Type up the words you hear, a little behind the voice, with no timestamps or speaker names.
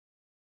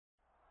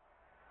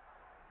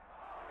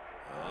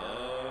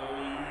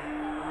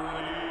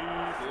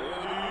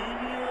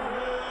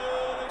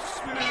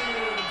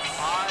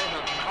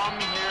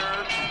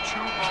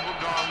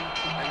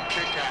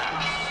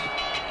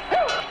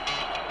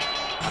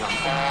If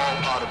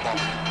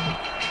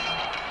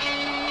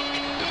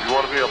you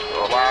want to be a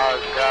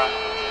wise guy,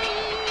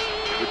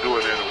 you can do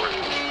it anyway.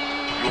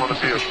 If you want to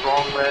be a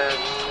strong man,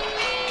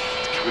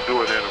 you can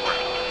do it anyway.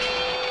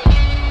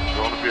 If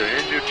you want to be an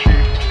Indian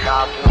chief,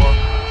 cowboy,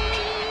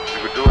 you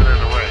can do it in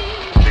the ring.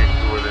 You can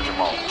do it in the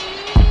mall.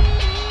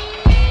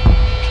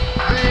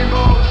 The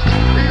most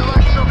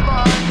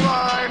electrifying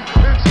line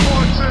in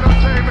sports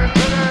entertainment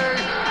today.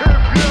 If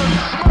you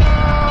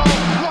smell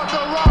what The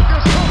Rock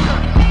is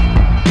cooking,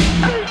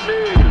 hate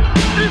me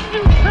if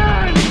you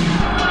can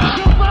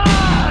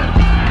survive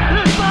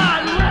if I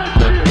let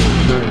you.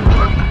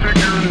 I'm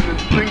figuring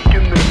and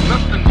thinking that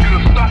nothing's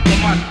gonna stop the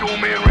Macho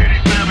Man Randy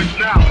Savage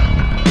now.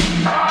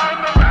 I'm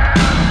the man,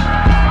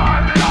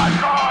 I'm the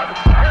icon,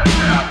 and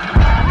yes,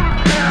 you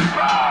can't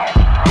bow.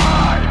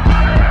 I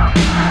am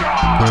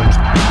God.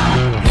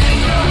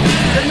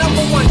 The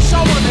number one show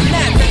on the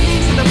net that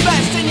leads to the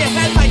best in your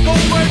head like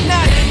Goldberg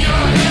Net.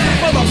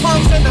 For the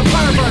punks and the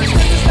perverts,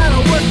 this is how to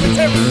work with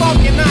Terry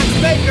Funk and Knox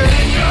Baker.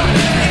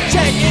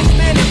 Check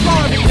Inchman and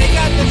Barbie, they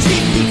got the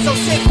cheap heat, so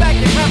sit back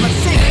and have a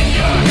seat.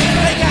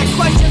 They got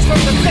questions from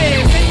the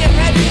fans, in your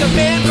head the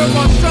man from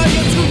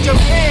Australia to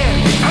Japan.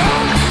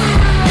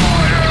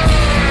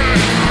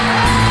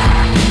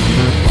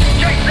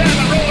 Check down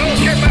the road, don't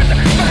care about the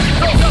first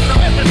coast of the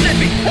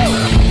Mississippi.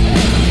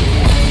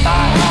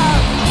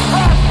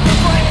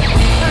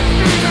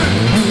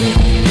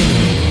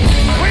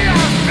 We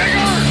are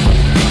bigger,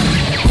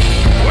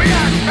 we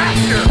are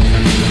faster,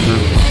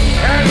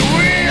 and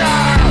we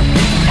are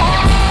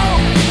all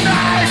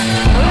night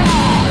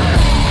long.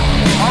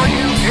 All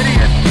you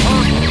idiots,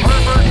 punks,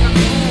 perverts, and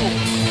fools,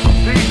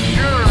 be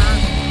sure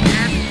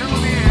and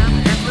tune in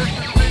and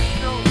listen to this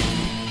show.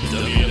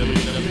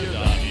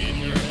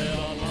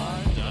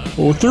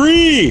 Well,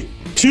 3,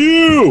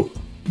 2,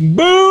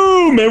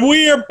 boom, and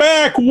we are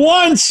back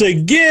once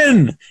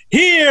again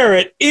here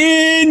at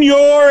In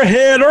Your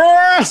Head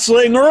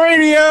Wrestling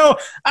Radio.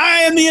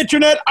 I am the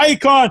internet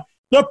icon,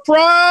 the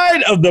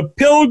pride of the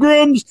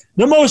pilgrims,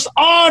 the most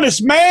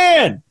honest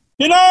man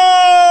in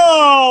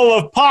all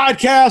of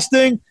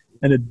podcasting,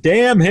 and a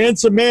damn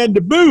handsome man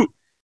to boot,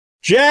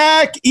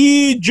 Jack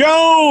E.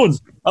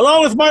 Jones,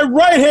 along with my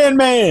right-hand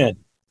man,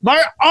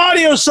 my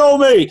audio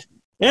soulmate,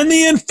 and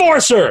the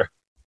enforcer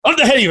of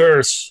the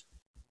Headyverse.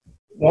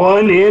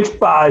 1-inch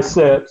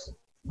biceps.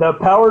 The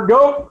power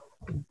goat.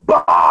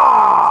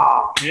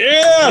 Bah!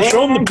 Yeah,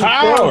 show him the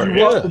power.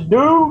 You what to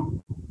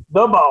do?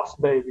 The boss,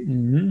 baby.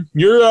 Mm-hmm.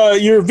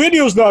 Your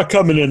video's not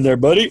coming in there,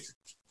 buddy.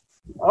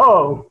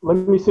 Oh, let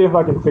me see if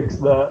I can fix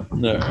that.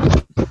 No.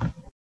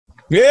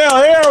 Yeah,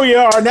 there we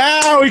are.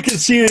 Now we can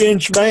see the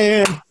inch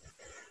man.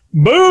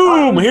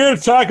 Boom! Here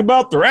to talk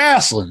about the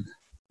wrestling.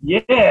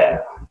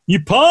 Yeah.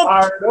 You pumped?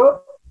 Fired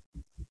up.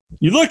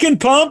 You looking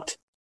pumped?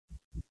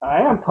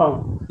 I am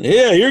pumped.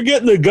 Yeah, you're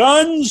getting the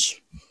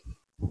guns.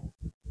 I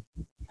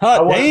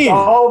Hot watched damn.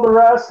 all the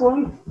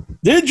wrestling.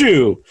 Did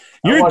you?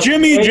 You're watched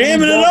Jimmy AEW.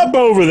 jamming it up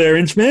over there,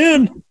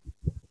 Inchman.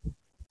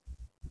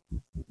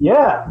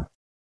 Yeah.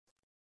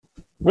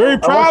 Very I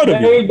proud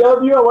watched of you. the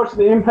AEW. I watched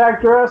the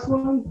Impact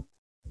Wrestling.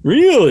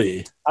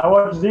 Really? I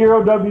watched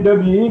Zero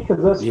WWE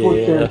because that's sports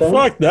Yeah, entertainment.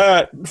 fuck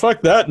that.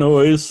 Fuck that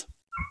noise.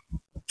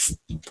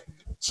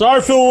 Sorry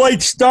for the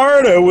late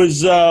start. I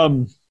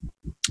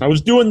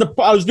was doing a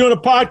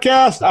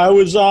podcast. I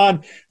was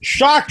on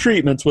shock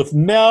treatments with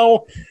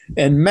Mel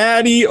and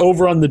Maddie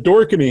over on the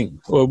Dorkening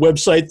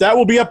website. That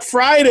will be up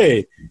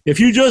Friday. If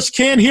you just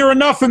can't hear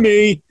enough of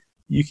me,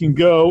 you can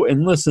go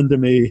and listen to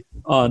me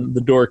on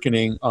the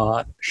Dorkening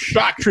on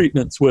shock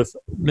treatments with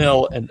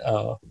Mel and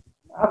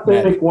I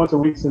think once a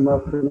week's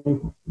enough for me.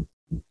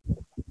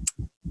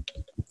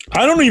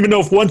 I don't even know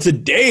if once a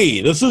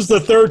day. This is the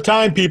third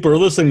time people are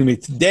listening to me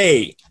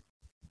today.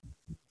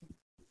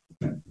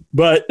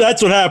 But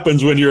that's what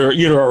happens when you're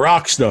a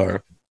rock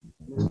star.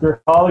 Mr.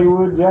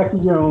 Hollywood Jackie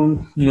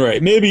Jones.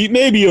 Right. Maybe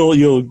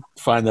you'll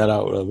find that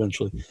out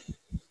eventually.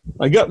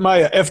 I got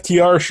my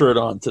FTR shirt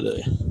on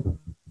today.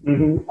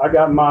 I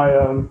got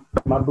my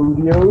my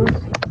Bootios.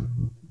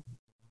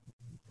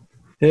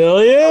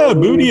 Hell yeah,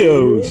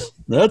 Bootios.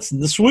 That's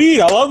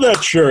sweet. I love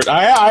that shirt.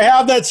 I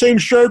have that same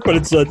shirt, but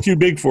it's too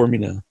big for me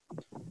now.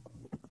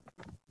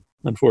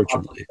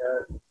 Unfortunately.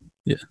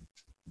 Yeah.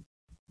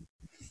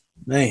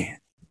 Man.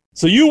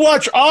 So you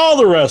watch all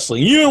the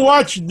wrestling. You didn't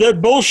watch that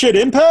bullshit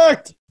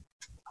Impact?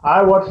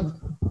 I watched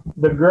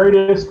the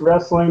greatest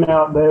wrestling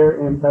out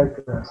there, Impact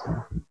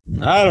Wrestling.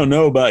 I don't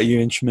know about you,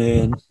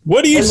 Inchman.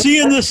 What do you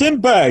see in this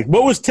Impact?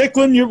 What was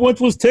tickling your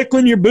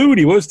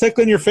booty? What was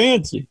tickling your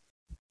fancy?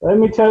 Let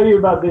me tell you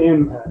about the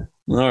Impact.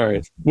 All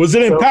right. Was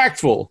it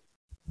impactful?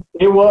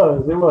 It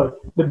was.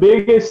 The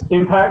biggest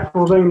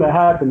impactful thing that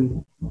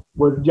happened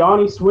was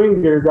Johnny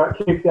Swinger got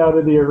kicked out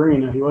of the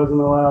arena. He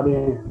wasn't allowed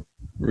in.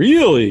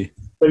 Really?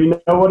 So you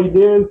know what he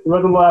did? He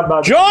wasn't allowed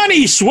by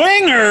Johnny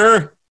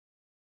Swinger?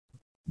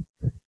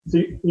 So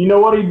you know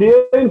what he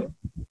did?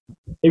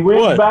 He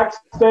went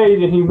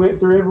backstage and he went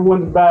through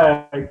everyone's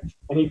bag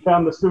and he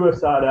found the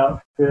suicide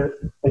outfit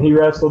and he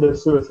wrestled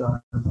as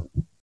suicide.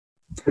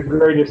 The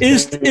greatest.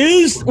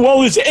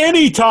 Is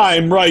any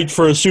time right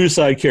for a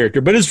suicide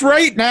character? But is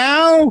right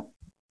now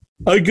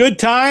a good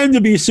time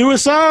to be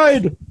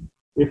suicide?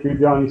 If you're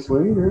Johnny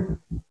Swinger.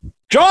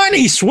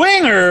 Johnny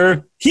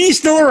Swinger? He's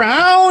still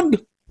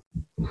around?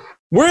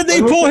 Where'd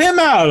they pull him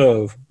out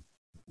of?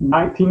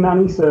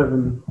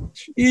 1997.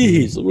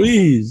 Jeez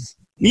Louise.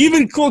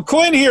 Even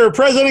Clinton here,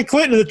 President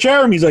Clinton in the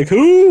chat room, he's like,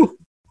 who?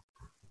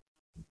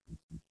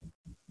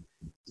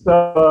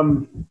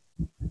 So,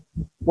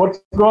 what's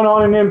going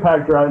on in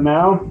Impact right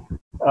now?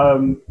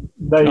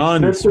 They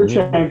stripped their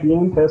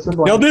champion, Tessa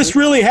Blanchard. Now, this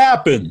really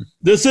happened.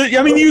 This is,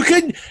 I mean, you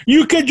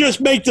could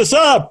just make this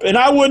up, and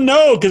I wouldn't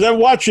know because I've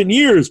watched it in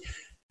years.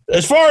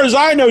 As far as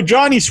I know,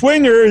 Johnny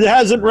Swinger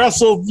hasn't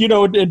wrestled,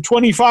 in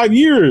 25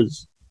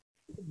 years.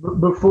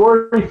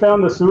 Before he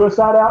found the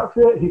suicide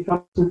outfit, he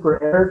found the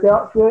Super Eric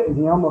outfit, and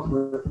he almost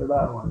went for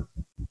that one.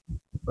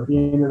 But he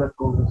ended up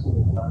going to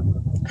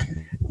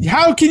suicide.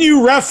 How can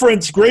you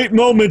reference great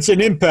moments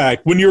in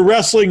Impact when you're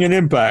wrestling in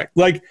Impact?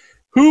 Like,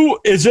 who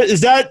is it?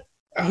 Is that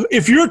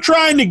if you're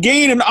trying to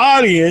gain an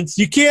audience,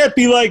 you can't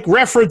be like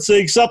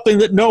referencing something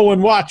that no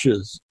one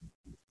watches.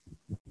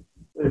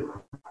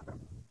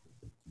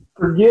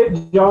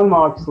 Forget John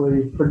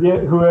Moxley.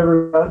 Forget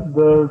whoever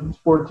the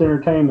sports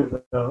entertainment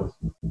does.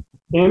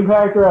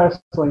 Impact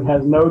Wrestling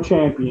has no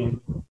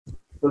champion,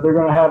 so they're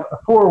going to have a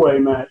four-way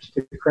match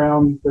to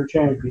crown their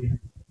champion.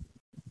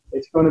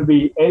 It's going to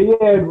be Eddie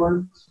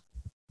Edwards.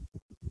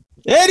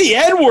 Eddie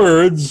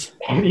Edwards?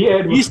 Eddie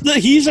Edwards.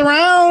 He's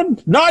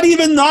around? Not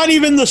even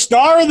the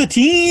star of the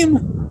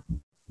team?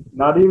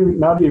 Not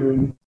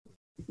even.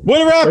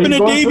 Whatever happened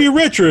to Davey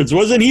Richards?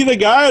 Wasn't he the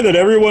guy that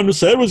everyone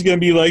said was going to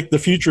be like the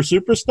future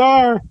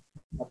superstar?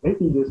 I think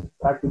he just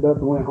packed it up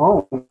and went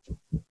home.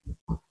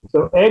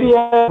 So Eddie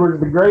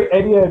Edwards, the great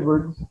Eddie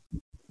Edwards,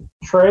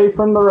 Trey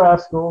from the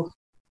Rascals,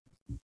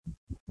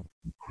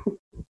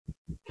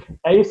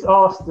 Ace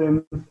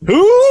Austin.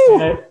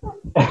 Who?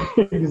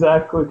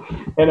 Exactly.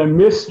 And a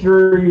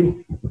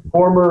mystery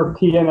former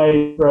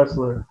TNA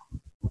wrestler.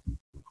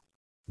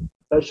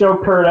 They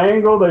showed Kurt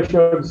Angle. They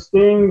showed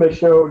Sting. They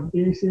showed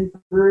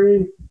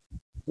EC3.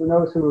 Who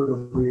knows who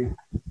it'll be?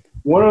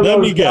 One of Let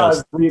those me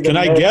guess. Can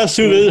I guess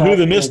who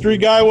the mystery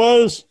guy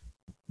was?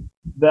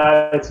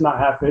 That's not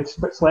happening. It's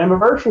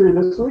Slammiversary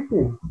this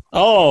weekend.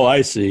 Oh,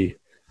 I see.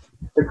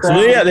 So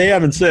they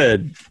haven't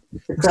said.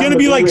 It's going to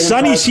be like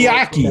Sonny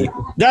Siaki.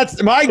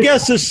 That's my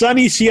guess is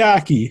Sonny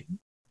Siaki.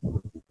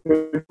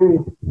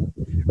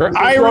 Or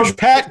Irish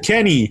Pat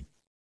Kenny.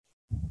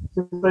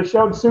 Since they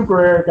showed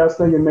Super Eric, I was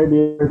thinking maybe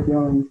Eric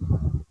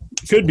Young.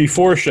 Could be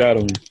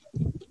foreshadowing.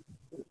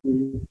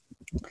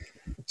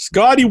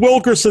 Scotty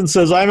Wilkerson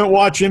says, I haven't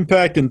watched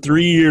Impact in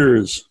 3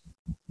 years.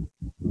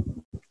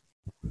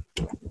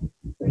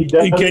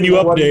 Can you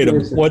update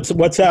him?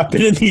 What's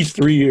happened in these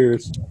 3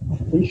 years?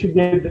 He should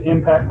get the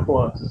Impact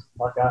Plus,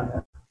 like I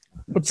have.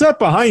 What's that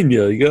behind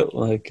you? You got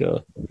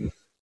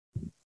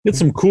get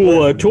some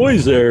cool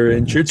toys there.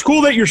 And it's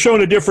cool that you're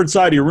showing a different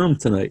side of your room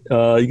tonight.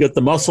 You got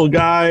the muscle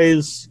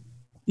guys.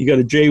 You got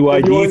a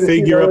JYD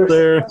figure up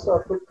there. So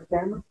I click the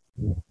camera.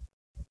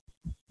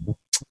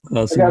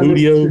 Some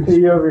Ludios.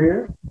 Over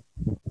here.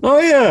 Oh,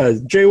 yeah.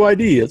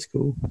 JYD. That's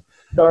cool.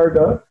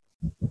 Stardust.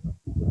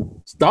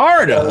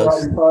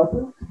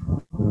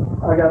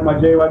 I got my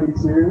JYD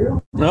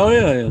cereal. Oh,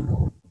 yeah.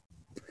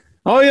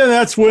 Oh, yeah,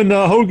 that's when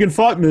Hogan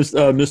fought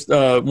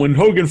when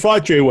Hogan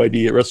fought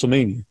JYD at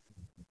WrestleMania.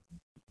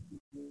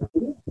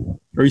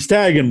 Or he's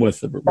tagging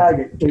with him.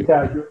 He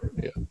tagged it.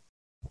 Yeah.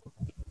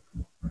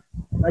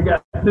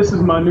 This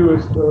is my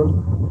newest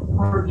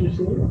purchase.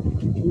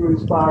 You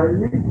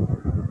inspired me.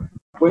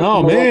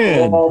 Oh,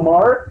 man.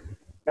 Walmart.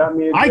 Got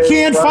me I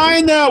can't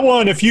find that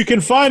one. If you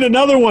can find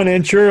another one,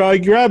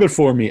 Incher, grab it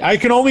for me. I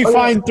can only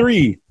find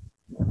 3.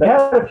 They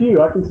had a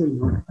few. I can see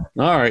one.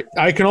 All right.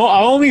 I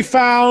only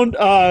found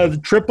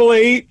Triple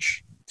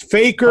H,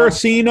 Faker,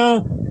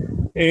 Cena,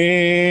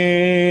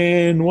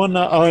 and one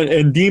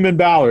and Demon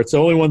Balor. It's the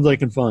only ones I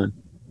can find.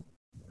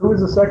 Who was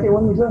the second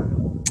one you said?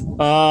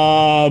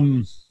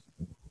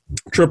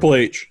 Triple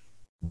H.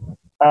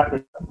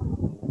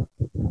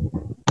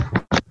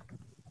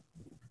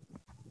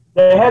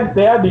 They had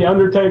the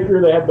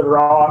Undertaker. They had The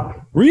Rock.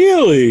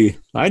 Really?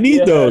 I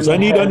need those. I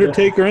need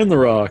Undertaker and The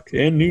Rock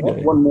and New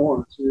Day. One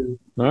more too.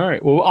 All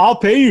right. Well, I'll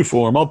pay you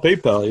for them. I'll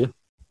PayPal you.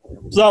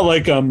 It's not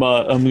like I'm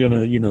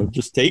gonna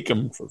just take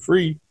them for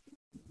free.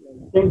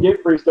 You can't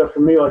get free stuff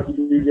from me like you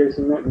do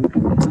Jason Minton.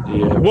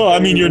 Yeah. Well, I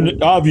mean, you're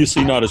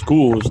obviously not as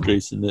cool as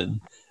Jason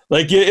Minton.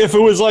 Like, if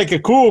it was like a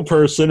cool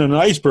person, a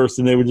nice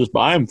person, they would just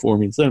buy them for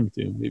me and send them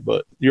to me.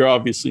 But you're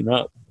obviously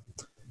not.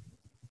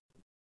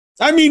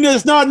 I mean,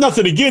 there's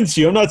nothing against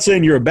you. I'm not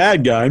saying you're a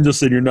bad guy. I'm just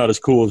saying you're not as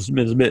cool as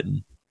Ms.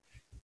 Mitten.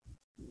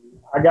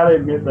 I got to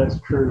admit that's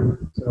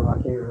true, so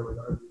I can't really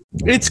argue.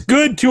 It's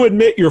good to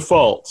admit your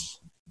faults.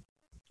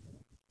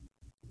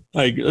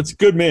 Like, it's a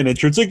good man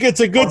intro. It's a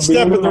good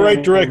step in the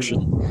right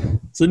direction.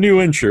 It's a new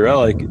intro. I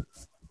like it.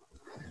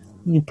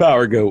 New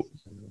Power Goat.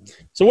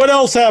 So what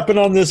else happened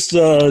on this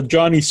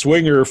Johnny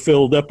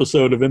Swinger-filled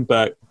episode of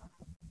Impact?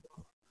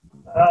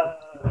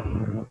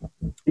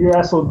 He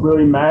wrestled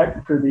Willie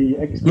Mack for the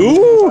X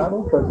Ooh.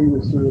 title because he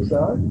was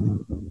suicide.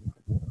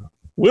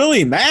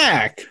 Willie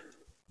Mack.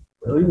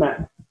 Willie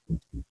Mack.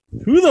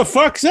 Who the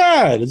fuck's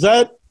that? Is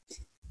that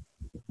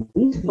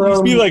He's used from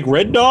to be like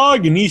Red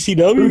Dog and ECW?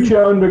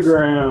 Lucha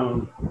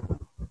Underground.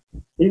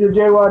 He's a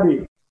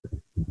JYD.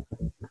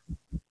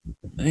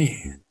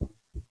 Man.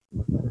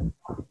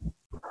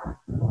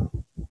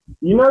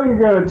 You know you're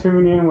going to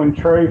tune in when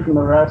Trey from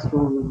the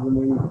Rascals is the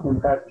new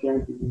Impact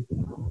champion.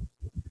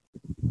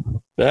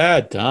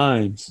 Bad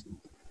times.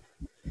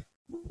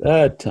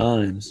 Bad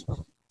times.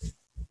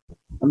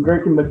 I'm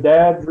drinking the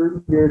Dad's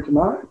root beer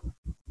tonight.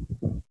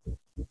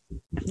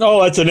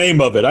 Oh, that's the name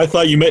of it. I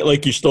thought you meant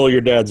like you stole your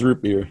dad's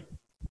root beer.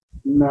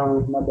 No,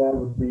 my dad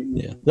was beating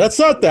me. Yeah. That's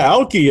not the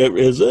Alki,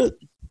 is it?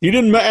 You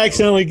didn't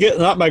accidentally get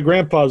not my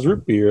grandpa's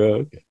root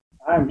beer.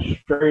 I'm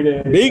straight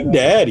in. Big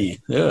Daddy.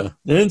 Yeah.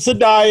 And it's a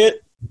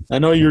diet. I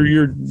know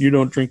you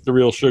don't drink the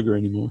real sugar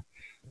anymore.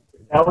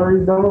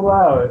 Calories don't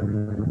allow it.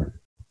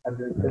 I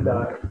drink the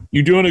diet.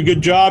 You doing a good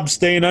job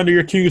staying under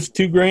your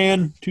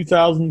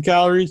 2,000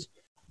 calories?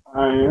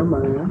 I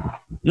am.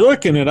 You're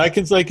looking at it. I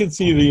can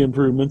see the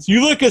improvements.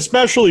 You look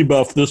especially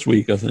buff this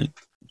week, I think.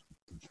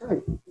 Right.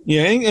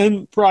 Yeah,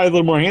 and probably a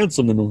little more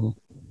handsome than normal.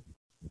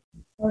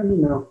 Well, you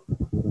know.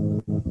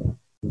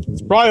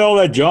 It's probably all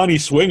that Johnny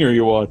Swinger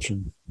you're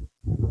watching.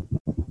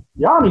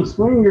 Johnny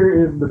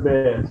Swinger is the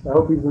best. I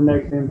hope he's the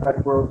next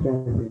Impact World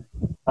Champion.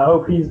 I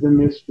hope he's the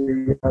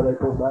mystery how they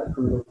go back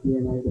from the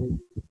TNA days.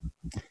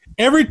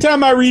 Every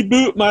time I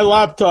reboot my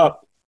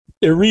laptop,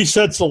 it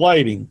resets the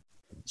lighting.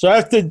 So I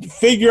have to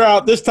figure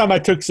out. This time I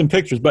took some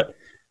pictures, but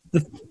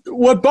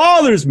what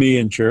bothers me,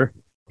 Incher,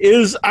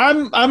 is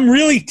I'm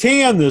really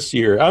tan this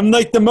year. I'm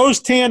like the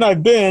most tan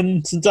I've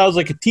been since I was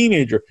like a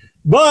teenager.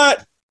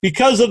 But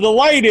because of the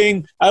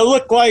lighting, I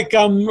look like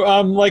I'm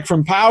like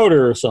from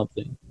powder or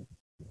something.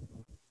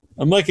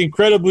 I'm like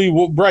incredibly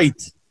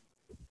bright.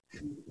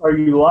 Are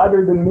you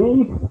lighter than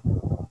me?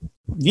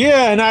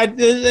 Yeah, and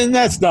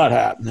that's not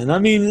happening. I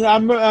mean,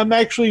 I'm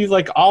actually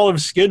like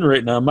olive skin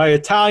right now. My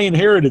Italian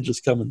heritage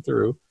is coming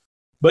through,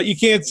 but you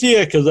can't see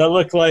it because I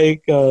look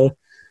like an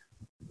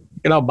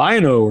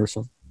albino or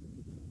something.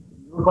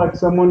 You look like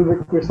someone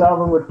Victor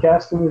Salva would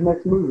cast in his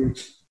next movie.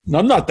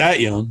 I'm not that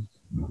young.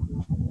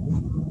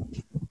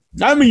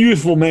 I'm a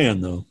youthful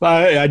man, though.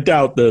 I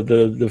doubt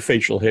the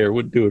facial hair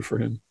would do it for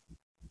him,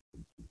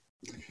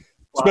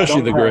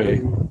 especially the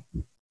gray.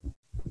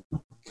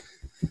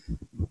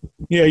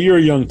 Yeah, you're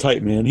a young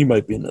type, man. He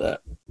might be into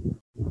that.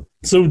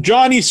 So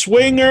Johnny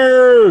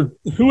Swinger,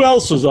 who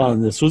else was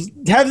on this?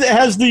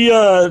 Has the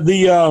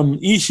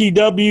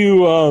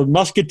ECW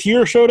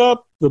Musketeer showed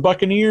up? The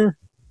Buccaneer?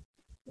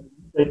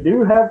 They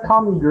do have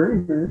Tommy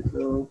Dreamer,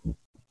 so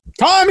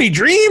Tommy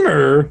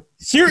Dreamer?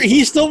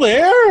 He's still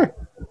there?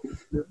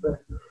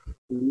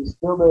 he's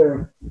still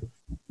there.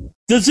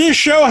 Does this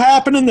show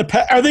happen in the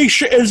past?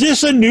 Is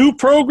this a new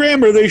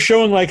program, or are they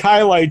showing like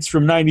highlights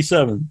from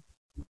 '97?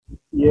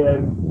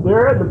 Yeah,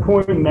 they're at the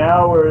point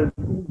now where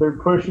they're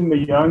pushing the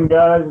young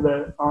guys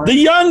that aren't. The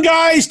young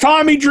guys,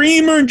 Tommy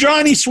Dreamer and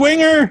Johnny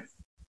Swinger?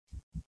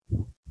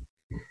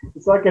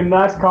 It's like a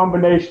nice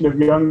combination of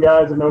young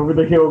guys and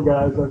over-the-hill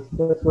guys.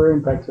 That's where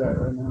Impact's at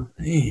right now.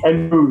 Hey.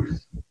 And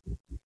Moose.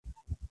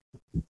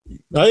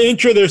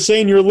 Intro, they're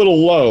saying you're a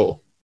little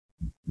low.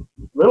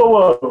 Little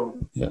low.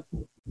 Yeah.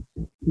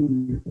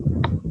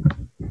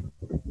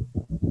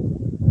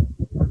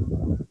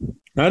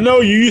 I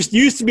know you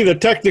used to be the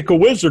technical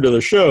wizard of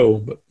the show,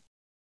 but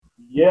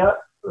Yeah,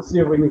 let's see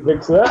if we can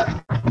fix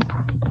that.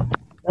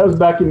 That was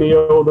back in the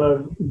old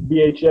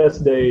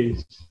VHS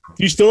days.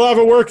 you still have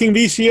a working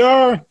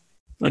VCR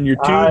on your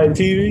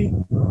TV?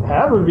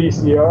 Have a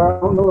VCR. I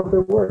don't know if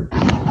it works.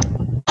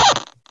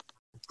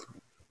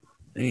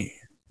 Man.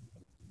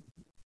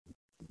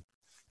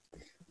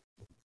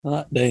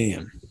 Hot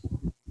damn.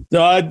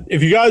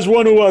 If you guys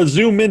want to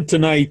zoom in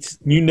tonight,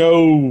 you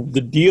know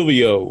the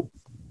dealio.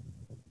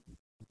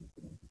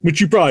 Which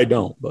you probably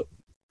don't, but.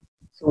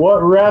 So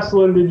what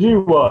wrestling did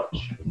you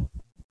watch?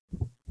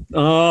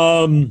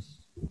 I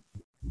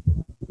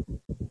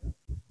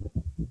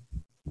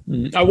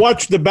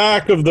watched the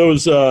back of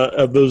those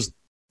WWE,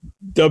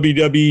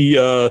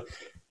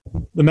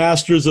 the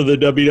Masters of the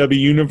WWE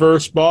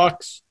Universe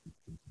box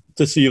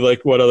to see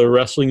like what other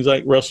wrestlers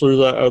I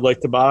would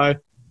like to buy.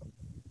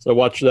 So I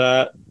watched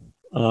that.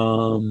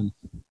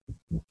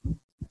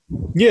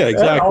 Yeah,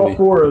 exactly. All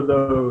four of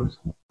those.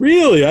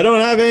 Really, I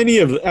don't have any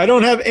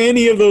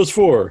of those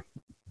four.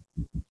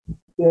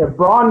 Yeah,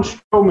 Braun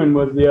Strowman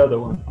was the other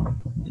one.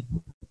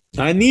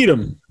 I need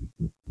them.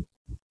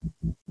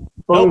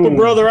 Help a Boom.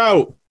 brother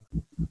out.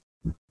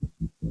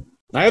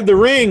 I have the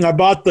ring. I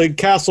bought the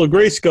Castle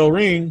Grayskull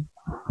ring.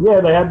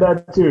 Yeah, they had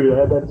that too.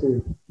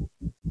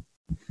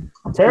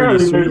 Apparently,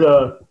 pretty sweet.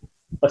 there's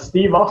a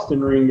Steve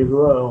Austin ring as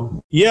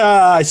well.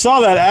 Yeah, I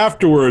saw that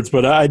afterwards,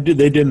 but they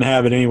didn't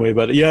have it anyway.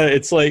 But yeah,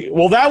 it's like,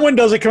 well, that one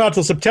doesn't come out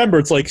till September.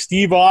 It's like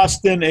Steve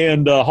Austin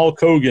and Hulk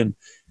Hogan.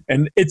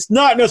 And it's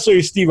not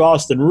necessarily Steve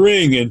Austin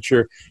ring,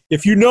 Incher.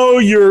 If you know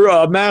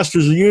your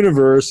Masters of the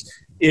Universe,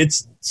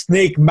 it's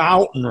Snake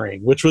Mountain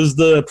Ring, which was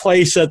the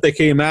place that they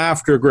came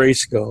after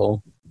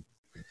Grayskull.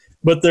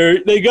 But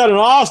they got an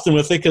Austin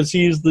with it because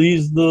he's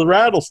the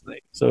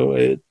rattlesnake, so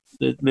it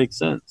makes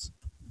sense.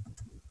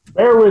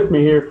 Bear with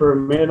me here for a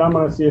minute. I'm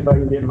going to see if I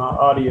can get my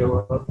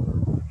audio up.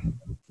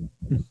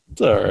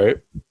 It's all right.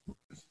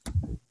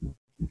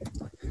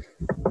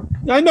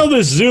 I know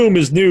this Zoom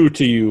is new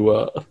to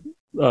you,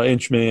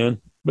 Inchman,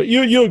 but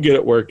you'll get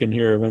it working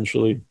here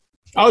eventually.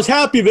 I was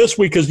happy this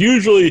week because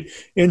usually,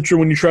 Incher,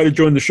 when you try to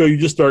join the show, you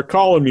just start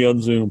calling me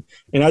on Zoom.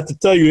 And I have to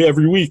tell you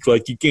every week,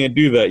 like, you can't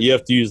do that. You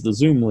have to use the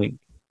Zoom link.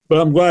 But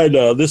I'm glad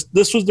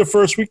this was the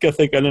first week I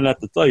think I didn't have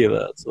to tell you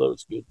that. So that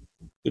was good.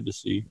 Good to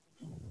see.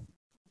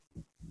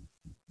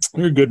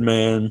 You're a good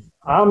man.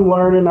 I'm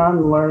learning.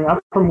 I'm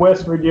from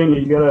West Virginia.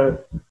 You got to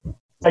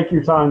take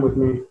your time with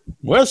me.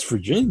 West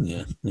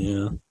Virginia,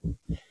 yeah.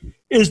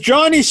 Is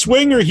Johnny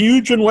Swinger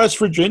huge in West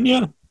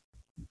Virginia?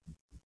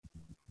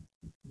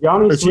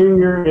 Johnny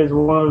Swinger is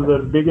one of the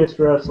biggest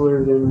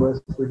wrestlers in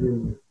West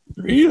Virginia.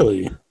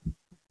 Really?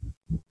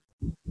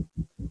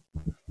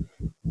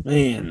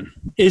 Man.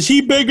 Is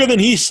he bigger than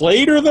Heath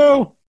Slater,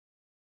 though?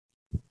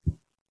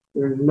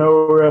 There's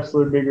no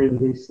wrestler bigger than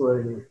Heath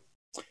Slater.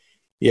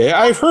 Yeah,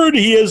 I've heard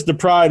he is the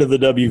pride of the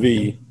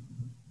WV.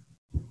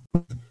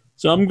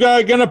 So I'm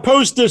going to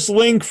post this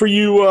link for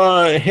you,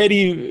 the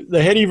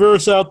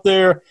Headyverse out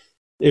there.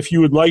 If you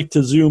would like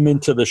to zoom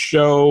into the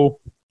show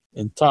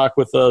and talk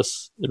with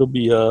us, it'll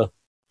be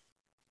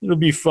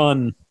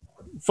fun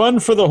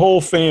for the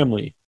whole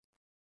family.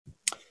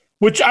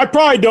 Which I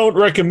probably don't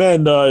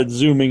recommend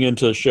zooming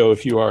into the show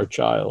if you are a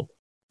child,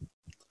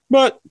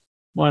 but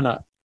why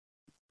not?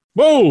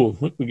 Whoa!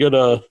 Look, we got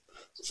a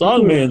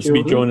Songman's to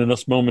be joining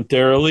us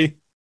momentarily.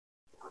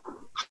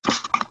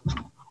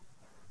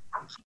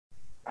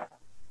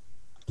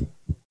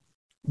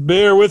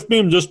 Bear with me.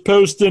 I'm just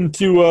posting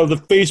to the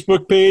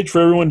Facebook page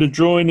for everyone to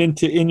join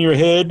into In Your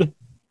Head.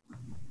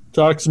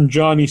 Talk some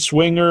Johnny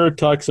Swinger,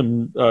 talk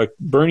some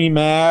Bernie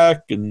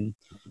Mac, and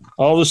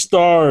all the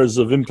stars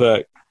of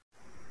Impact.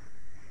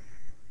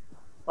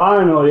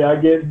 Finally, I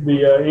get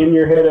the In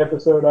Your Head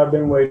episode I've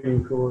been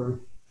waiting for.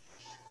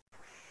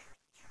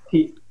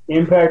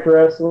 Impact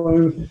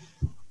Wrestling.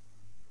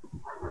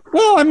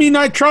 Well, I mean,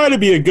 I try to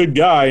be a good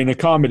guy and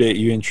accommodate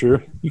you,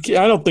 Incher.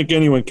 I don't think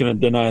anyone can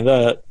deny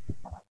that.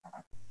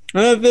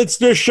 That's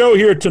their show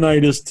here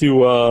tonight is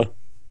to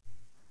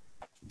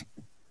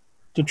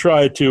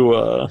try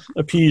to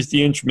appease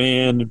the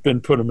Inchman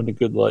and put him in a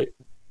good light.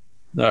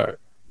 All right.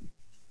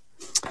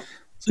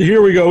 So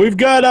here we go. We've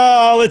got,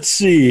 let's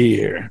see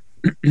here.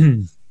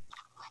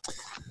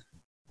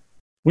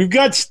 We've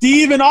got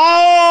Steven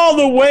all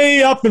the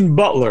way up in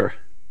Butler.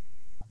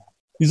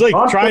 He's like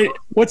trying.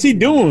 What's he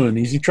doing?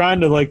 Is he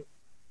trying to like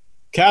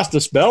cast a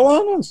spell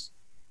on us?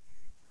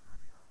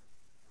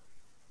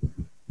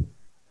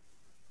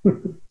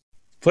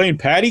 Playing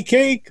patty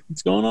cake?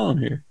 What's going on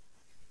here?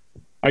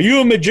 Are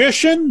you a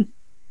magician?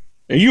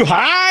 Are you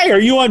high? Are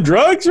you on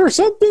drugs or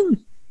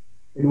something?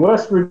 In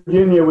West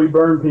Virginia, we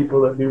burn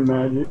people that do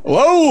magic.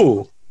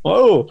 Whoa.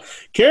 Whoa.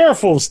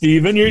 Careful,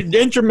 Steven. Your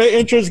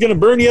intro is going to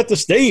burn you at the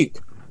stake.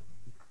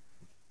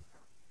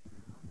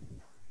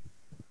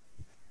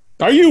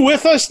 Are you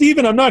with us,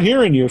 Steven? I'm not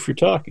hearing you if you're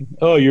talking.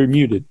 Oh, you're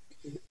muted.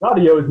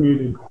 Audio is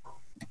muted.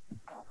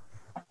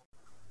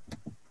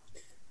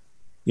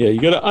 Yeah, you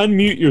got to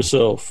unmute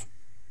yourself.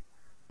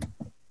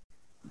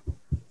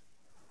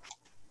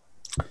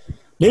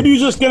 Maybe you're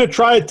just going to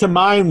try to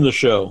mime the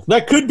show.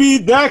 That could be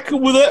that.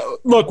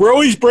 Look, we're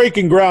always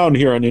breaking ground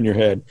here on In Your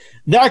Head.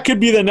 That could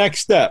be the next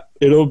step.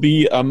 It'll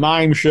be a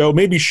mime show,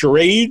 maybe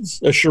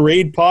charades, a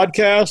charade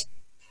podcast,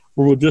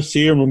 where we'll just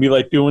see and we'll be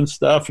like doing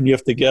stuff, and you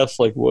have to guess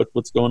like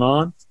what's going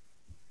on.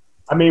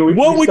 I mean,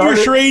 what would your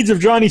charades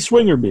of Johnny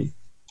Swinger be?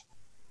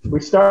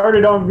 We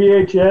started on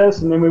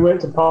VHS, and then we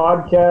went to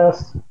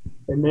podcast,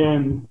 and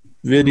then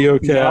video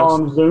cast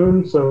on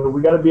Zoom. So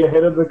we got to be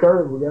ahead of the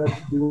curve. We got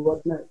to do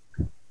what's next.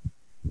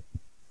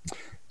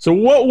 So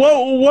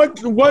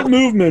what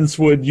movements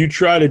would you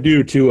try to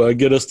do to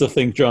get us to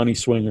think Johnny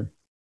Swinger?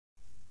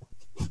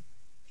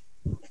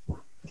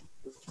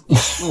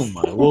 Oh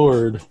my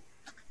Lord!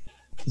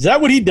 Is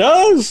that what he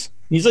does?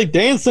 He's like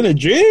dancing a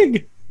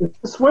jig. It's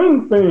a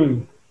swing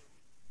thing.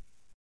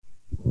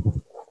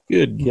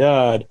 Good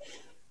God!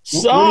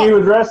 When he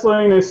was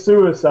wrestling his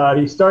Suicide,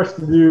 he starts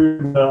to do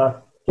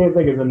the can't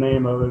think of the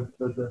name of it,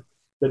 but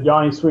the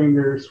Johnny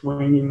Swinger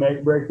swinging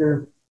neck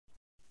breaker.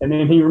 And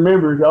then he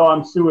remembers,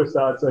 I'm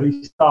Suicide, so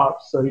he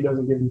stops so he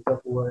doesn't give himself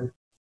away.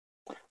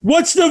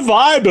 What's the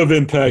vibe of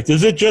Impact?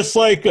 Is it just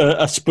like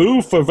a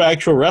spoof of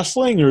actual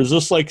wrestling, or is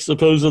this like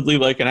supposedly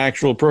like an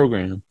actual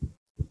program?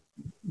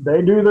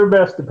 They do their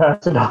best to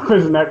pass it off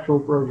as an actual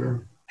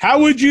program. How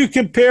would you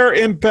compare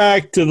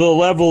Impact to the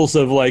levels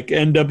of like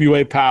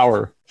NWA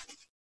Power?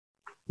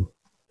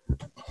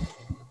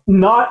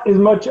 Not as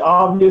much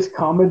obvious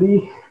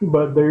comedy,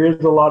 but there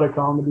is a lot of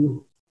comedy.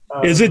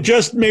 Is it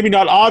just maybe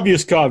not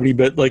obvious comedy,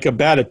 but like a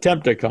bad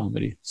attempt at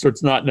comedy? So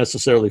it's not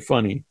necessarily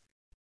funny.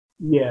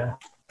 Yeah.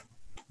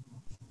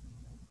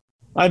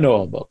 I know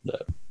all about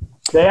that.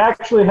 They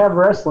actually have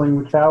wrestling,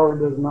 which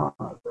Howard does not.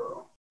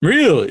 So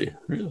Really?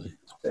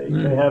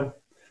 they have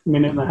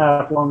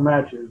minute-and-a-half long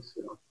matches.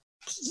 So.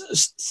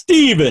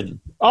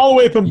 Steven, all the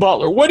way from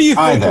Butler. What do you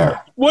Hi think?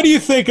 there. What do you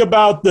think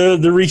about the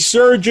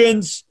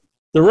resurgence,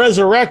 the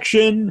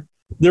resurrection,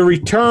 the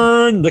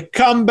return, the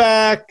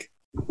comeback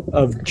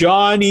of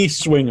Johnny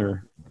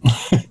Swinger?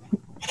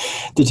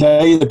 To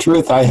tell you the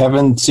truth, I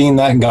haven't seen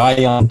that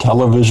guy on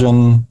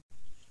television.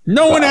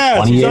 No one has.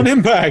 20 He's years. on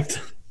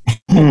Impact.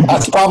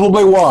 That's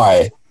probably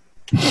why.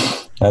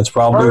 That's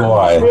probably Hurt my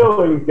why.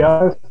 feelings,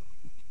 guys.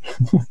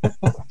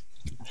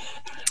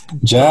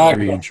 Jack,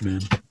 Range,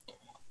 man.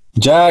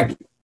 Jack,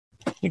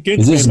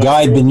 is this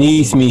guy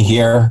beneath me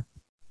here?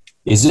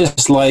 Is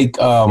this like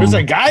There's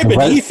a guy the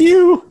beneath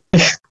you?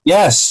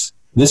 Yes,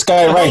 this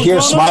guy right hell's here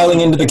going on?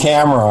 smiling into the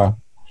camera.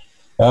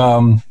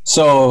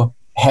 So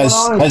has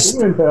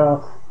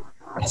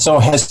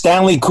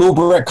Stanley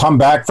Kubrick come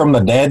back from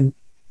the dead?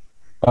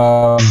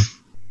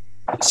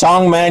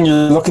 Songman,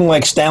 you're looking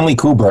like Stanley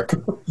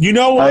Kubrick. You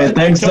know what? I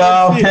think so.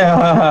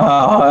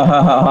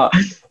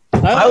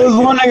 I was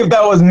wondering if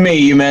that was me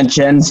you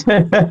mentioned.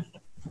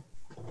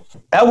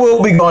 That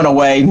will be going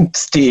away,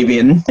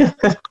 Steven.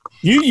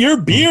 Your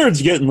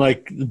beard's getting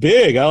like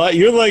big.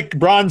 You're like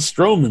Braun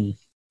Strowman.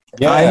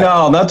 Yeah, I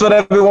know. That's what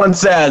everyone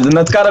says, and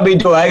that's got to be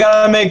true. I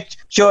got to make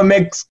sure it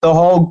makes the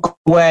whole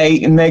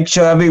way and make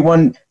sure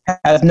everyone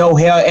has no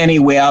hair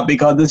anywhere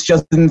because it's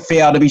just isn't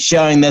fair to be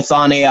showing this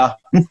on air.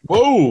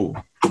 Whoa,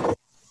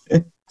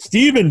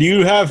 Steven, do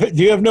you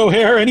have no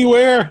hair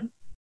anywhere?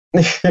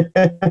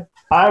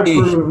 I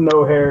approve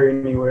no hair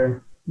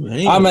anywhere.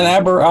 I'm an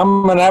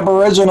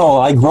Aboriginal.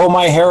 I grow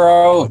my hair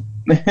out.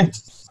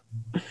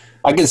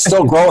 I can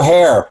still grow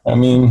hair. I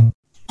mean,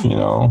 you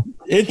know.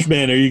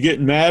 Inchman, are you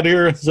getting mad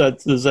here? Is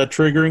that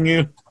triggering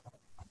you?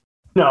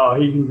 No,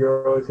 he can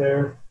grow his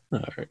hair. All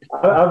right,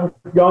 I've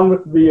gone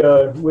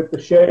with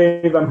the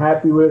shave. I'm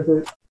happy with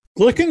it.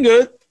 looking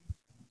good,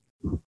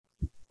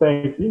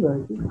 Thank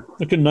you.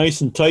 looking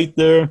nice and tight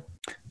there.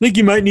 I think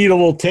you might need a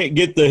little tan.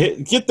 Get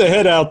the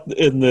head out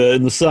in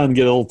the sun.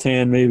 Get a little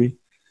tan, maybe.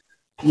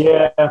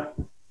 Yeah, get a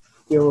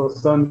little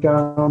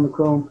sunshine on the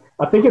chrome.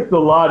 I think it's the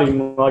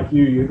lotting, like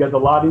you. You got the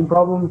lotting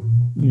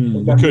problem.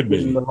 It could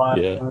be.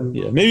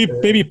 Yeah.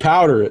 Maybe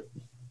powder it,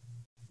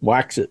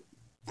 wax it.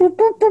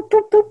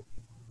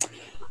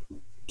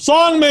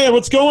 Songman,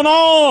 what's going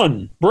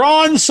on?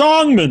 Braun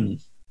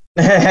Songman.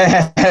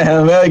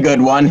 Very good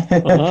one.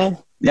 Uh-huh.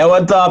 Yeah,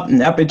 what's up?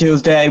 Happy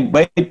Tuesday.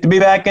 Wait to be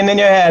back in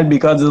your head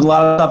because there's a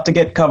lot of stuff to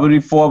get covered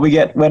before we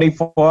get ready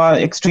for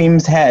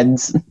Extreme's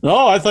heads.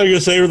 Oh, I thought you were going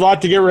to say there's a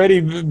lot to get ready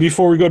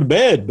before we go to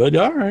bed, but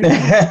all right.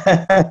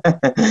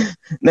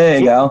 There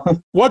you go.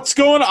 What's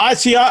going on?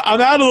 I'm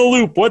out of the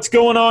loop. What's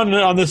going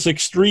on this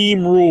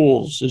Extreme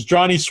Rules? Is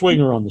Johnny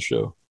Swinger on the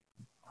show?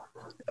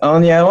 Oh,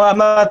 yeah, well, I've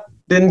not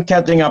been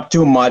catching up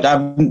too much.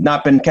 I've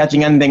not been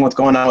catching anything what's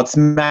going on with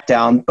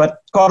SmackDown, but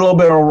caught a little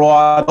bit of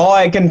Raw. All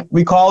I can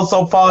recall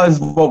so far is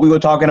what we were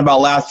talking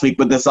about last week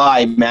with this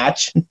eye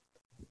match.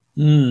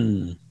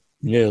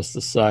 Yes,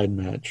 the side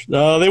match.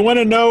 They want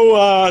to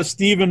know,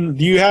 Steven,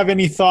 do you have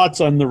any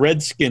thoughts on the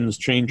Redskins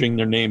changing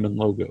their name and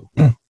logo?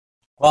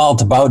 Well,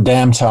 it's about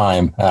damn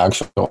time,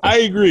 actually. I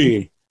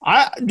agree.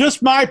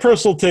 Just my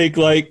personal take,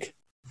 like,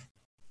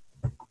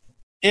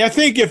 I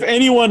think if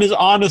anyone is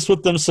honest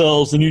with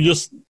themselves and you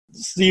just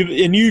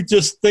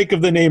think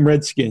of the name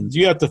Redskins,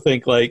 you have to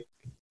think, like,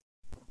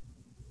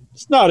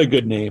 it's not a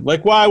good name.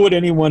 Like, why would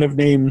anyone have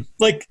named,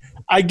 like,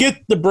 I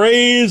get the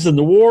Braves and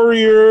the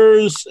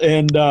Warriors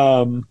and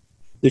the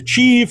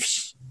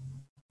Chiefs,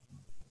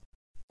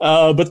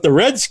 but the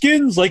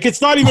Redskins, like,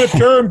 it's not even a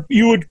term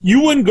you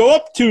wouldn't go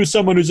up to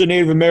someone who's a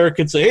Native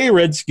American and say, "Hey,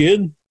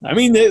 Redskin." I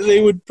mean,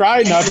 they would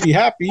probably not be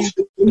happy.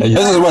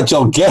 This is what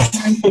you'll get.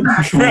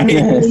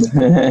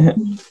 Right?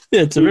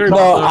 It's a very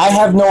No, I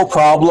have no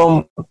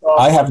problem.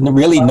 I have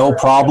really no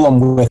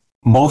problem with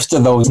most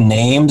of those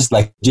names,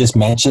 like you just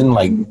mentioned,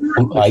 like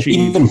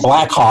even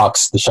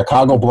Blackhawks, the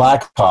Chicago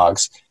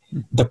Blackhawks.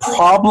 The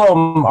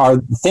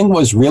thing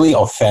was really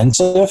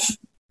offensive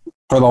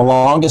for the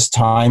longest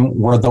time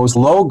were those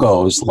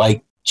logos,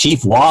 like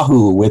Chief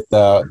Wahoo with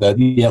the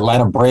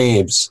Atlanta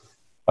Braves,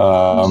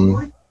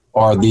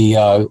 or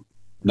the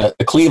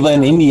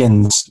Cleveland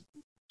Indians.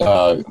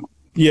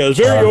 It's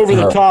very over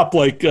the top,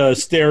 like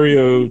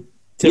stereotypical.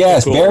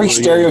 Yes, very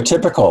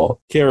stereotypical.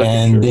 Caricature.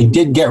 And they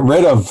did get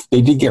rid of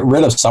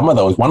some of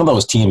those. One of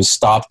those teams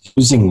stopped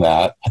using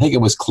that. I think it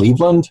was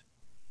Cleveland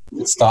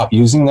that stopped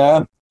using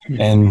that.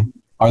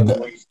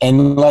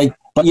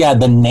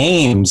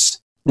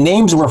 The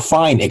names were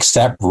fine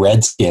except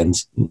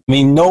Redskins. I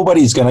mean,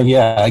 nobody's gonna,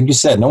 like you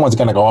said, no one's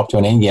gonna go up to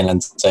an Indian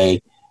and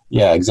say,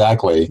 yeah,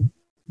 exactly.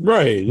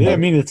 Right. I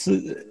mean,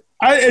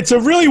 it's a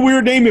really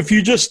weird name if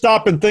you just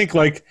stop and think,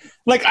 like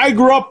I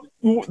grew up,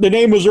 the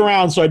name was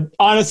around, so I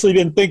honestly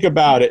didn't think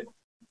about it,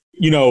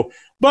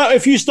 But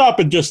if you stop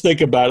and just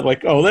think about it,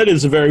 like, oh, that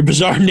is a very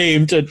bizarre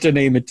name to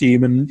name a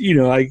team. And,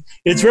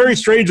 it's very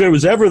strange that it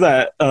was ever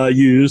that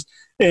used.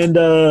 And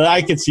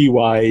I can see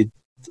why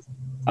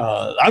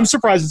I'm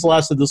surprised it's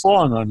lasted this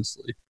long,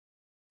 honestly.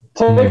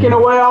 Taking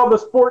away all the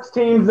sports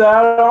teams that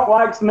I don't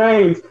like's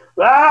names.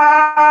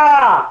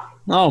 Ah!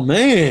 Oh,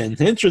 man.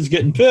 Hinchard's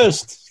getting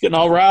pissed. He's getting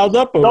all riled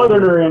up over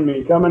Southerner in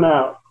me coming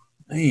out.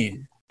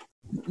 Man.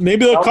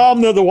 Maybe they'll call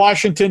them the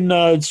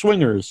Washington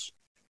Swingers.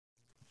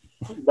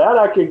 That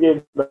I could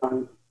get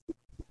behind.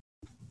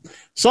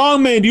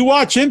 Songman, do you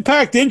watch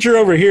Impact? Incher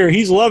over here.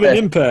 He's loving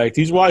Impact.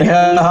 He's watching.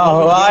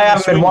 I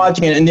haven't been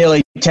watching it in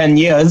nearly 10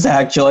 years,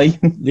 actually.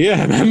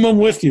 Yeah, I'm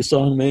with you,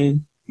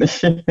 Songman.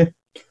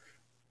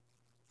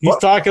 He's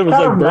talking with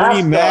like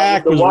Bernie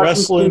Mac was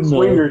wrestling.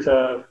 Swingers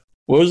have?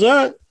 What was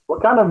that?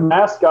 What kind of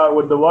mascot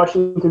would the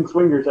Washington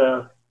Swingers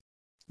have?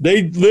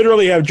 They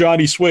literally have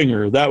Johnny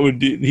Swinger.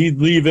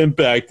 He'd leave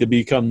Impact to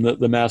become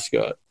the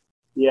mascot.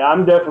 Yeah,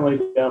 I'm definitely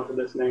down for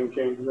this name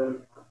change then.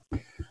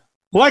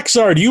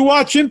 Lexar, do you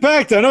watch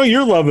Impact? I know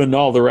you're loving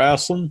all the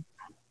wrestling.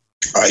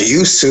 I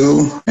used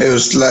to. It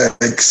was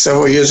like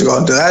several years ago.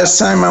 The last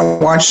time I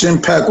watched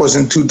Impact was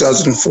in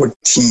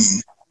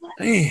 2014.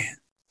 Man.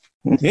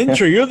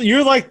 Incher,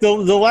 you're like the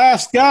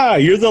last guy.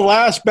 You're the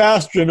last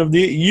bastion of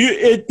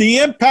the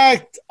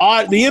Impact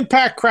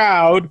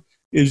crowd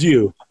is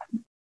you.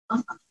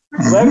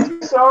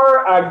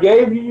 Lexar, I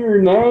gave you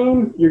your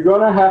name. You're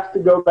gonna have to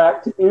go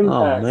back to Impact.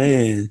 Oh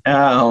man.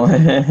 Oh.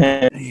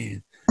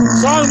 Man.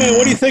 Songman,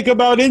 what do you think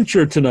about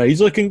Incher tonight?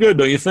 He's looking good,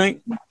 don't you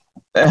think?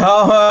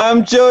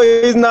 I'm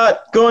sure he's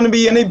not going to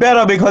be any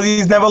better because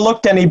he's never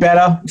looked any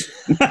better.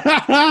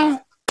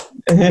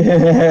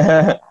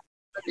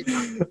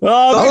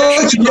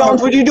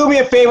 Jones, would you do me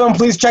a favor and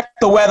please check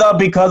the weather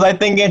because I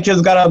think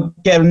Incher's got to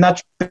get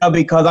much better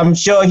because I'm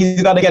sure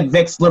he's got to get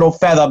Vic's little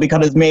feather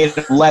because it's made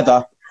of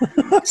leather.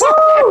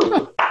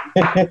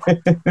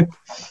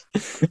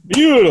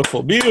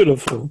 Beautiful,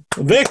 beautiful.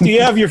 Vic, do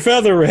you have your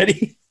feather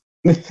ready?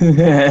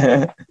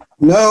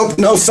 Nope,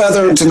 no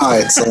feather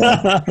tonight. So.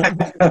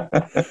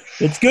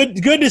 It's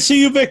good to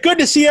see you, Vic. Good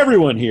to see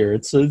everyone here.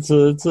 It's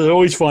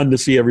always fun to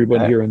see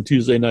everyone here on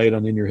Tuesday night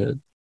on In Your Head.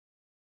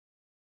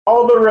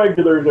 All the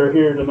regulars are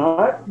here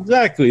tonight.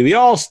 Exactly, the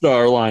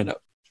all-star lineup.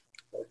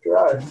 That's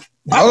right.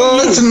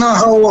 I'd like to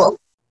know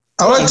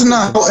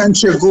how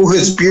Incher grew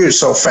his beard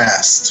so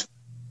fast.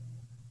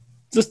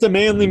 Just a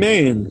manly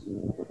man.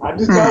 I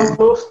just got a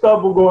little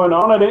stubble going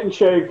on. I didn't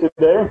shave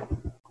today.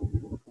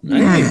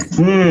 Nice.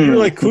 You're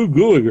like Klug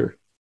Gulager.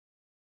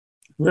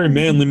 Very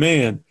manly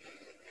man.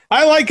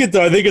 I like it,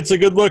 though. I think it's a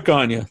good look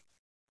on you.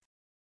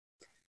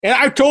 And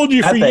I've told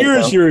you for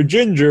years you're a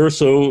ginger,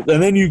 and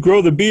then you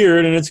grow the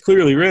beard, and it's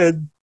clearly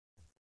red.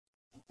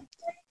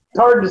 It's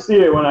hard to see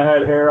it when I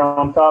had hair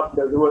on top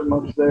because there wasn't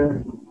much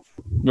there.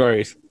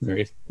 Right.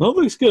 Well, it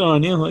looks good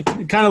on you. Like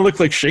it kind of looks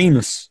like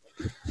Sheamus.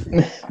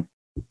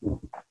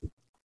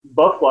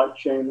 Buff like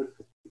Sheamus.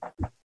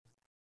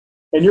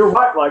 And you're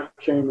white like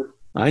Sheamus.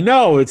 I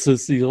know. It's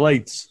just the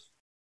lights.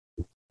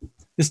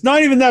 It's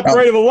not even that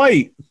bright of a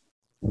light.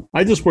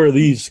 I just wear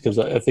these because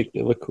I think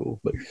they look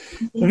cool. But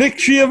Vic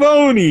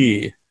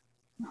Schiavone,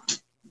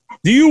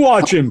 do you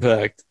watch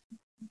Impact?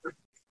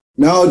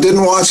 No,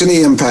 didn't watch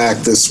any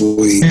Impact this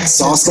week.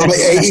 Saw some of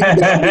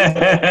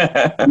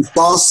AEW,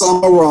 saw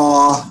some of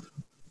Raw,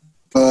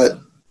 but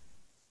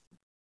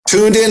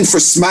tuned in for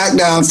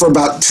SmackDown for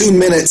about 2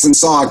 minutes and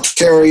saw a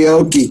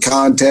karaoke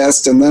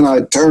contest, and then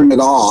I turned it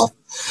off.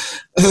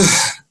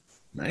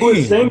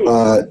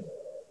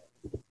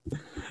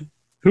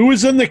 Who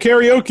was in the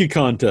karaoke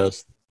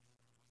contest?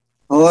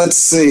 Well, let's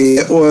see.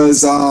 It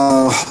was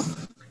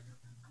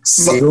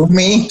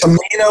me.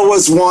 Tamina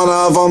was one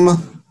of them.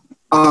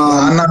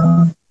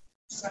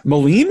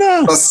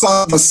 Melina? The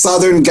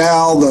Southern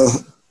gal,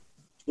 the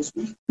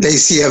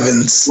Lacey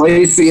Evans.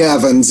 Lacey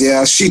Evans,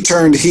 yeah. She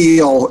turned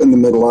heel in the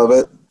middle of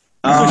it.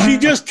 So she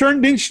just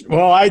turned in.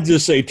 Well, I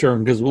just say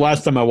turned because the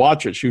last time I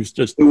watched it, she was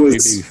just baby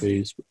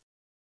face.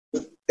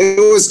 It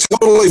was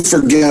totally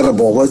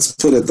forgettable. Let's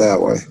put it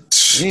that way.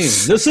 Man,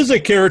 this is a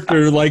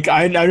character, like,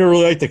 I don't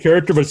really like the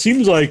character, but it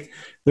seems like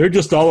they're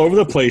just all over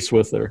the place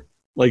with her.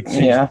 Like,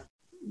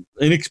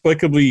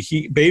 inexplicably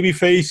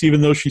babyface,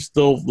 even though she's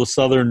still the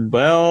Southern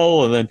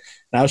Belle, and then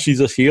now she's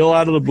a heel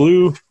out of the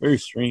blue. Very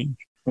strange.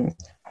 It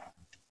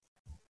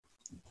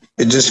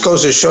just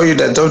goes to show you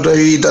that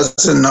WWE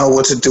doesn't know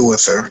what to do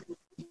with her.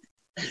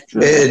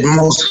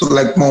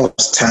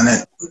 Most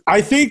Tenet.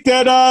 I think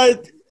that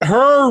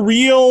her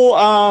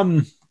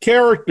real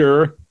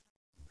character,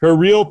 her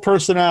real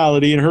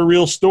personality, and her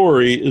real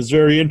story is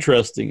very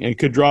interesting and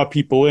could draw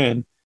people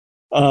in.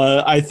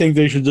 I think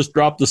they should just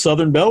drop the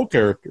Southern Belle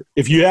character.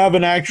 If you have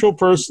an actual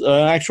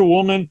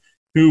woman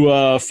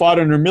who fought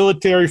in her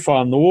military,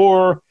 fought in the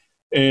war,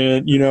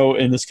 and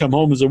has come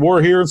home as a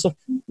war hero and stuff,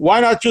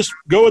 why not just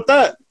go with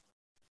that?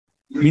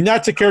 I mean,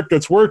 that's a character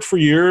that's worked for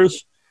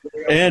years,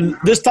 and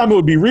this time it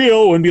would be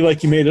real. It wouldn't be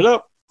like you made it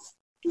up.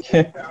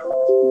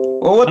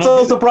 Well, what's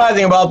so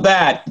surprising about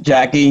that,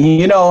 Jackie?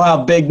 You know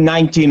how big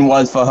 19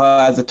 was for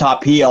her as a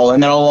top heel,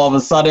 and then all of a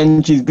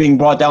sudden she's being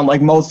brought down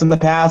like most in the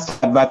past.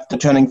 That's the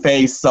turning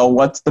face. So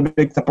what's the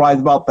big surprise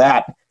about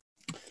that?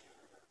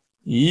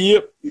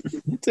 Yep.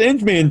 It's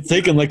Inchman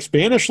taking like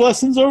Spanish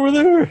lessons over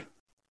there.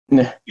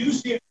 Nah.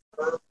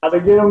 How to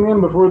get them in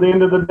before the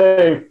end of the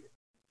day.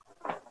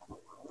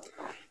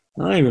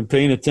 Not even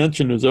paying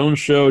attention to his own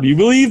show. Do you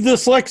believe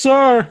this,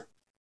 Lexar?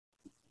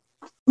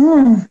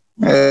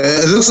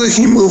 It looks like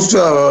he moved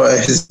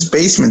his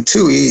basement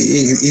too.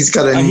 He's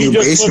got a new He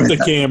just basement. flipped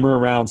the camera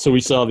around so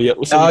we saw the.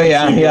 Oh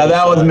yeah,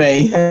 that was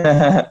me.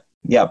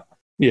 Yep.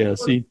 Yeah,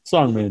 see,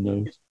 Songman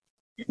knows.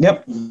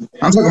 Yep.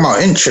 I'm talking about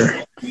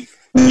Incher.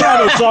 Yeah,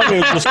 no,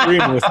 Songman's just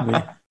agreeing with me.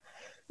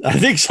 I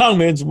think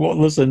Songman's won't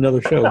listen to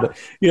another show, but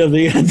yeah,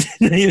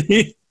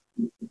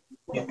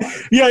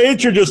 yeah,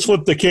 Incher just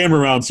flipped the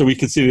camera around so we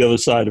could see the other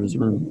side of his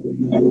room.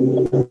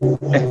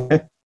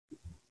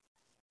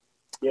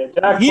 Yeah,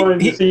 Jack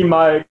wanted to see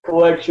my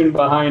collection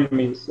behind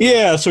me. So.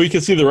 Yeah, so he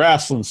could see the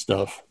wrestling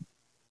stuff.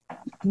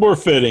 More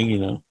fitting, you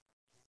know.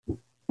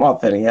 Well,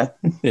 fitting, yeah.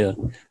 Yeah,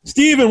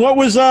 Steven, what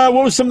was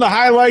some of the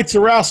highlights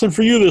of wrestling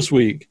for you this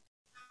week?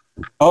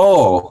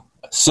 Oh,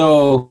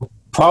 so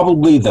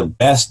probably the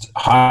best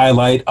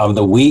highlight of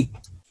the week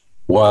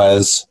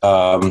was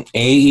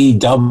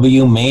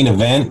AEW main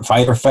event,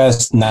 Fyter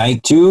Fest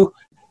Night 2,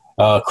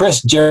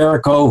 Chris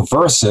Jericho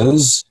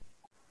versus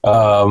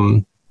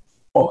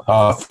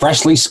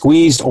freshly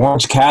squeezed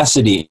Orange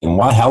Cassidy. And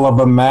one hell of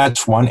a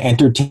match, one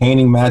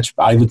entertaining match.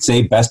 I would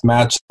say best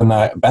match of the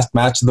night, best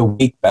match of the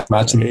week, best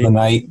match of the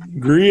night.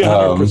 Agree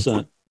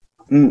 100%.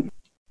 You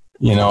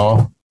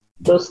know.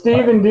 So,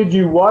 Steven, did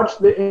you watch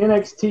the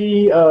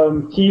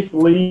NXT Keith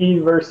Lee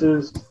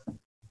versus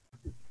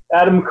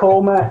Adam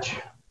Cole match?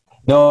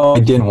 No, I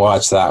didn't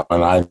watch that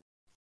one.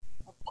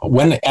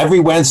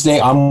 Every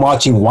Wednesday I'm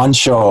watching one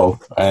show,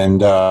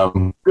 and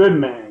Good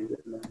man.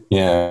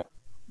 yeah.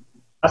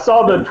 I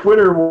saw the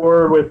Twitter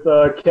war with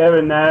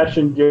Kevin Nash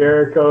and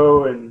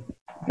Jericho, and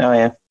Oh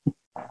yeah.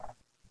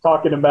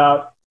 talking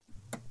about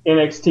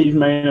NXT's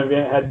main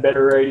event had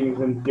better ratings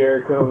than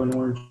Jericho and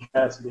Orange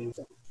Cassidy.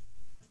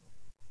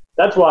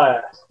 That's why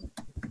I asked.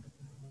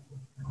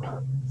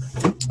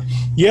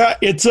 Yeah,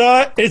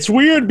 it's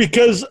weird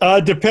because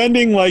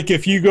depending, like,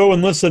 if you go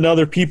and listen to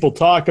other people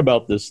talk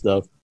about this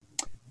stuff,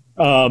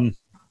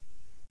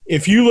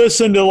 if you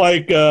listen to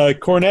like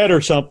Cornette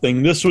or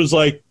something, this was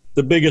like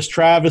the biggest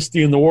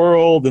travesty in the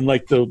world and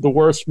like the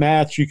worst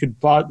match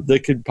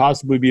that could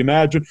possibly be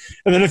imagined.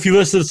 And then if you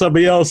listen to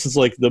somebody else, it's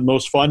like the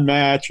most fun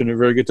match and a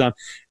very good time.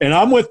 And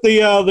I'm with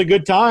the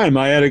good time.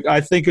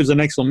 I think it was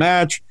an excellent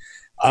match.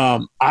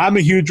 I'm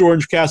a huge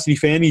Orange Cassidy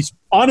fan. He's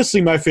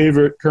honestly my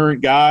favorite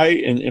current guy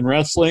in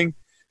wrestling.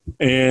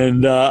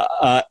 And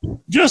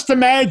just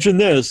imagine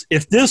this.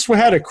 If this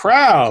had a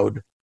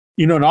crowd,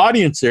 you know, an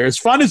audience there, as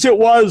fun as it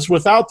was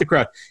without the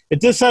crowd,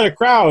 if this had a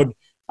crowd,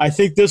 I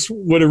think this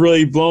would have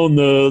really blown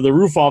the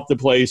roof off the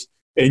place,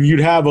 and you'd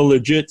have a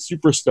legit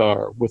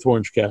superstar with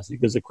Orange Cassidy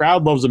because the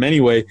crowd loves him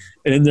anyway.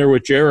 And in there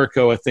with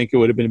Jericho, I think it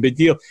would have been a big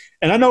deal.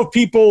 And I know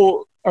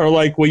people are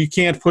like, well, you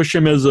can't push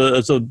him as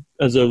a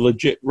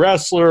legit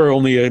wrestler, or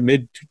only a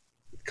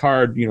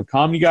mid-card, you know,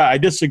 comedy guy. I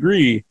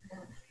disagree.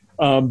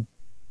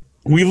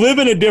 We live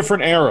in a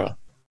different era.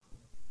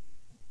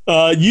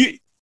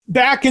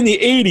 Back in the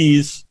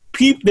 80s,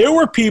 there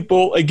were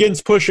people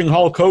against pushing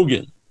Hulk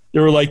Hogan. They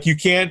were like, you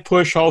can't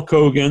push Hulk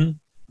Hogan.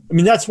 I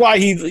mean, that's why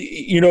they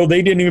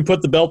didn't even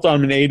put the belt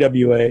on him in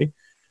AWA.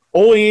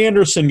 Ole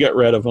Anderson got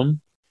rid of him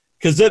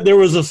because there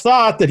was a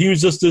thought that he was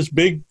just this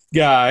big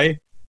guy,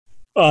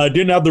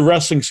 didn't have the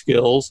wrestling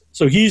skills.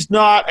 So he's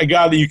not a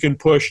guy that you can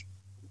push,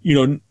 you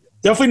know,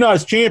 definitely not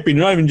as champion.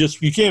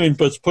 You can't even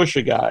push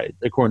a guy,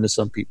 according to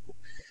some people.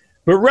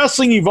 But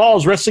wrestling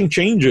evolves, wrestling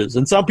changes.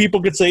 And some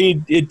people could say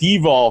it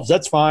devolves.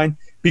 That's fine.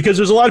 Because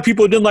there's a lot of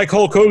people who didn't like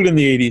Hulk Hogan in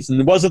the 80s, and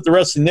it wasn't the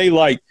wrestling they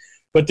liked.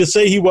 But to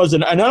say he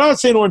wasn't – and I'm not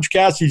saying Orange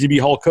Cassidy to be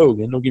Hulk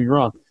Hogan, don't get me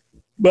wrong.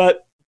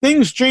 But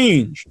things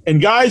change, and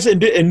guys in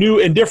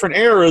different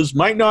eras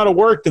might not have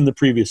worked in the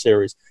previous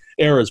eras.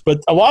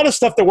 But a lot of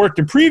stuff that worked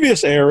in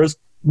previous eras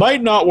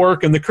might not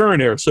work in the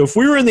current era. So if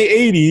we were in the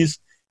 80s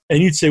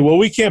and you'd say, well,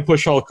 we can't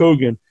push Hulk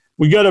Hogan,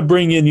 we got to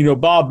bring in, you know,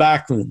 Bob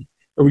Backlund,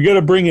 or we got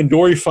to bring in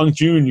Dory Funk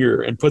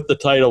Jr. and put the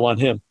title on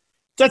him.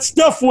 That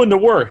stuff wouldn't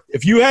have worked.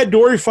 If you had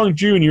Dory Funk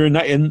Jr. and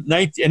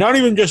I don't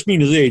even just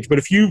mean his age, but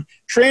if you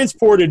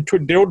transported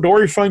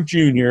Dory Funk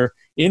Jr.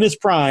 in his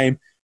prime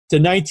to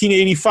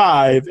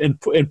 1985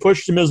 and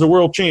pushed him as the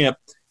world champ,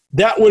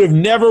 that would have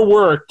never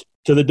worked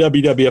to the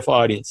WWF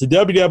audience. The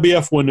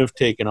WWF wouldn't have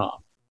taken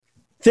off.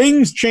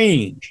 Things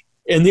change,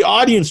 and the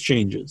audience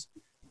changes.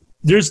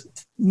 There's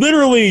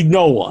literally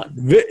no one.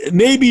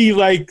 Maybe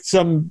like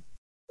some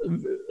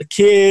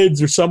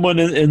kids or someone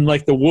in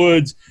like the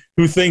woods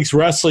who thinks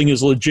wrestling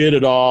is legit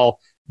at all.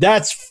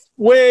 That's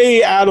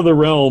way out of the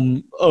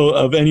realm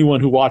of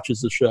anyone who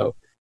watches the show.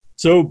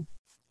 So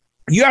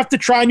you have to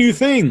try new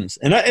things.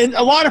 And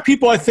a lot of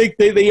people, I think,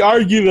 they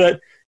argue that,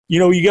 you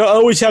know, you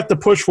always have to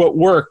push what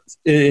worked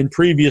in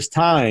previous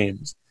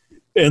times.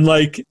 And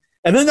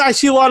then I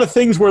see a lot of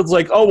things where it's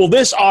like, oh, well,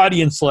 this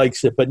audience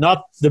likes it, but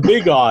not the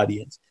big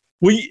audience.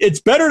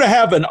 It's better to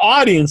have an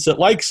audience that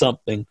likes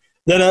something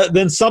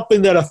than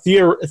something that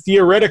a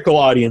theoretical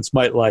audience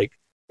might like.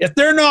 If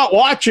they're not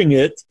watching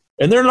it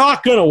and they're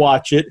not going to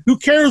watch it, who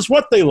cares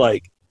what they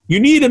like? You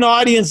need an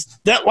audience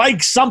that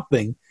likes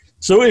something.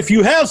 So if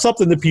you have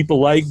something that people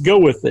like, go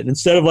with it.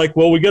 Instead of like,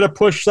 well, we got to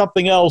push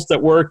something else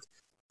that worked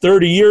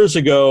 30 years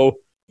ago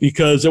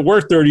because it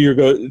worked 30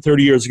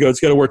 years ago. It's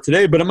got to work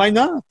today, but it might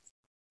not.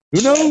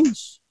 Who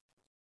knows?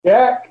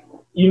 Jack,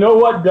 you know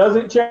what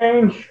doesn't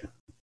change?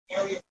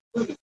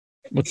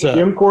 What's that?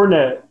 Jim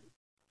Cornette.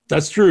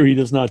 That's true. He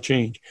does not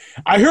change.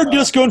 I heard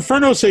Disco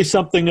Inferno say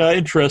something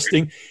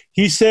interesting.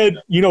 He said,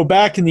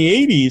 back in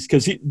the 80s,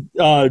 because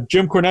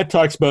Jim Cornette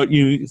talks about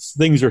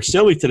things are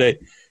silly today.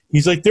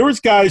 He's like, there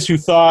was guys who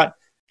thought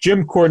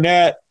Jim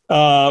Cornette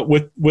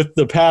with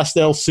the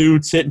pastel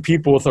suits hitting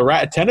people with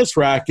a tennis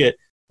racket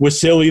was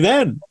silly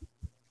then,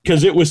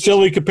 because it was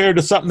silly compared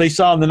to something they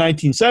saw in the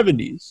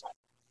 1970s.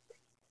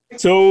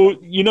 So,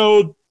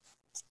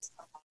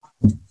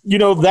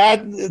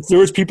 that there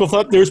was people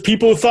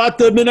who thought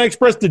the Midnight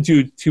Express did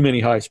too many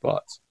high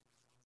spots.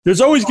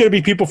 There's always going to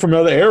be people from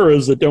other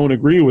eras that don't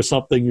agree with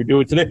something you're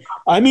doing today.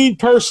 I mean,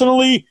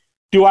 personally,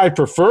 do I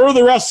prefer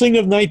the wrestling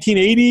of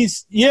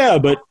 1980s? Yeah,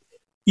 but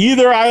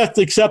either I have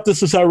to accept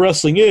this is how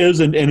wrestling is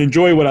and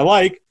enjoy what I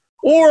like,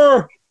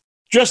 or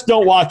just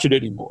don't watch it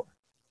anymore.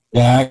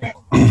 Yeah.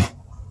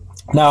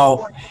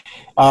 Now,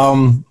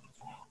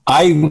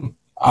 I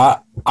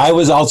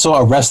was also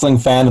a wrestling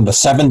fan in the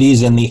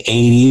 70s and the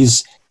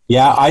 80s.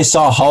 Yeah, I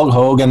saw Hulk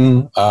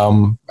Hogan.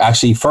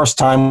 Actually, first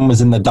time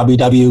was in the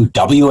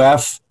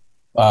WWF,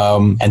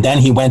 and then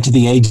he went to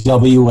the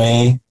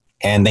AWA,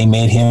 and they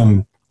made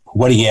him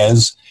what he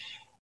is.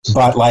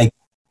 But I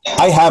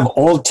have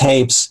old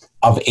tapes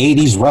of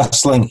 80s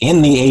wrestling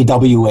in the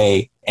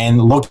AWA,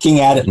 and looking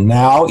at it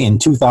now in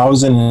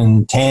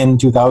 2010,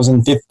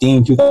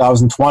 2015,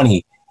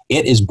 2020,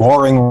 it is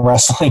boring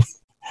wrestling.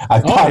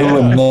 I've got to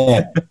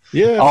admit.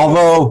 Yeah.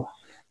 Although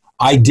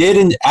I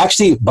didn't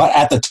actually, but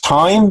at the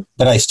time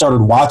that I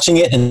started watching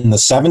it in the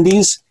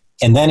 70s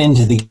and then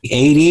into the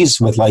 80s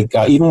with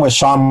even with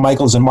Shawn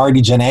Michaels and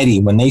Marty Jannetty,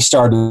 when they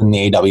started in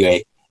the AWA,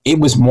 it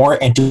was more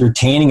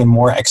entertaining and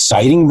more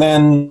exciting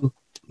than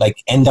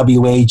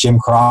NWA Jim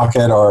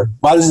Crockett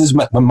this is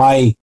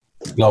my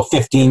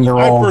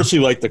 15-year-old I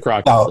personally like the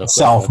Crockett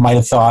self might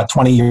have thought,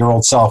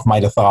 20-year-old self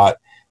might have thought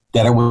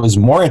that it was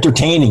more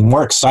entertaining,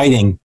 more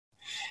exciting.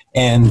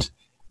 And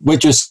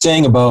what you're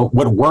saying about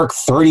what worked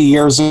 30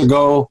 years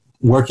ago,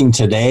 working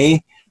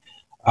today,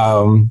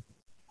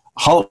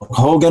 Hulk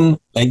Hogan,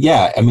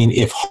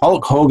 if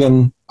Hulk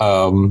Hogan,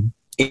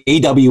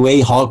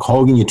 AWA Hulk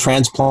Hogan, you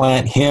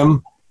transplant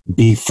him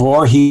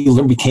before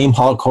he became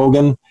Hulk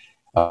Hogan,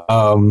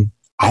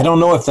 I don't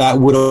know if that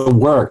would have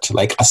worked.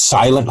 Like a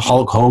silent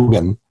Hulk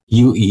Hogan,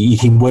 he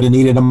would have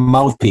needed a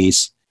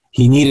mouthpiece.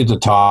 He needed to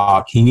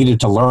talk. He needed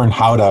to learn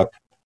how to,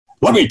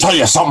 let me tell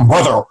you something,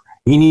 brother.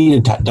 He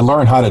needed to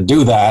learn how to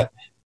do that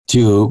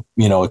to,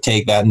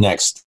 take that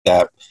next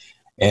step.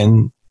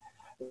 And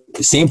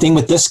same thing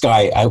with this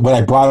guy. What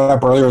I brought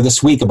up earlier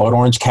this week about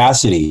Orange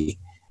Cassidy,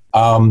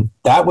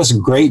 that was a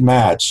great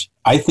match.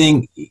 I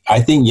think,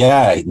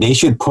 yeah, they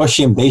should push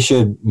him. They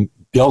should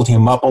build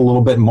him up a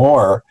little bit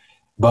more.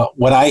 But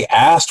what I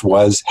asked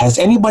was, has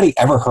anybody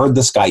ever heard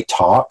this guy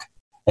talk?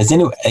 Has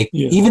anyone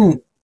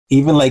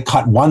even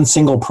cut one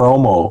single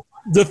promo?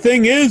 The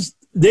thing is,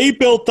 they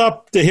built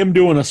up to him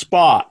doing a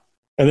spot,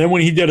 and then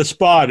when he did a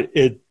spot,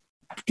 it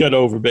got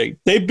over big.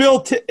 They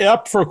built it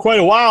up for quite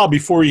a while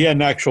before he had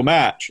an actual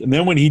match, and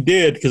then when he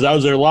did, because I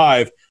was there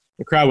live,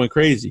 the crowd went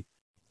crazy.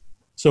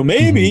 So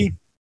maybe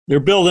they're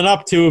building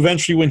up to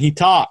eventually when he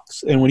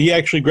talks and when he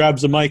actually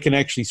grabs the mic and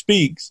actually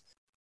speaks.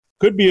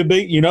 Could be a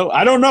big,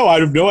 I don't know.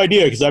 I have no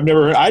idea because I've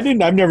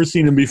never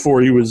seen him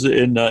before he was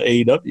in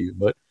AEW,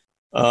 but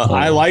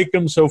I like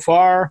him so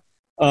far.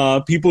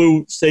 People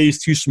who say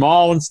he's too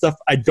small and stuff,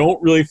 I don't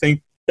really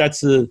think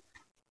that's in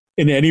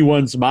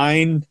anyone's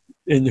mind.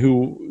 And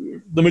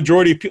who the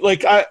majority of people,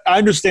 I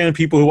understand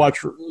people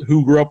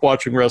who grew up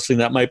watching wrestling,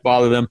 that might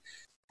bother them.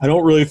 I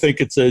don't really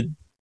think it's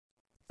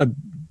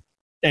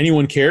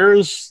anyone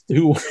cares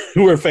who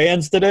are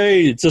fans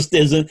today. It just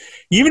isn't.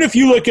 Even if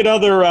you look at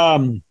other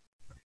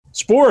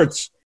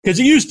sports,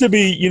 because it used to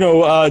be,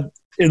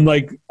 in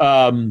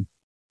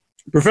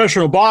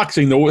professional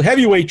boxing, the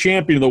heavyweight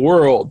champion of the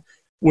world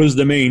was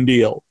the main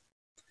deal.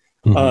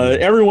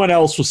 Everyone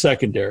else was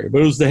secondary,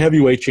 but it was the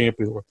heavyweight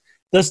champion of the world.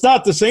 That's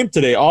not the same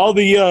today. All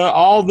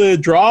the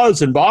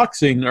draws in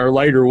boxing are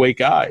lighter weight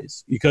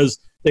guys because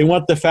they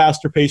want the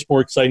faster paced, more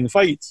exciting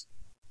fights.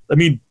 I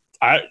mean,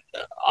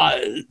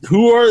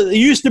 it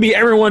used to be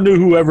everyone knew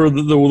whoever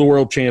the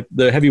world champ,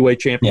 the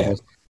heavyweight champion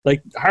was.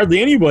 Like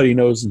hardly anybody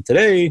knows him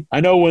today.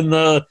 I know when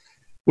the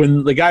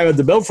guy who had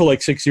the belt for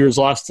 6 years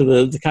lost to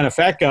the kind of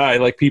fat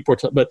guy, people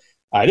were but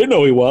I didn't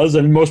know who he was,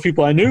 and most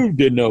people I knew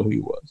didn't know who he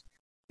was.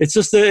 It's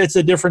just it's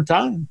a different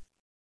time.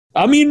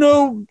 I mean,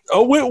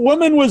 a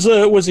woman was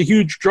a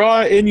huge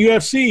draw in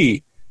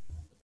UFC.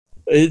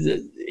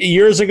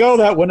 Years ago,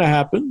 that wouldn't have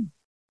happened.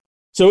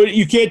 So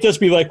you can't just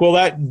be like, well,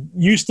 that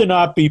used to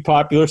not be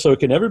popular, so it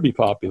can never be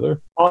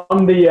popular.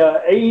 On the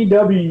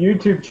AEW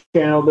YouTube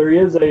channel, there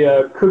is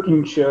a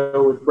cooking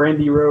show with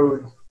Brandy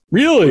Rhodes.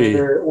 Really?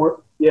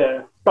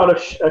 Yeah. It's called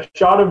a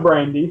Shot of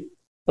Brandy.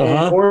 And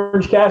Uh-huh.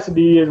 Orange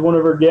Cassidy is one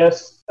of her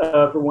guests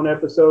for one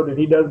episode, and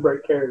he does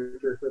break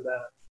character for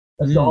that.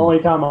 That's the only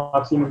time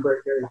I've seen him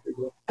break character.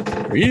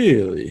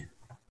 Really?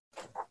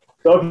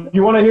 So if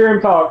you want to hear him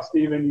talk,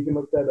 Steven, you can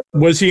look that up.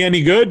 Was he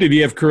any good? Did he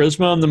have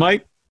charisma on the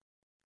mic?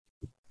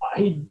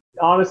 He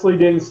honestly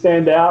didn't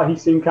stand out. He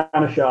seemed kind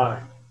of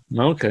shy.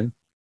 Okay.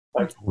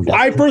 Like,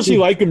 I personally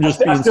like him just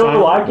being I still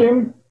silent. like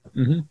him,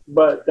 Mhm.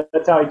 but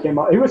that's how he came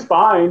out. He was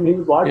fine. He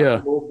was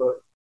likable,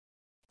 but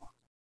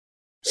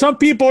Some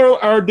people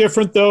are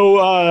different,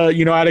 though.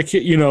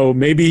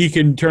 Maybe he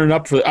can turn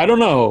up for. I don't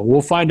know.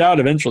 We'll find out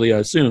eventually, I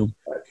assume.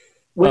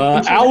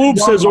 Al Oop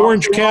says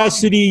Orange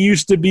Cassidy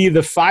used to be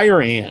the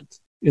fire ant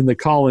in the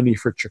colony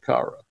for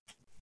Chikara.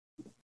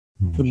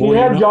 He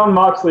had John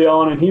Moxley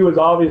on, and he was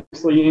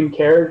obviously in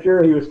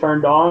character. He was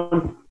turned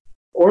on.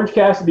 Orange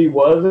Cassidy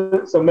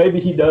wasn't, so maybe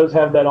he does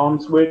have that on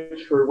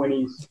switch for when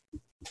he's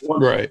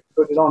wants to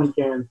put it on. He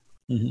can.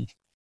 Mm-hmm.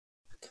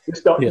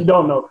 You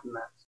don't know from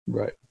that.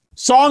 Right.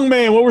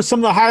 Songman, what were some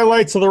of the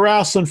highlights of the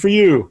wrestling for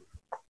you?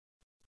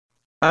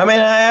 I mean,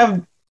 I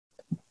have.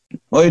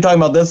 What are you talking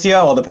about, this year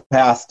or the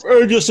past?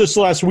 Or just this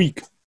last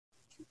week?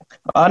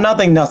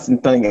 Nothing.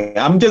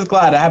 I'm just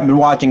glad I haven't been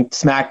watching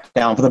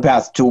SmackDown for the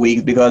past 2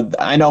 weeks because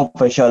I know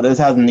for sure this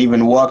hasn't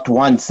even worked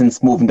once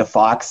since moving to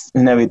Fox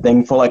and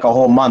everything for like a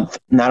whole month.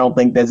 And I don't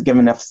think there's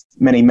given us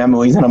many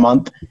memories in a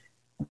month.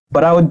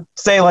 But I would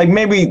say, like,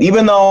 maybe,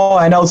 even though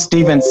I know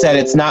Steven said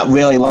it's not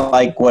really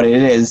like what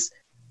it is,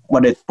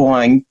 what it's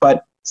boring,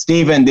 but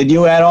Steven, did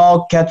you at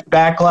all catch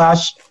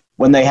Backlash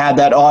when they had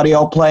that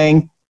audio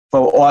playing?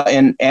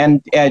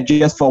 And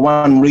just for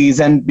one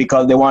reason,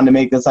 because they wanted to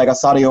make this like a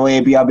Saudi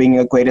Arabia being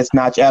the greatest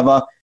match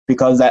ever,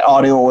 because that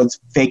audio was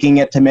faking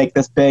it to make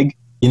this big.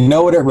 You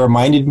know what it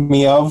reminded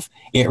me of?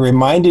 It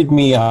reminded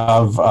me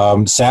of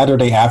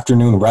Saturday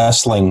afternoon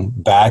wrestling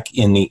back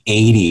in the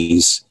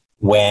 80s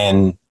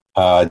when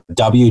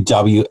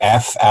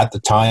WWF at the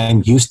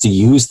time used to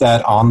use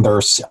that on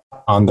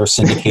their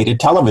syndicated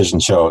television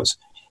shows.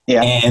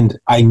 Yeah. And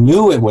I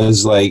knew it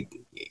was like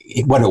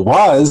what it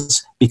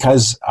was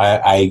because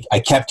I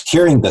kept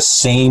hearing the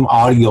same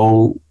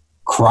audio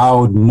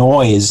crowd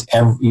noise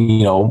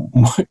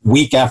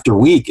week after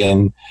week.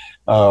 And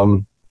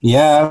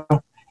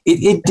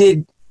it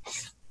did.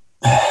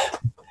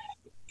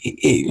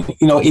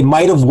 It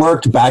might have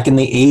worked back in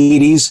the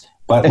 80s,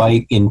 but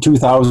like in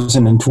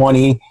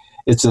 2020,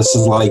 it's just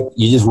like I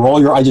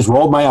just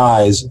rolled my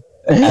eyes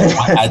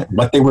at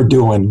what they were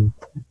doing,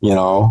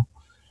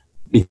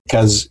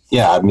 because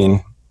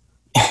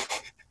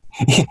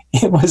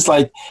it was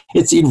like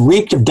it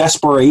reeked of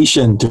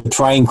desperation to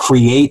try and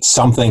create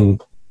something.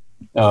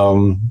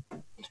 They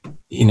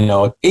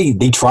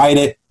tried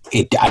it.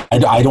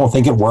 I don't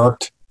think it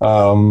worked.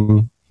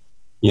 But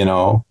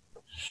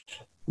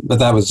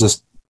that was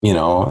just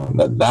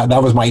that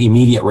was my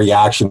immediate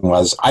reaction.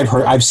 Was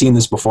I've seen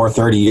this before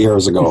 30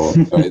 years ago.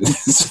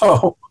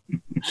 So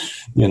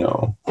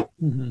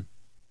Mm-hmm.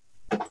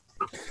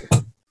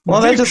 Well,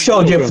 that just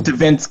showed you to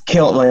Vince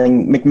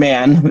killing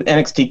McMahon,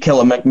 NXT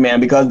killer McMahon,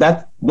 because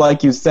that's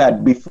like you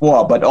said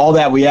before. But all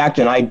that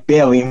reaction, I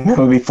barely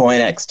remember before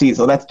NXT.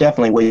 So that's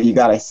definitely where you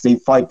gotta see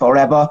Fight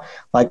Forever,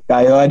 like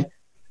I heard,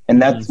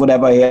 and that's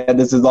whatever I heard.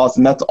 This is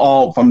awesome. That's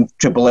all from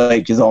Triple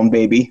H's own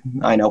baby.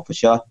 I know for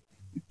sure.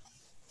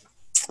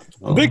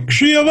 Vic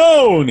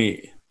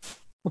Schiavone,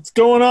 what's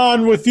going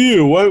on with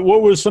you? What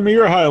were some of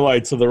your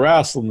highlights of the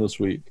wrestling this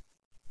week?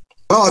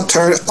 Well,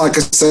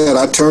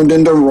 I turned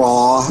into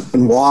Raw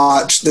and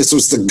watched. This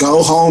was the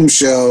go home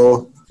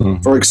show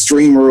for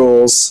Extreme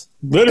Rules.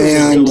 Literally,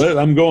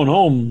 I'm going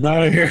home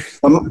out of here.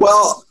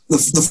 Well,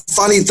 the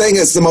funny thing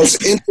is, the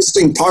most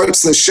interesting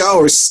parts of the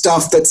show are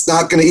stuff that's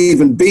not going to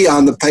even be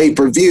on the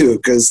pay-per-view,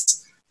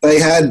 because they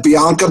had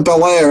Bianca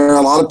Belair.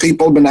 A lot of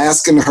people have been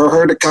asking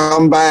her to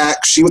come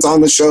back. She was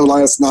on the show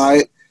last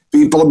night.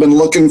 People have been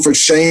looking for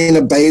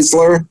Shayna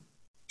Baszler.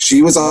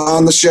 She was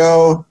on the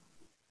show.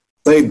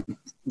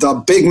 The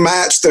big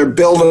match they're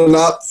building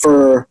up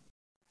for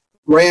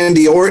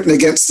Randy Orton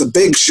against the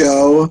Big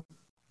Show,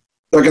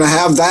 they're going to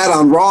have that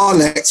on Raw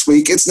next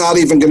week. It's not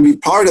even going to be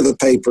part of the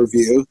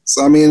pay-per-view.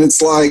 So, I mean,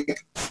 it's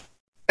like,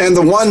 and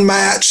the one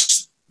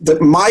match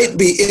that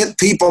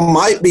people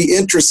might be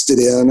interested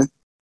in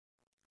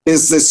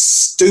is this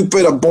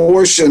stupid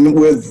abortion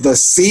with the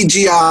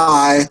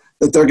CGI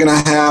that they're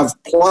going to have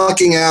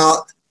plucking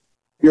out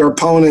your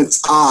opponent's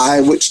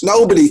eye, which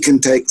nobody can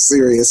take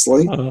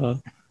seriously.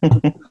 And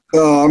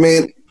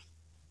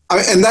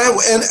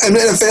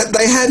if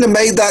they hadn't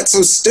made that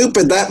so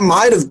stupid, that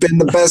might have been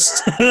the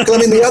best.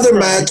 The other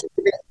match,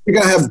 you're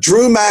going to have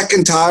Drew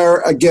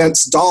McIntyre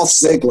against Dolph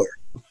Ziggler.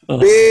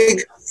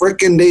 Big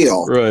freaking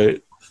deal.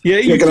 Right. Yeah,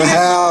 you're going to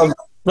have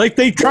Like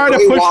they try to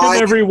push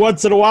him every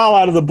once in a while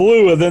out of the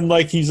blue, and then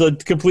like he's a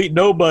complete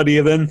nobody,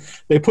 and then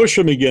they push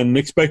him again and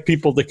expect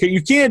people to.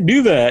 You can't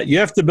do that. You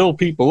have to build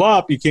people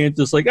up. You can't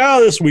just like,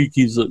 this week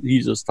he's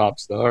a top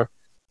star.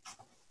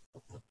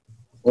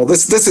 Well,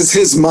 this is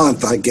his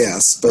month, I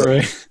guess. But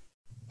right.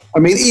 I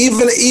mean,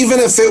 even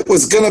if it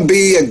was going to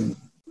be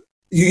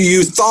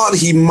you thought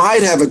he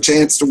might have a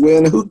chance to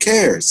win. Who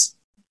cares?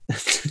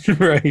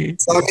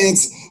 Right. So, I mean,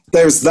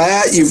 there's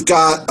that. You've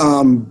got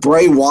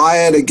Bray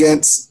Wyatt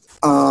against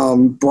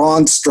Braun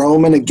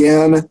Strowman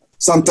again.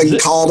 Something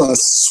called a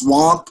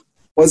swamp.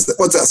 What's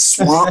a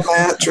swamp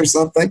match or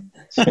something?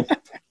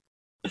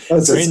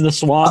 In the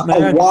swamp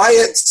match.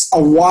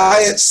 A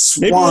Wyatt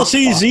swamp. Maybe we'll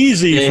see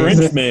ZZ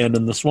Frenchman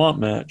in the swamp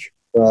match.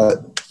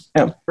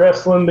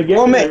 Wrestling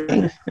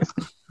together.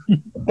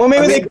 Well,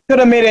 maybe they could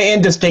have made it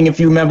interesting if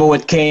you remember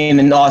with Kane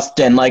and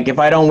Austin. Like, if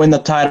I don't win the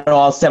title,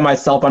 I'll set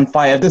myself on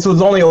fire. If this was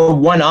only a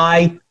one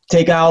eye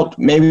takeout,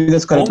 maybe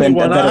this could have been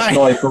a better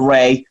story for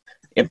Ray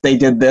if they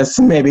did this,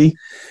 maybe.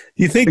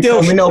 You think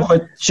they'll... We know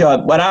for sure,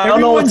 but I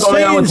don't know what's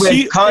going on with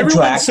Ray's contract.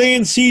 Everyone's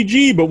saying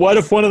CG, but what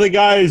if one of the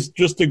guys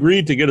just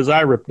agreed to get his eye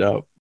ripped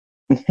out?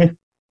 I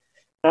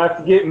have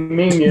to get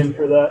Minion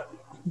for that.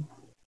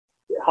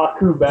 Get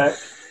Haku back.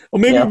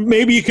 Well,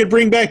 maybe you could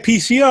bring back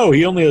PCO. He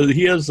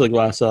has the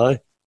glass eye,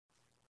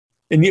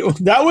 and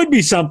that would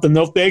be something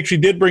though if they actually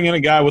did bring in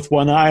a guy with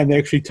one eye and they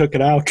actually took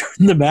it out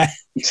during the match.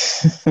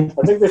 I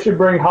think they should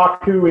bring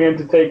Haku in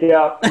to take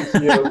out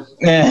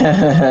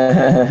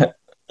PCOs.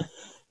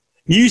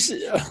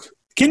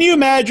 Can you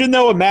imagine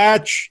though a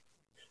match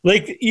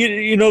like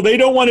you know they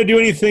don't want to do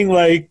anything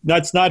like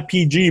that's not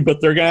PG,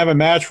 but they're gonna have a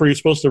match where you're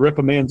supposed to rip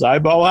a man's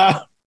eyeball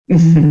out.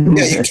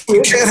 Yeah,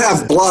 you can't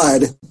have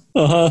blood.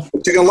 But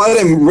you can let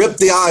him rip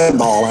the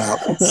eyeball out.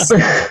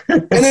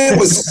 And it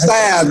was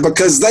sad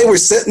because they were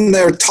sitting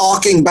there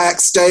talking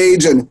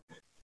backstage and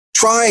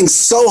trying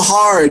so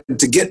hard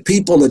to get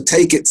people to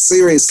take it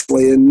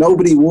seriously, and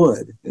nobody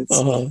would. It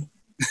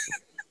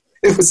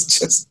was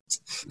just...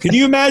 Can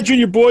you imagine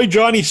your boy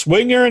Johnny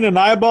Swinger in an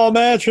eyeball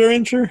match,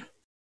 Incher?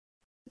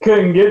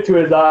 Couldn't get to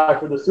his eye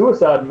for the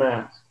suicide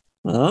match.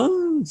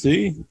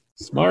 See?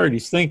 Smart.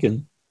 He's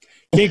thinking.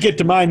 Can't get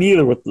to mine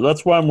either.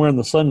 That's why I'm wearing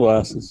the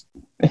sunglasses.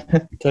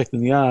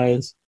 Protecting the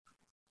eyes.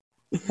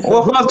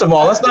 Well, first of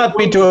all, let's not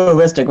be too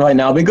realistic right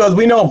now because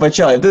we know for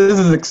sure if this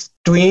is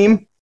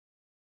extreme,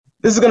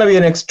 this is going to be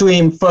an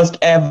extreme first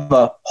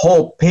ever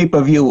whole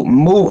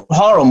pay-per-view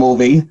horror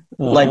movie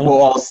like we're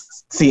all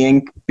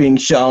seeing being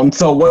shown.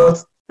 So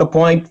what's the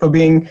point for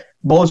being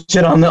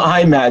bullshit on the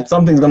iMac?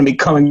 Something's going to be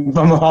coming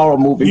from a horror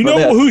movie. You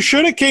know who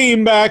should have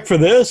came back for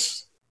this?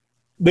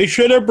 They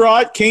should have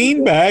brought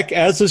Kane back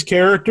as his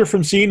character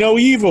from See No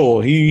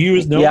Evil. He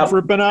was known for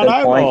ripping out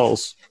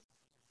eyeballs.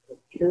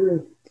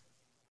 Sure.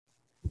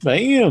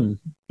 Bam.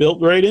 Built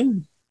right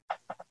in.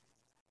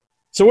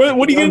 So what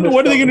are they going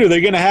to do? They're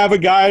going to have a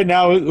guy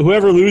now,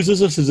 whoever loses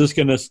this, is this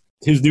going to,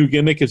 his new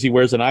gimmick is he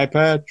wears an eye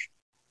patch?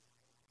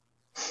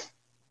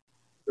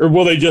 Or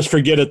will they just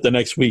forget it the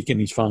next week and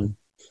he's fine?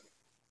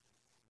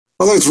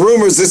 Well, there's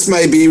rumors this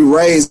may be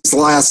Ray's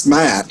last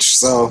match,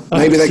 so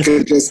maybe they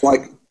could just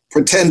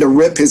pretend to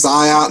rip his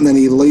eye out and then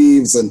he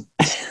leaves and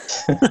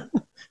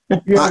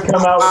You're gonna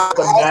come out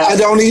with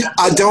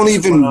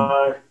a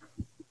match.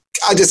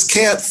 I just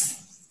can't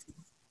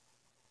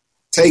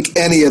take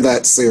any of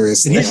that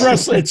seriously. He's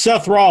wrestling. It's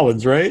Seth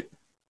Rollins, right?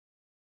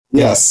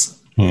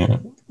 Yes. Yeah.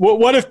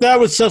 What if that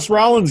was Seth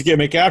Rollins'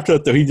 gimmick after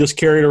that, though? He just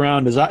carried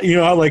around his eye. You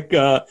know how, like,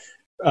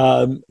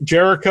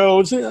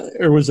 Jericho,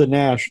 or was it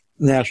Nash,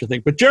 I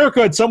think. But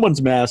Jericho had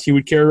someone's mask. He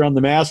would carry around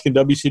the mask in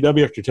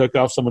WCW after he took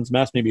off someone's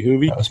mask, maybe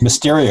Hoovy. That was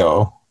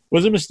Mysterio.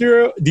 Was it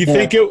Mysterio? Do you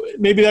think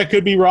maybe that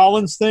could be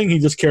Rollins' thing? He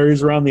just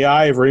carries around the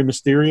eye of Rey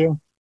Mysterio?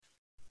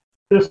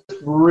 Just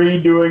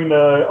redoing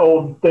the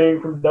old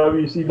thing from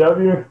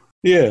WCW?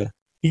 Yeah.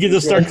 He could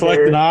just start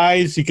collecting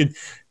eyes. He could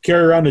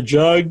carry around a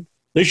jug.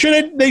 They should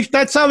have.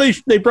 That's how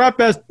they brought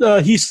back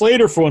Heath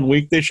Slater for 1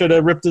 week. They should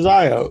have ripped his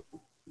eye out.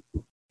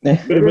 Would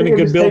have been a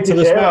good build to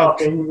this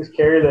match. And you just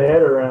carry the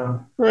head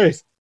around. Right.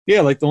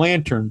 Yeah, like the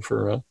lantern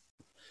for.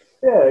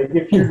 Yeah, you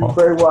get feuded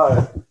Bray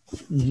Wyatt.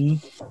 Mm-hmm.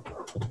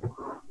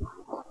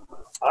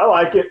 I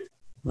like it.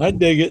 I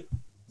dig it.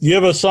 You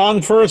have a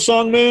song for a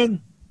song,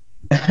 man?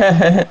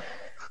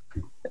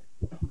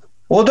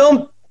 Well,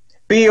 don't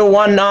be a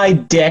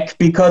one-eyed dick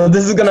because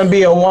this is going to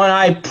be a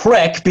one-eyed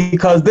prick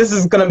because this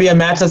is going to be a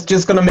match that's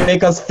just going to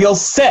make us feel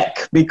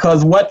sick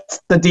because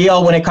what's the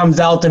deal when it comes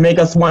out to make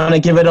us want to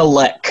give it a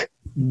lick?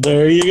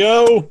 There you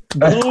go.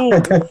 Boom.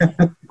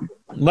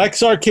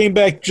 Lexar came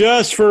back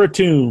just for a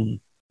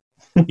tune.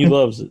 He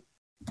loves it.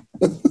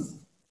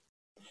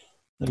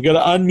 I've got to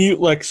unmute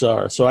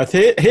Lexar. So I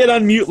hit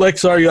unmute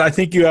Lexar. I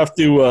think you have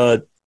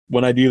to,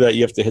 when I do that,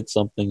 you have to hit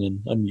something and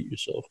unmute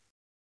yourself.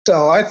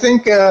 So I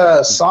think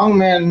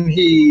Songman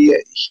he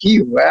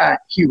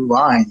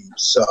rhymes.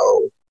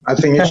 So I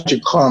think it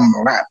should come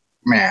Rap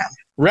Man.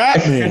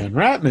 Rat Man.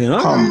 Huh?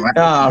 Come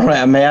Rap.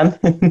 Rat Man.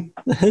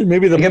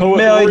 Maybe the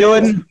poet.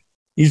 Doing.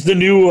 He's the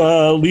new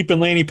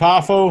Leapin' Lanny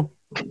Poffo.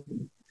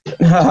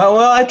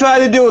 Well, I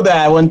tried to do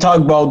that when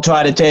Tugboat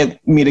tried to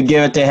take me to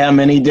give it to him,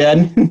 and he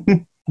did.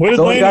 What did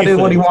So he got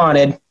Laney what he think?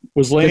 wanted.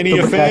 Was Laney Just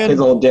to a protect fan? his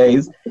old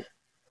days.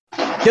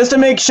 Just to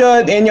make sure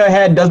In Your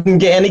Head doesn't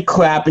get any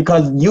crap,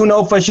 because you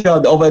know for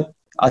sure over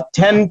a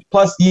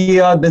 10-plus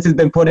year, this has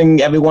been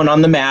putting everyone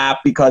on the map,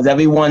 because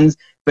everyone's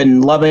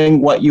been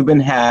loving what you've been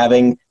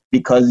having,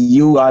 because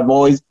you have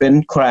always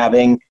been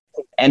crabbing.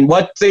 And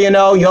what do you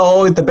know? You're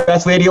always the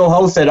best radio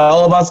host that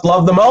all of us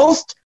love the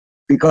most,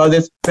 because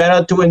it's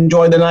better to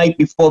enjoy the night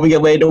before we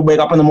get ready to wake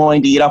up in the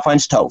morning to eat our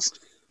French toast.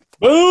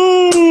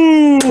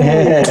 Boom!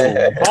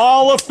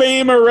 Hall of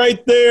Famer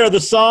right there, the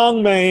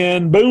song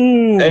man.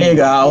 Boom! There you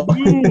go.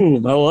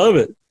 Boom! I love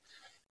it.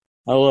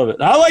 I love it.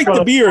 I like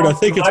the beard. I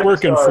think it's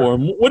working for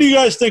him. What do you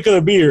guys think of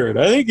the beard?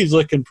 I think he's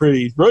looking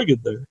pretty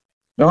rugged there.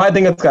 No, I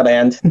think it's got to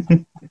end.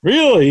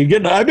 Really?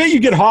 I bet you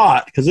get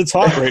hot because it's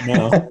hot right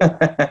now.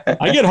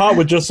 I get hot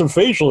with just some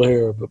facial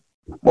hair. But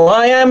Well,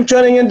 I am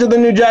turning into the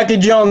new Jackie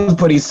Jones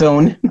pretty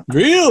soon.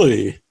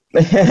 really?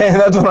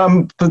 That's what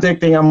I'm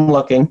predicting. I'm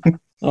looking.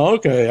 Oh,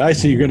 okay, I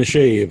see. You're going to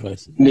shave. I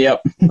see.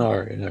 Yep. All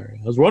right. I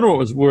was wondering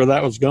where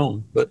that was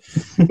going, but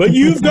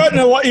you've gotten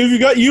a lot.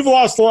 You've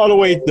lost a lot of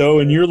weight though,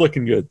 and you're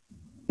looking good.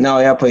 No,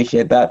 I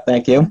appreciate that.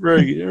 Thank you.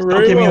 Very good. Don't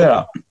Very give me that well.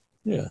 up.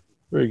 Yeah,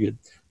 very good.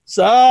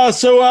 So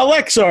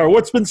Lexar,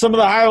 what's been some of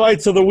the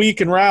highlights of the week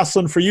in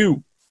wrestling for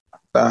you?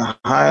 The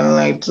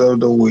highlights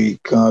of the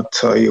week, I'll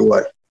tell you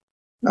what.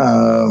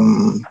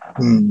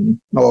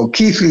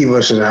 Keith Lee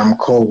versus Adam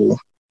Cole.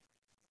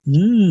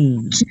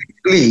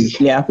 Lee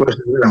Yeah.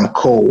 versus Adam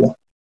Cole.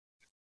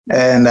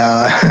 And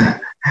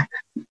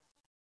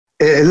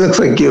it looks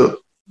like you're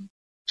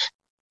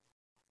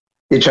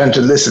trying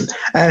to listen.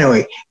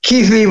 Anyway,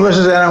 Keith Lee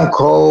versus Adam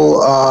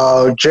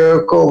Cole,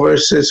 Jericho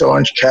versus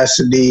Orange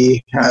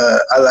Cassidy.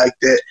 I liked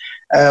it.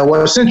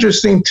 What's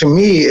interesting to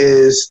me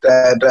is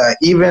that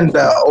even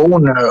the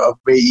owner of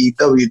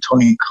AEW,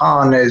 Tony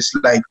Khan, is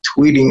like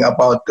tweeting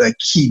about the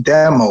key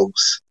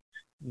demos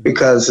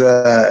because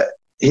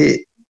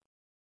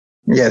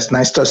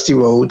nice Dusty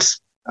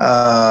Rhodes,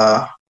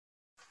 the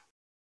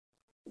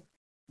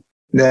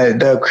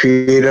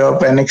creator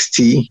of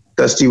NXT,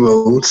 Dusty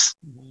Rhodes.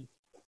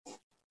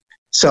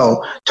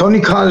 So Tony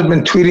Khan has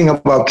been tweeting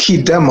about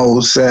key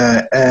demos,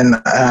 and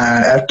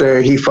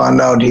after he found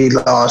out he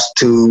lost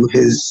to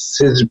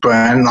his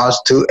brand,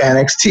 lost to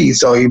NXT,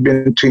 so he's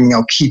been tweeting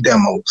out key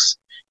demos.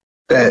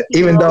 That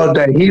even though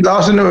that he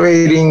lost in the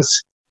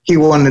ratings, he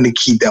wanted the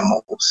key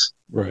demos.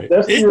 Right.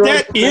 That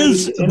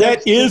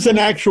is an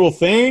actual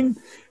thing,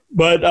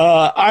 but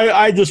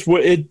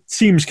it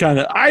seems kind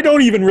of. I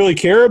don't even really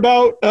care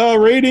about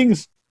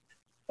ratings.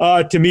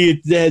 To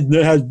me,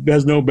 it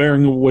has no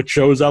bearing on what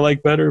shows I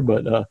like better,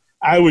 but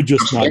I would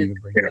just not even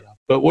bring it up.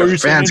 But what were you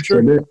saying,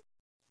 Andrew?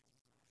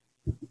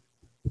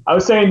 I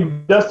was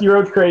saying Dusty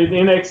Rhodes created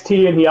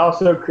NXT, and he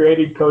also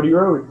created Cody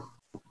Rhodes.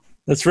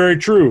 That's very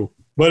true.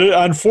 But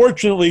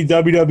unfortunately,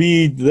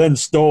 WWE then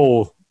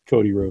stole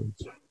Cody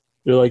Rhodes.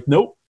 They're like,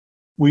 nope,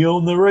 we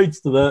own the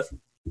rights to that.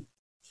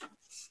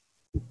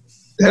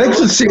 They like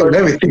to steal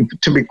everything,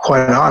 to be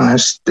quite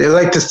honest. They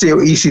like to steal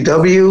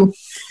ECW,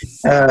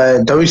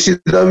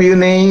 WCW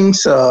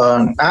names.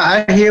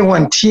 I hear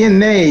when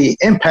TNA,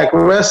 Impact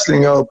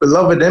Wrestling, or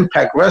beloved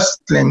Impact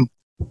Wrestling,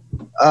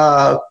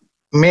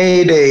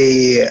 made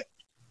their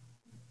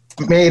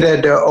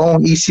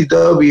own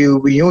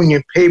ECW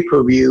reunion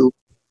pay-per-view.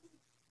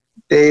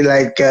 They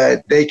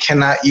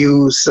cannot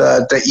use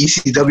the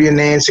ECW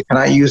names. They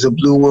cannot use the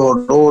Blue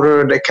World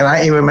Order. They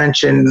cannot even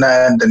mention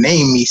the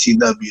name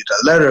ECW,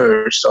 the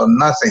letters or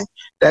nothing.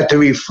 That to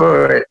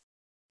refer it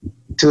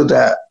to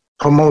the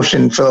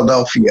promotion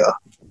Philadelphia.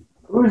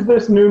 Who's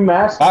this new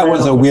mask? That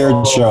was a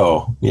weird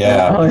show.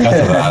 Yeah, because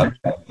of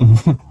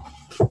that.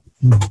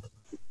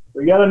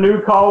 We got a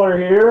new caller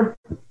here.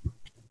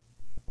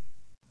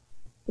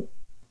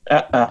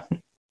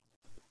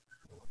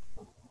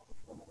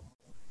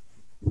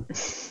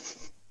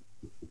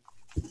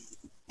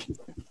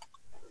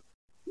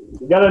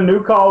 We got a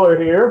new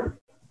caller here.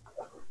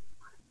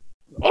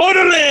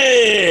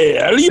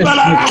 Orale! Viva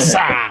la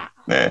raza!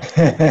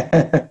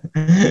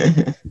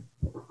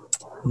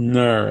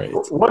 All right.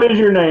 What is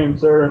your name,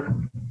 sir?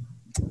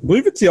 I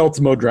believe it's the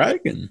Ultimo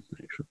Dragon.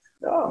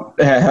 Oh.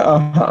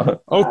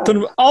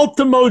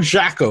 Ultimo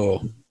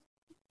Jacko.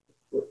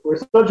 We're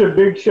such a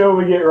big show,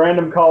 we get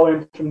random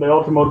call-ins from the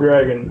Ultimo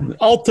Dragon.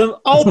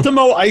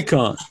 Ultimo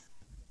Icon.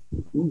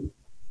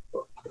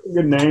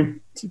 Good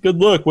name. It's a good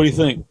look. What do you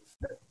think?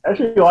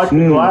 Actually, I like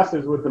the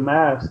glasses with the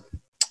mask.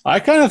 I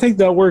kind of think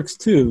that works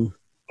too.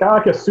 Kind of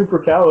like a Super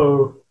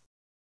Callow.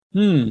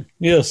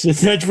 Yes,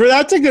 that's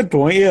a good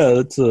point. Yeah,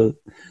 that's a.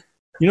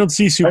 You don't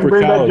see Super I can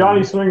bring Callow. back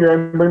Johnny Swinger. I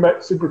can bring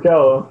back Super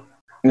Callow.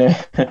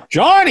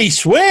 Johnny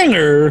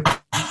Swinger.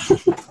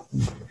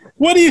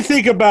 What do you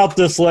think about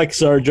this,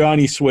 Lexar?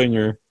 Johnny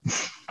Swinger.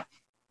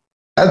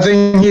 I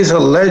think he's a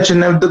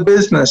legend of the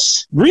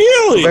business.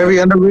 Really? Very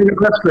underrated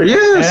wrestler.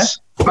 Yes.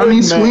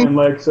 Johnny Swinger.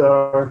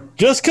 Lexar.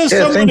 Just because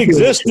someone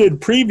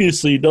existed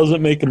previously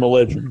doesn't make him a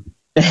legend.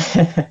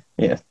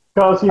 Yes.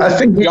 because I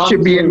think he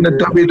should be in the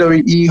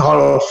WWE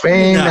Hall of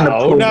Fame.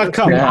 No,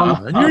 come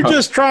on. You're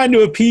just trying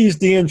to appease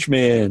the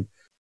Inchman.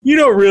 You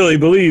don't really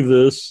believe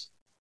this.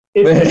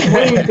 It's a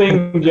swing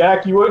thing,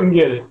 Jack. You wouldn't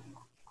get it.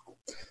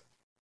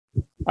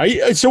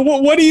 So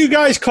what do you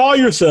guys call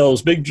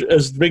yourselves,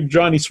 big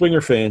Johnny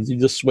Swinger fans? You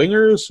just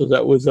swingers?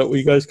 Was that what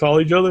you guys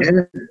call each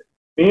other?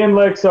 Me and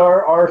Lex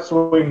are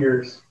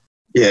swingers.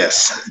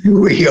 Yes,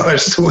 we are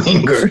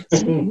swingers.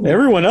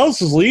 Everyone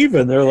else is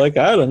leaving. They're like,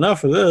 I had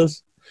enough of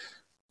this.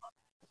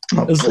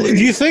 Do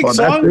you think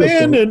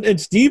Songman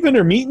and Steven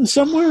are meeting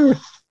somewhere?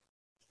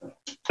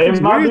 They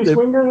might be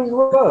swingers as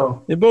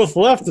well. They both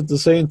left at the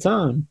same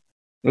time.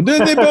 And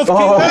then they both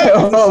came back.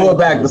 We're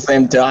back at the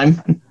same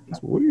time.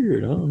 It's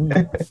weird. I don't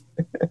know.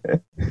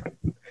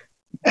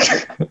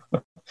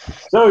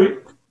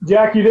 So,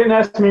 Jack, you didn't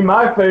ask me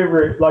my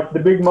favorite, like the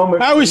big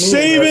moment. I was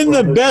saving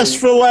the best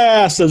for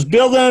last. I was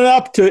building it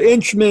up to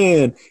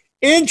Inchman.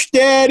 Inch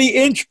Daddy,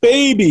 Inch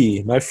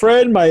Baby. My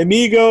friend, my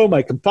amigo,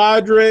 my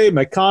compadre,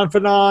 my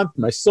confidant,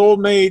 my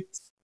soulmate.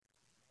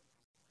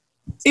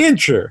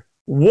 Incher,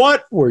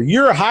 what were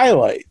your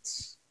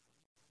highlights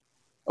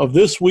of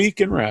this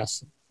week in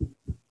wrestling?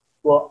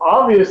 Well,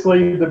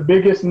 obviously, the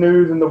biggest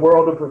news in the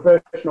world of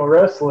professional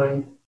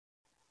wrestling,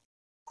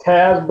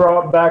 Taz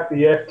brought back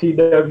the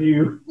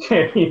FTW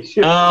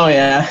championship. Oh,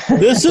 yeah.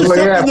 This is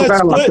something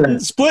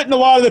that's splitting a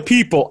lot of the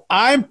people.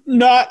 I'm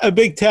not a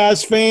big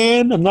Taz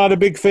fan. I'm not a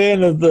big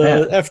fan of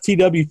the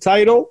FTW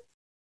title.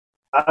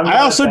 I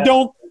also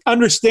don't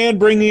understand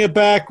bringing it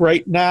back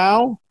right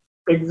now.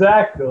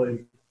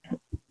 Exactly.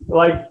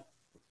 Like,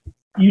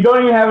 you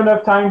don't even have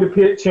enough time to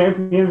pit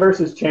champion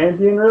versus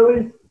champion,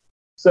 really.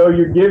 So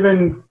you're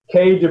giving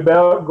Cage a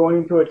belt going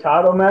into a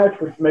title match,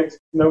 which makes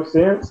no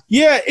sense.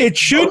 Yeah, it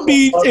should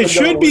be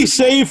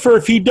saved for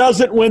if he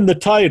doesn't win the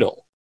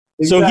title.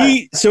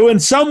 Exactly. So in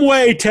some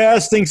way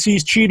Taz thinks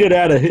he's cheated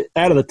out of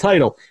the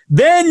title.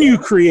 Then you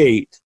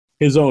create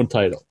his own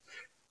title.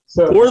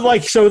 So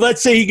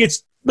let's say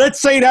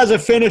it has a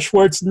finish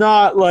where it's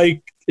not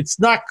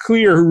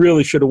clear who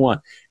really should have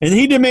won. And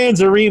he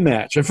demands a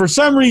rematch. And for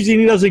some reason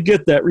he doesn't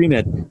get that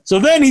rematch. So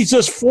then he's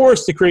just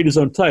forced to create his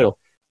own title.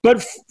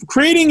 But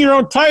creating your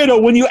own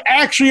title when you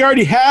actually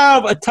already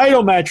have a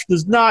title match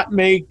does not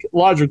make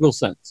logical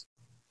sense.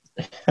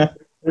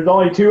 There's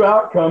only two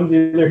outcomes.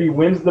 Either he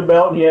wins the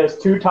belt and he has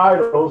two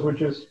titles,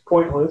 which is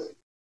pointless,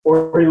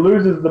 or he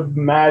loses the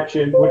match,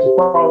 which is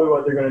probably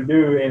what they're going to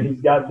do, and he's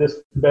got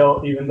this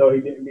belt even though he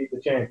didn't beat the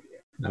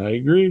champion. I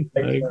agree.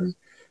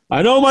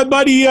 I know my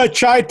buddy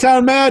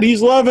Chi-Town Matt,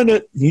 he's loving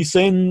it. He's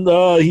saying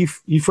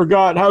he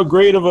forgot how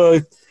great of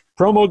a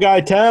promo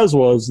guy Taz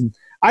was, and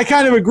I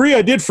kind of agree.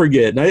 I did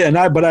forget,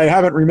 but I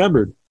haven't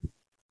remembered.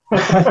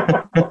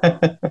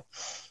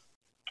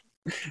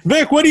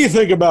 Vic, what do you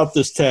think about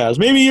this Taz?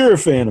 Maybe you're a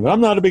fan of it. I'm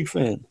not a big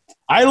fan.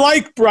 I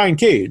like Brian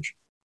Cage.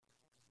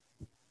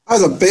 I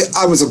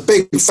was a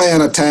big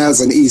fan of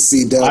Taz and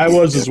ECW. I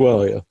was as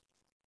well, yeah.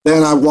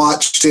 Then I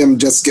watched him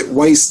just get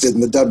wasted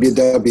in the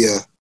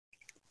WWE.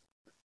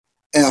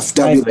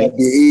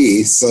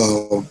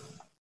 So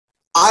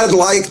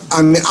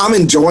I'm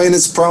enjoying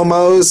his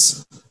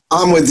promos.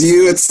 I'm with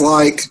you. It's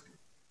like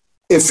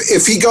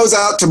if he goes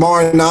out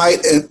tomorrow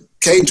night and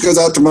Cage goes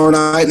out tomorrow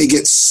night and he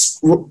gets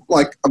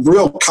like a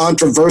real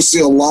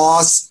controversial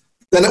loss,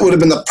 then it would have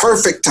been the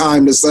perfect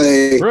time to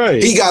say,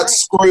 He got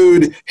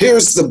screwed.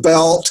 Here's the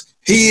belt.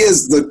 He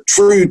is the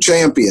true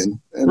champion.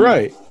 And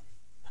right.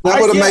 That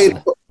would have made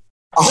a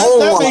whole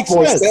lot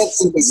more sense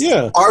than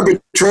just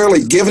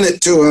arbitrarily giving it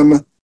to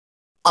him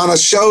on a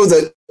show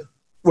that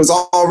was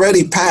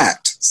already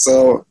packed.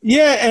 So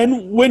yeah,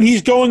 and when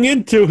he's going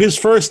into his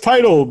first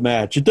title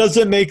match, it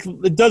doesn't make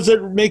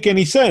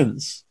any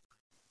sense.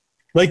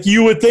 Like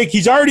you would think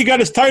he's already got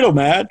his title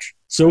match,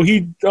 so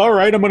all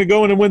right, I'm going to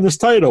go in and win this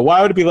title.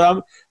 Why would it be?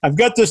 I've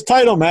got this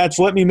title match.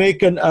 Let me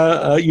make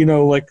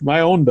like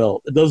my own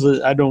belt. It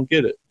doesn't. I don't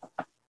get it.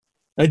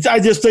 I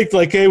just think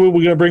like, hey, we're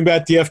going to bring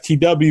back the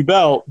FTW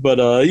belt, but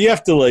you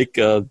have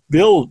to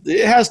build.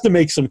 It has to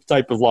make some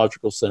type of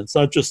logical sense,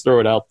 not just throw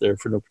it out there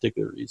for no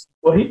particular reason.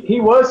 Well, he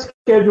was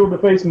scheduled to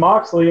face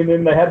Moxley, and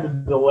then they had to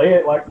delay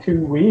it like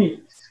 2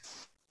 weeks.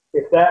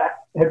 If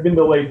that had been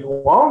delayed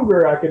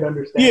longer, I could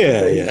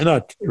understand. Yeah,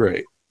 not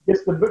great.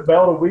 Gets the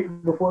belt a week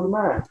before the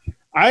match.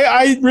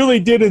 I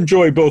really did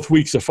enjoy both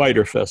weeks of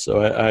Fyter Fest,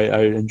 so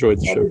I enjoyed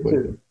the show quite a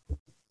bit.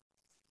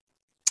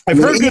 I've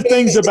heard good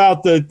things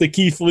about the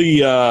Keith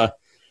Lee. What's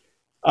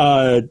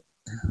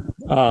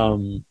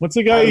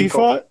the guy he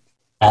fought?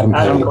 Adam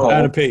Cole.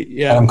 Adam Page.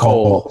 Yeah, Adam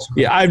Cole.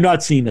 Yeah, I've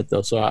not seen it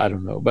though, so I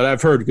don't know. But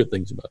I've heard good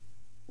things about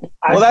it.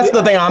 Well, that's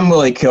the thing I'm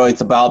really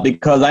curious about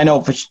because I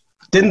know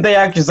didn't they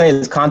actually say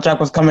his contract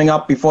was coming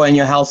up before In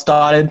Your House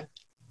started?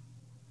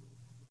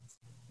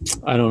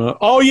 I don't know.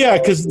 Oh yeah,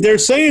 because they're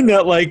saying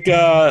that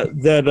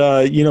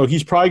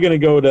he's probably going to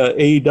go to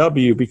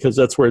AEW because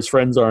that's where his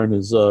friends are. And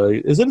is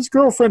it his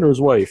girlfriend or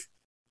his wife?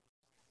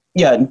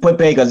 Yeah, Britt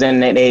Baker's in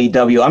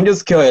AEW. I'm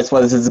just curious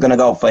whether this is going to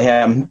go for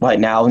him right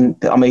now.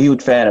 I'm a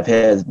huge fan of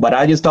his, but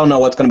I just don't know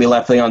what's going to be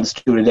left for the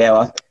Undisputed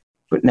Era.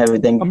 and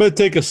everything. I'm going to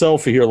take a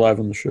selfie here live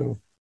on the show.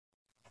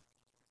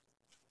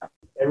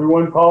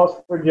 Everyone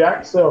pause for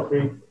Jack's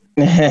selfie.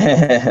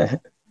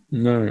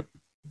 No.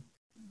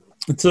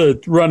 It's a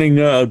running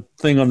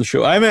thing on the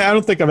show. I mean, I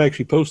don't think I've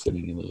actually posted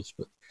any of those,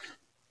 but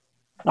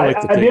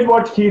I did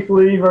watch Keith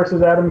Lee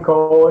versus Adam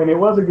Cole, and it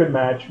was a good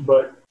match,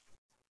 but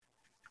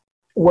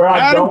where I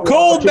Adam don't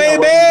Cole, watch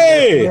it,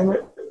 baby!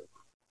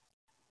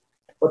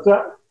 What's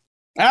that?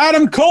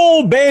 Adam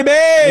Cole,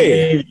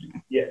 baby!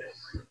 Yes.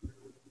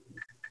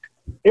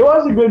 It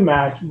was a good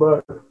match,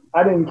 but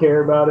I didn't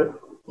care about it.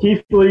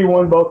 Keith Lee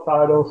won both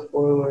titles.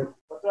 Spoiler.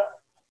 What's that?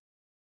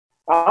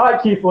 I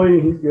like Keith Lee.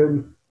 He's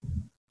good.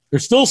 They're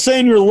still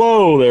saying you're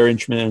low there,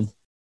 Inchman.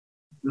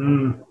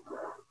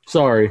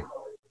 Sorry.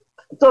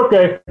 It's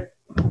okay.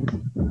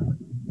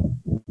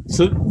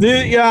 So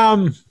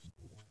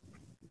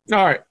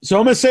all right. So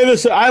I'm gonna say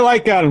this. I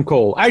like Adam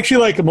Cole. I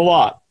actually like him a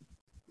lot.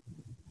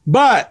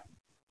 But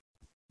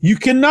you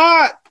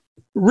cannot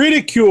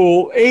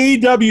ridicule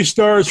AEW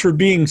stars for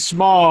being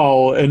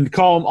small and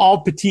call them all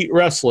petite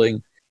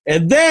wrestling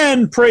and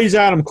then praise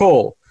Adam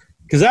Cole.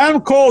 Because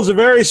Adam Cole is a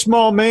very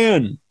small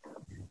man.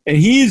 And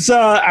he's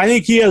I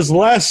think he has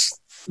less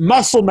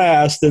muscle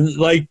mass than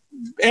like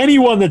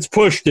anyone that's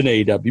pushed in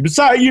AEW.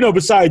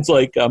 Besides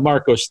like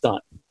Marco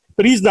Stunt.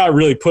 But he's not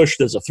really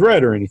pushed as a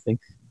threat or anything.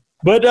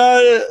 But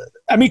I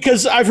mean,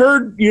 because I've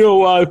heard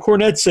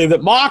Cornette say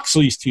that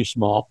Moxley's too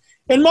small.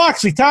 And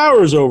Moxley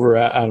towers over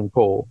Adam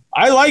Cole.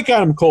 I like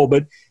Adam Cole,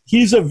 but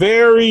he's a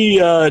very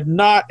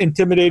not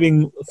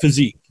intimidating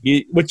physique,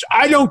 which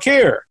I don't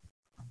care.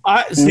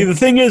 See, the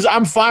thing is,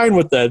 I'm fine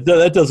with that.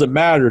 That doesn't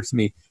matter to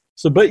me.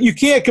 So, but you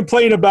can't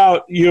complain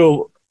about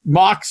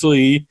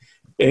Moxley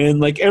and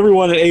like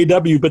everyone at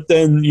AEW, but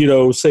then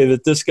say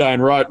that this guy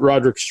and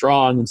Roderick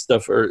Strong and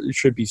stuff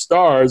should be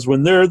stars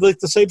when they're like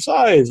the same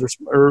size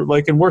or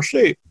like in worse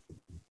shape.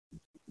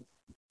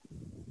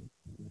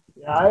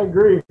 Yeah, I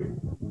agree.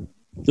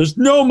 There's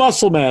no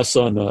muscle mass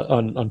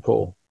on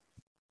Cole.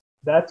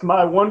 That's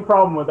my one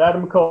problem with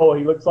Adam Cole.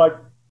 He looks like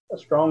a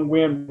strong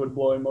wind would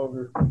blow him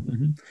over.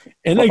 Mm-hmm.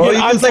 And again,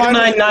 he looks like a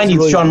 90s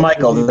really Shawn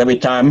Michaels every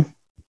time.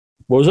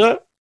 What was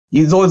that?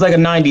 He's always like a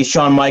 90s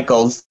Shawn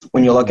Michaels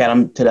when you look at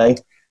him today.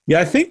 Yeah,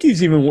 I think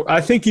he's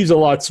a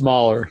lot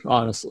smaller,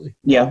 honestly.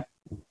 Yeah.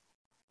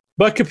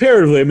 But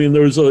comparatively, I mean,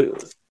 there was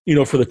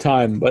for the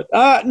time. But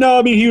no,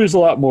 I mean, he had a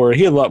lot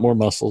more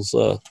muscles.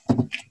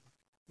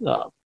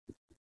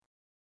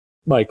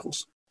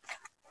 Michaels.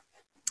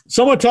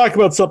 Someone talk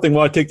about something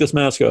while I take this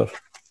mask off.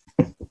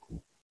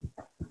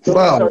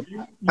 Well,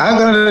 I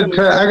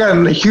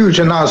got a huge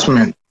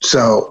announcement.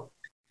 So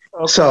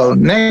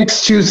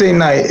next Tuesday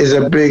night is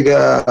a big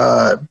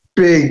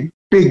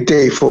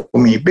day for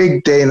me.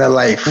 Big day in the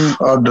life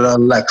of the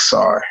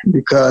Lexar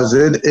because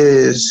it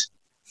is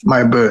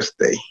my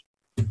birthday.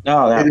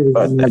 Oh, that's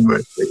my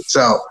birthday.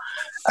 So,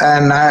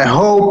 and I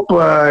hope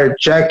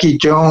Jackie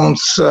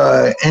Jones,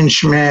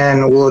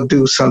 Inchman, will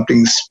do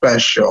something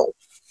special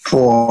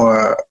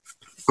for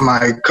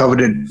my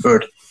coveted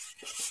birthday.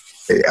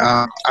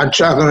 I'm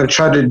going to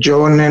try to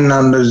join in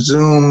on the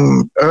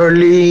Zoom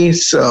early,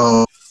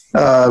 so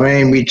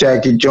maybe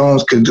Jackie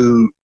Jones could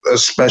do a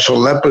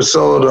special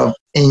episode of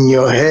In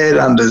Your Head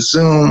on the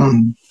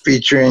Zoom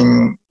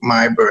featuring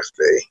my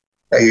birthday.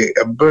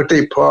 A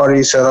birthday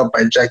party set up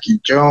by Jackie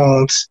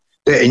Jones,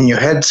 the In Your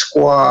Head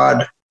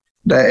squad,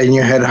 the In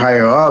Your Head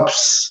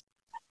higher-ups,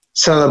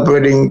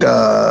 celebrating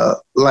the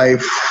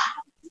life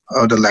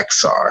of the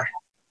Lexar.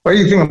 What do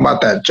you think about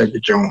that, Jackie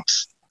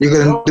Jones? You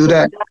gonna do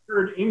that? I haven't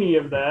heard any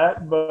of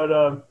that,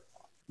 but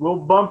we'll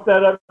bump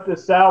that up to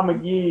Sal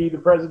McGee, the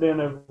president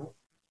of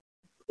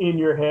In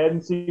Your Head,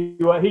 and see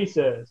what he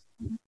says.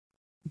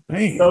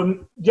 Man.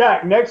 So,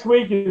 Jack, next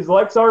week is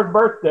Lexar's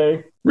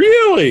birthday.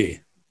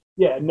 Really?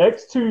 Yeah,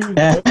 next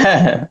Tuesday.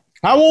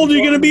 How old are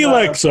you going to be,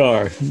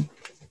 Lexar?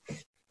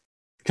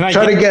 Can I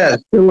try to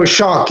guess? It will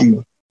shock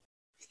you.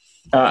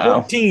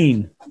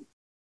 14.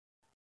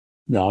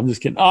 No, I'm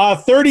just kidding.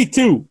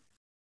 32.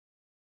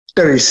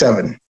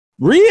 37.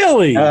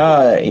 Really?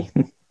 I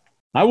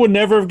would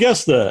never have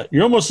guessed that.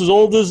 You're almost as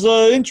old as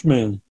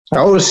Inchman.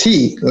 How old is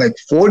he? Like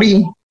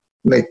 40?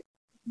 Like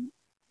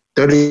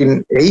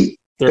 38?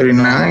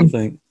 39? I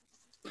think.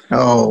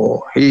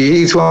 Oh,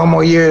 he's one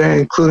more year,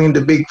 including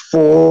the big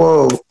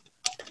four.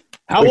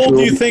 How old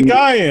do you think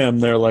I am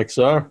there,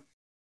 Lexar?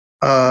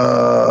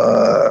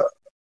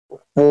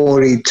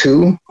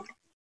 42.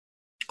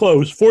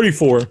 Close.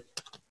 44.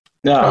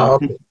 No.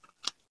 Okay.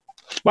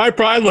 I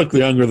probably look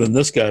younger than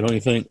this guy, don't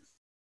you think?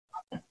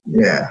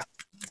 Yeah,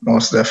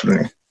 most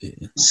definitely.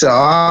 Yeah. So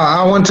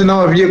I want to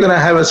know if you're going to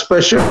have a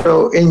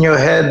special In Your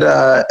Head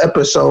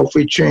episode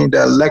featuring the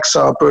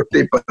Lexar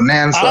birthday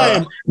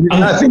bonanza.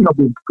 I think it'll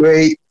be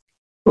great.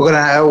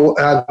 I'm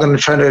gonna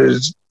try to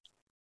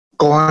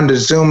go on the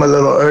Zoom a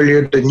little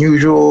earlier than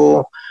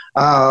usual.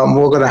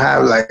 We're gonna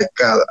have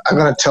I'm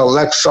gonna tell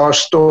Lexar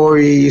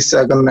stories.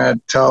 I'm gonna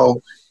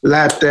tell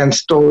lap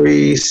dance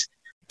stories.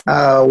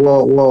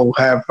 We'll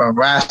have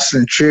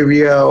wrestling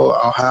trivia.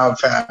 I'll have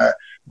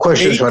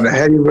questions for the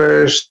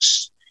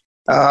Headyverse.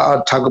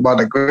 I'll talk about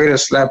the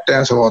greatest lap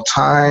dance of all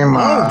time.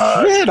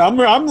 Shit! I'm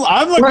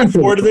looking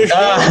forward to this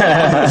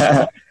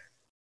show.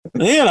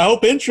 Man, I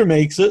hope Intra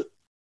makes it.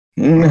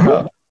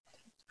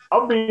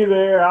 I'll be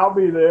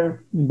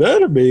there.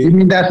 Better be. You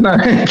mean that's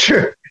not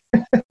true?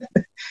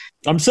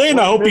 I'm saying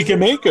I hope he can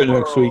make it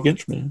next week,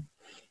 Inchman.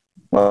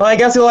 Well, I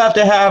guess you'll have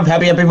to have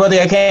happy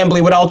birthday. I can't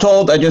believe what I was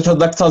told. I just heard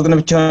Lexar's going to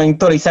be turning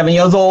 37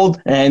 years old,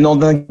 and I know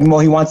the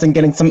more he wants than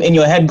getting some in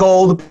your head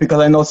gold, because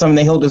I know something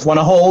that he'll just want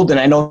to hold,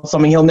 and I know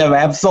something he'll never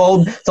have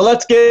sold. So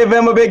let's give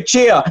him a big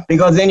cheer,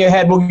 because in your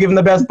head we'll give him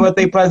the best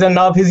birthday present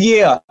of his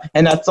year,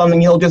 and that's something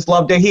he'll just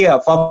love to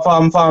hear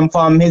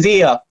from his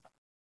ear.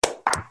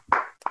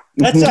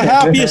 That's the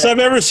happiest I've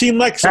ever seen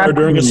Lexar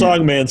during a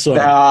Songman song.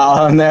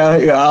 Oh, there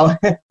you go.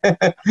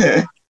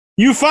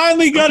 You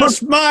finally got a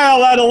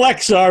smile out of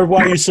Lexar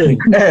while you sing.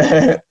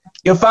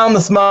 You found the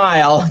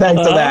smile.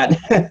 Thanks to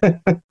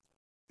that.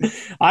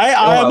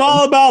 I'm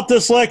all about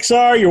this,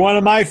 Lexar. You're one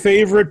of my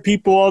favorite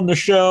people on the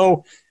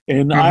show,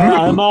 and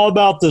I'm all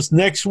about this.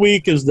 Next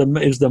week is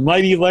the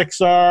Mighty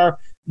Lexar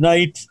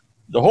night.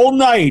 The whole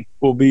night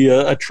will be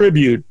a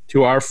tribute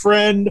to our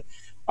friend,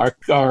 our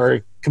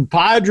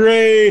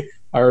compadre,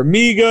 our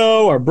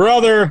amigo, our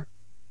brother,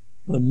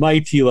 the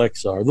Mighty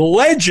Lexar, the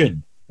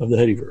legend of the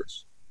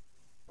Headyverse.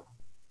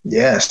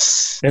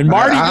 Yes. And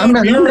Marty, I'm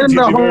in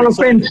the Hall of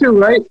Fame too,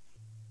 right?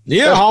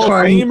 Yeah, That's Hall of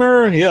fine.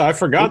 Famer. Yeah, I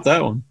forgot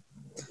that one.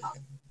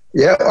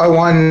 Yeah, I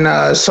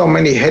won so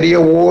many Heady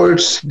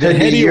Awards. The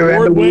Heady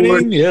Award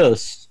winning,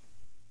 yes.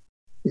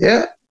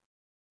 Yeah,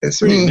 it's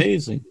Pretty me.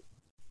 amazing.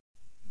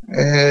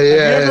 Yeah. Have you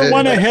ever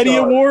won a Heady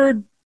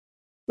Award?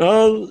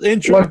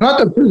 Intro? Well, not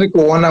the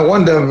physical one. I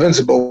won the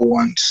Invincible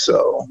one.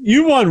 So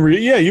You won,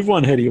 you've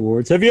won Heady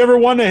Awards. Have you ever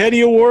won a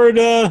Heady Award,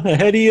 a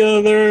Heady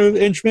there,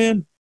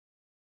 Inchman?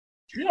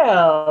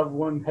 Yeah, I've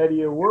won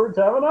Heady Awards,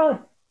 haven't I?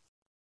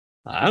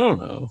 I don't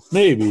know.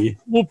 Maybe.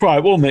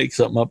 We'll make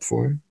something up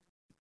for you.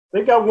 I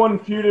think I won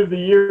Feud of the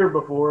Year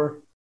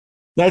before.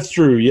 That's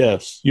true,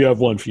 yes. You have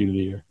won Feud of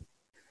the Year.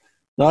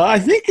 I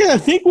think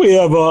we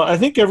have, I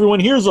think everyone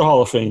here is a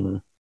Hall of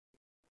Famer.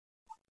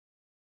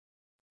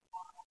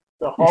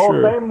 The Hall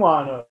Sure. of Fame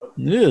lineup.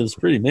 It is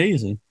pretty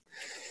amazing.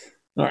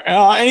 All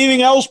right,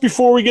 anything else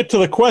before we get to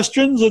the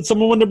questions that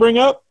someone wanted to bring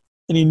up?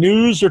 Any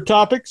news or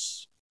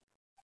topics?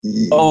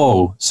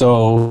 Oh,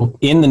 so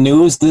in the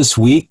news this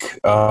week,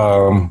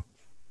 Rusev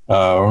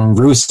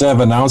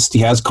announced he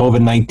has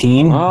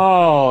COVID-19.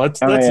 Oh,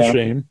 that's a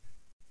shame.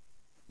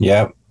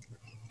 Yeah.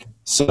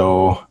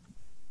 So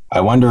I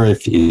wonder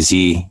if is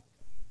he.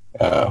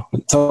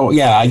 So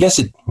yeah, I guess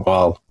does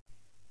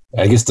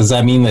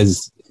that mean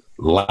that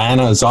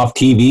Lana is off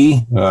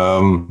TV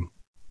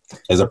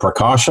as a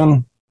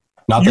precaution?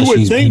 Not You that would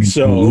she's think being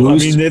so.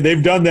 used. I mean,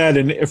 they've done that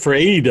for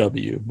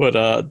AEW, but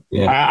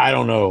I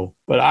don't know.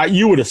 But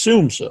you would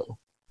assume so.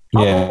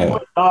 Yeah.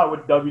 Probably not with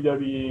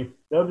WWE.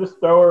 They'll just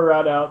throw her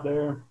right out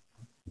there.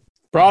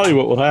 Probably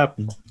what will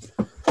happen.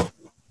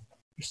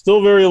 You're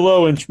still very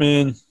low,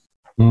 Inchman.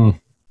 And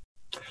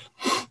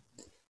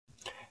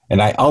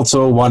I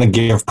also want to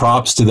give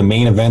props to the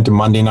main event of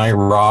Monday Night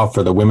Raw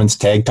for the women's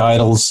tag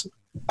titles.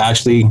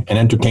 Actually, an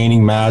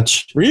entertaining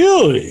match.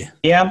 Really?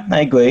 Yeah,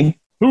 I agree.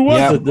 Who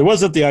was it? It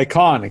wasn't the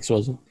Iconics,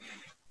 was it?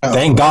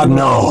 Thank God,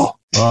 no.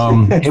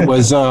 It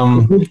was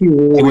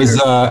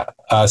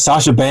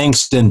Sasha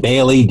Banks and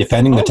Bayley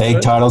defending the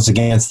tag titles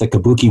against the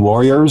Kabuki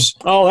Warriors.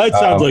 Oh, that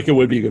sounds like it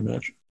would be a good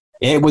match.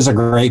 It was a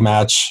great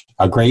match,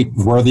 a great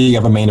worthy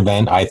of a main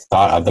event. I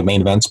thought of the main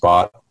event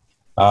spot.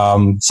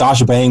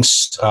 Sasha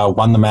Banks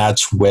won the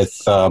match with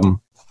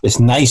this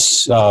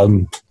nice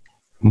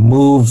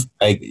move.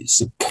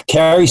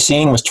 Kairi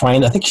Sane was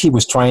trying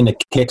to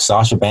kick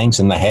Sasha Banks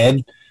in the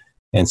head,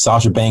 and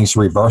Sasha Banks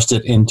reversed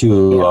it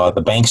into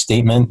the bank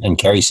statement, and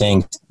Kairi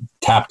Sane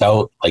tapped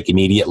out like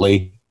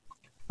immediately.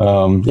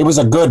 It was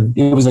a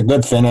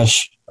good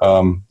finish.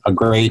 A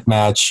great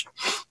match.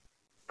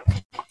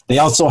 They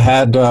also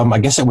had, I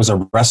guess it was a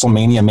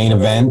WrestleMania main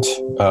event.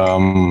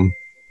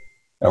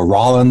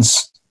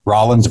 Rollins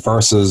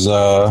versus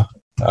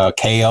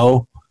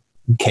KO.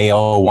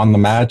 KO won the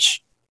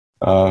match.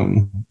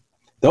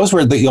 Those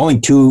were the only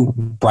two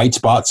bright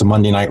spots of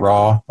Monday Night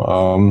Raw.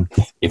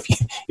 If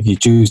you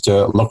choose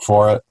to look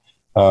for it,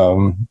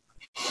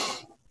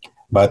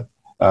 but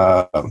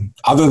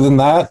other than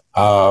that,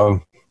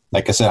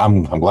 like I said,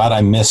 I'm glad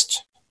I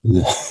missed.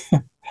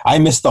 I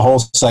missed the whole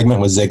segment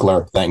with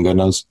Ziggler. Thank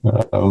goodness. I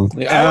both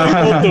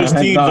those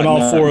teams and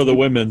all four of the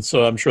women,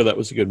 so I'm sure that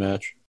was a good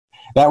match.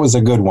 That was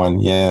a good one.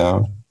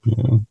 Yeah.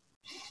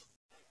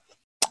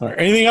 All right,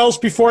 anything else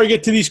before I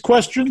get to these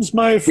questions,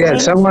 my friend? Yeah,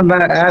 someone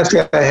asked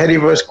a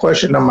Headyverse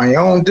question of my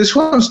own. This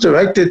one's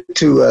directed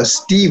to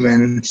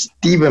Stevie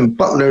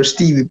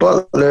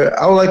Butler.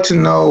 I would like to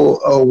know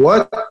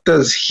what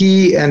does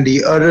he and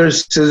the other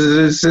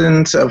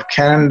citizens of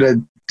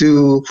Canada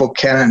do for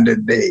Canada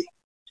Day?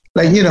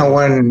 Like,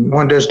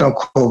 when there's no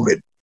COVID.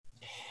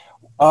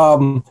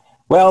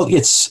 Well,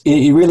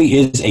 it really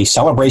is a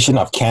celebration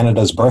of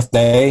Canada's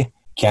birthday.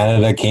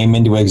 Canada came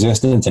into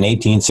existence in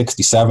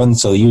 1867,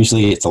 so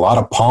usually it's a lot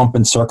of pomp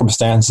and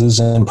circumstances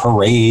and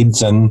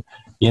parades, and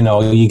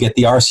you get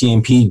the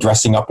RCMP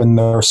dressing up in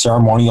their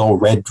ceremonial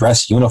red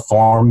dress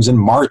uniforms and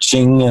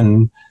marching,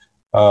 and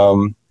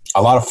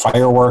a lot of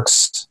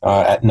fireworks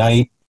at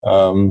night.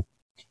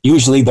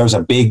 Usually there's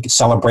a big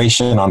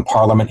celebration on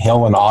Parliament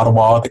Hill in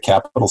Ottawa, the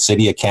capital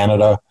city of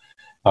Canada.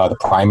 The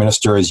Prime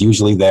Minister is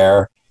usually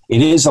there.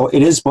 It is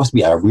supposed to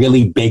be a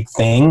really big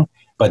thing,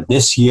 but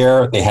this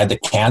year they had to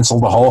cancel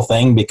the whole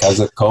thing because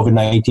of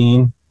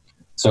COVID-19.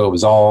 So it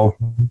was all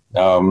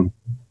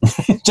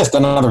just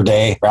another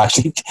day.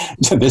 Actually,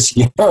 this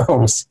year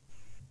was.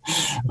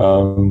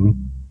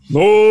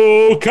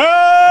 Oh,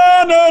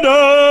 Canada!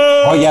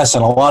 Oh yes,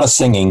 and a lot of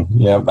singing.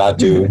 Yeah, that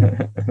too.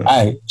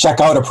 I check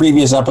out a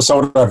previous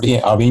episode of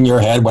In Your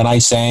Head when I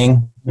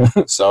sang.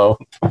 So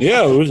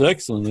yeah, it was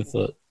excellent. I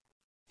thought.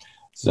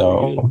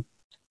 So,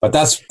 but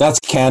that's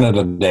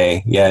Canada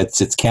Day. Yeah,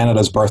 it's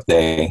Canada's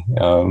birthday.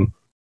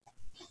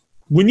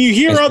 When you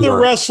hear other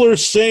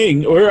wrestlers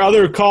sing or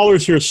other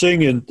callers here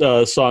singing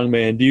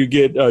Songman, do you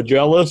get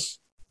jealous?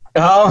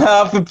 Oh,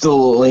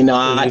 absolutely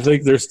not. You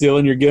think they're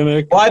stealing your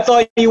gimmick? Well, I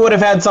thought you would have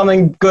had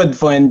something good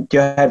for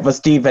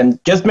Steven.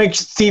 Just make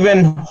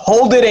Steven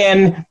hold it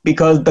in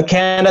because the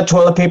can of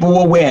toilet paper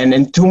will win.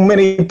 And too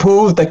many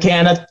poos, the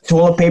can of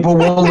toilet paper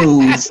will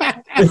lose.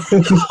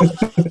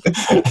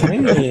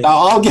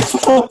 I'll give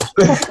up.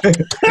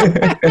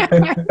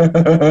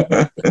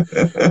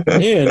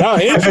 Yeah, now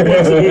Andrew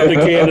wants to move to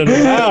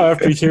Canada now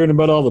after he's hearing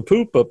about all the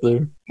poop up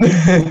there.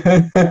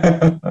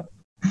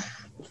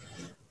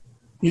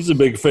 He's a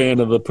big fan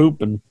of the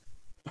pooping.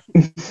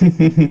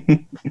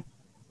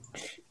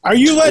 Are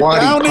you let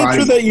down,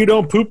 Andrew, that you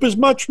don't poop as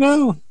much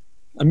now?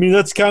 I mean,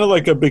 that's kind of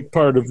like a big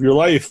part of your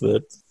life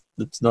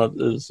that's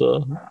not as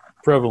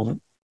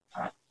prevalent.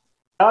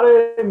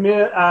 Gotta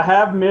admit, I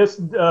have missed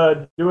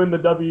doing the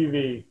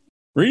WV.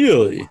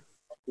 Really?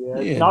 Yeah,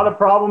 it's not a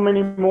problem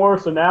anymore.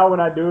 So now when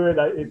I do it,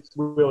 it's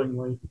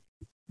willingly.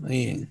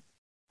 Man,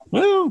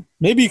 well,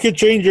 maybe you could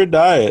change your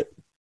diet.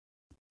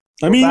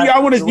 I mean, I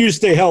want you to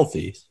stay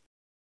healthy.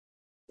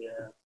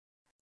 Yeah,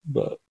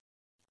 but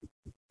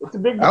it's a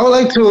big. I would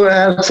like to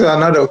ask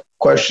another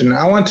question.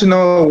 I want to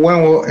know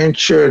when will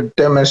Ensure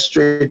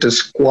demonstrate the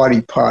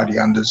squatty potty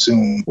on the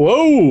Zoom?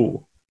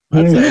 Whoa,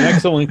 that's an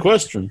excellent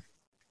question.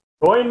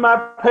 Join my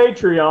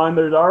Patreon.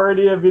 There's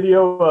already a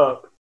video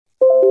up.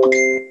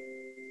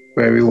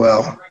 Very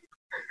well.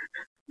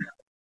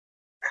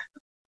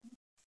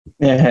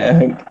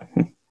 Yeah.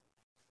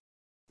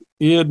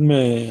 Good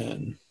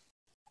man.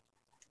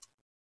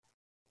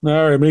 All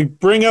right, let me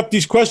bring up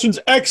these questions.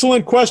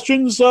 Excellent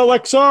questions,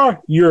 Lexar.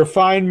 You're a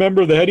fine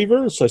member of the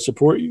Headyverse. I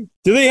support you.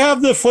 Do they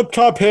have the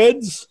flip-top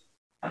heads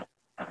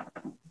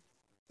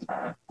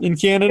in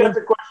Canada? That's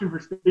a question for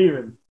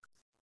Steven.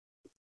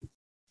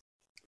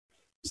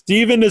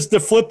 Steven, is the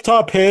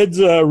flip-top heads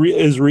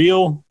is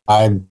real?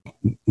 I've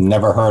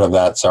never heard of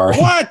that, sorry.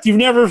 What? You've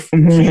never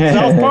seen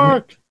South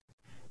Park?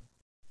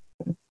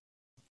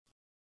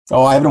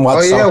 Oh, I haven't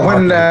watched South Park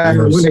in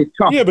years. when they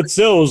talk. Yeah, but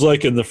still, it was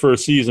like in the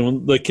first season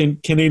when the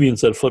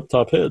Canadians had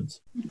flip-top heads.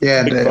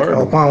 Yeah,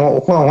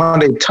 when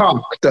they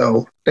talk,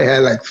 though, they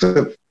had like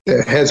flip.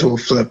 Their heads will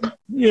flip.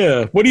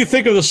 Yeah. What do you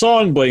think of the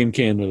song Blame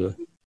Canada?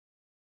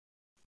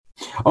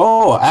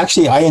 Oh,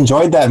 actually, I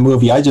enjoyed that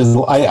movie. I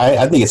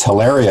think it's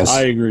hilarious.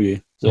 I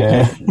agree.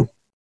 Yeah. All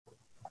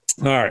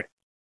right.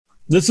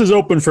 This is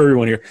open for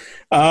everyone here.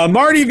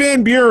 Marty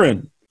Van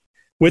Buren.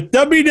 With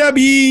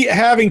WWE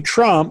having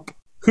Trump,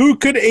 who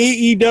could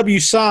AEW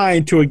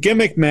sign to a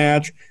gimmick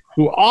match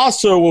who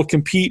also will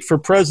compete for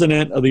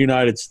president of the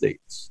United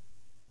States?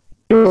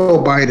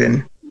 Joe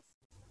Biden.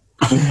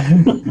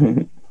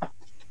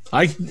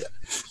 I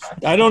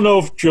don't know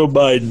if Joe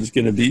Biden's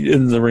going to be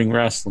in the ring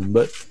wrestling,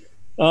 but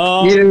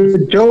either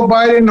Joe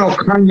Biden or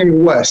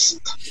Kanye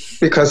West,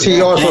 because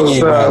he also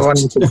is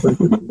running for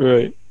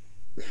right.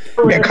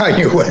 Yeah,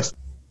 Kanye West.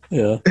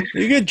 Yeah,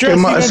 you get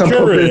Jesse some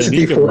Ventura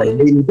publicity for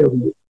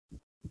AEW.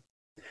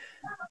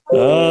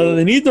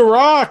 They need The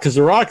Rock because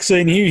The Rock's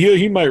saying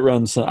he might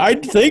run some. I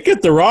think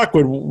if The Rock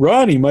would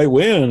run, he might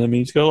win. I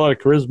mean, he's got a lot of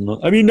charisma.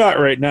 I mean, not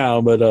right now,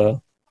 but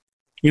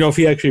if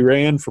he actually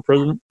ran for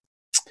president.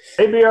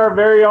 Maybe our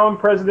very own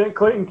President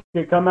Clinton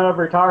could come out of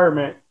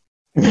retirement.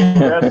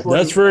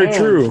 That's very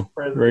true.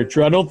 Very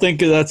true. I don't think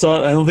that's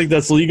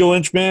legal,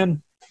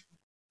 Inchman.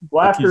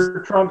 Well,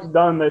 after Trump's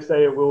done, they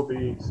say it will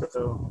be.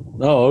 So.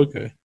 Oh,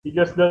 okay. He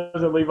just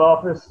doesn't leave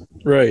office.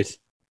 Right.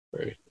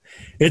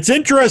 It's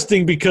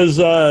interesting because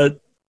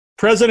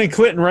President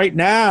Clinton right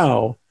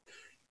now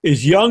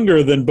is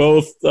younger than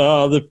both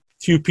the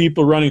two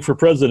people running for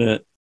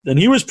president, and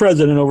he was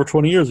president over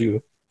 20 years ago.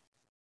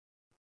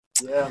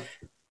 Yeah.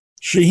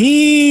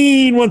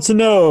 Shaheen wants to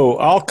know.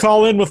 I'll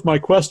call in with my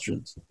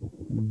questions.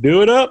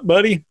 Do it up,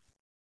 buddy.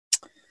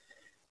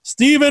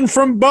 Stephen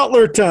from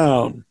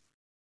Butlertown,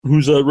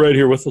 who's right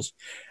here with us.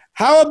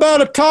 How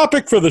about a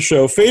topic for the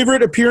show?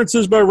 Favorite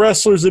appearances by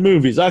wrestlers in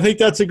movies. I think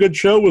that's a good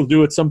show. We'll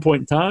do it some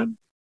point in time.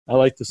 I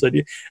like this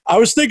idea. I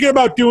was thinking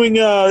about doing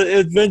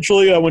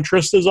eventually when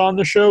Trista's on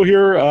the show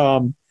here,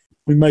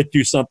 we might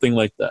do something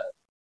like that.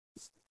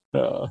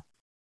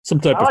 Some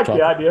type I like of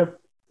the idea.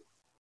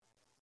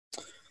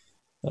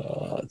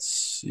 let's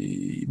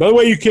see. By the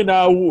way, you can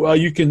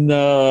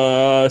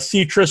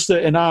see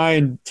Trista and I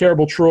and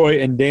Terrible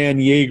Troy and Dan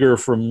Yeager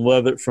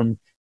from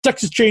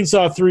Texas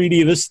Chainsaw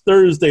 3D this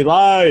Thursday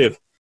live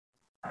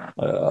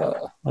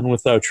on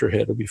Without Your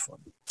Head. It'll be fun.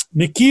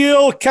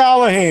 Nikhil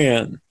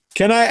Callahan,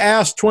 can I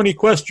ask 20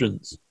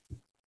 questions?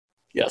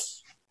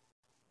 Yes.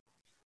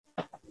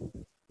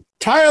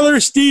 Tyler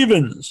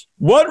Stevens,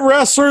 what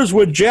wrestlers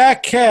would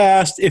Jack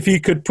cast if he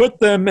could put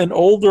them in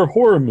older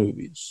horror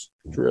movies?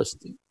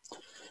 Interesting.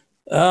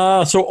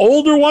 So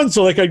older ones,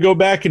 so like I'd go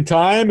back in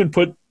time and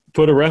put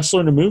a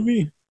wrestler in a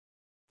movie.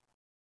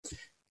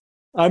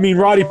 I mean,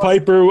 Roddy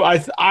Piper.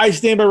 I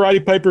stand by Roddy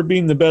Piper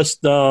being the best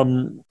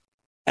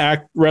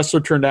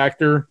wrestler turned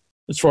actor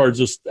as far as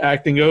just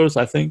acting goes.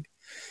 I think.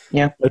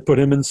 Yeah, I'd put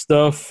him in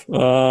stuff.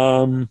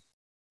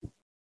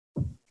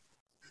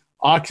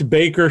 Ox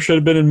Baker should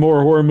have been in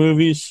more horror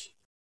movies.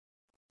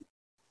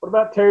 What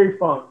about Terry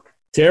Funk?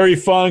 Terry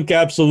Funk,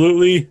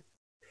 absolutely.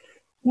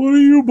 What are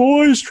you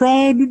boys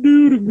trying to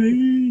do to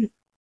me?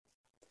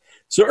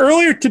 So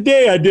earlier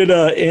today, I did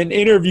an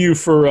interview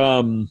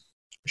for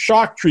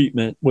Shock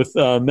Treatment with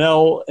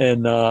Mel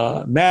and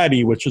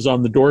Maddie, which is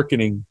on the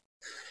Dorkening,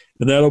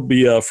 and that'll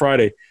be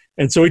Friday.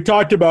 And so we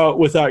talked about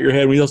Without Your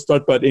Head. We also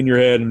talked about In Your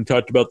Head and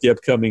talked about the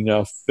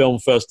upcoming film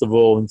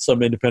festival and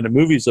some independent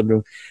movies I'm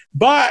doing.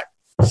 But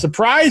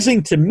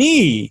surprising to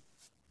me,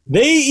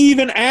 they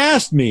even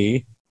asked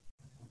me,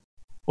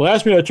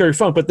 asked me about Terry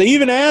Funk, but they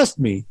even asked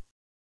me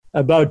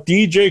about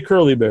DJ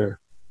Curly Bear.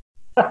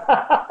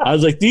 I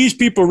was like, these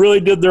people really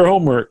did their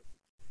homework.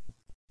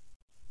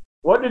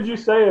 What did you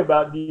say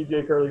about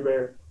DJ Curly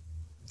Bear?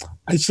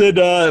 I said,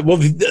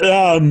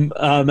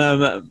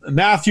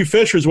 Matthew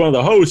Fisher is one of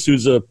the hosts,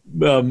 who's a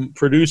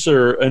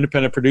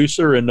independent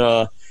producer in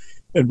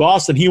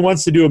Boston. He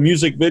wants to do a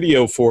music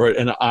video for it,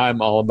 and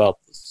I'm all about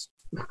this.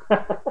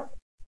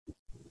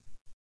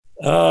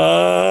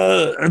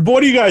 What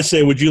do you guys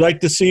say? Would you like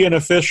to see an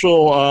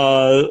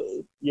official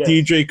Yes.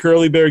 DJ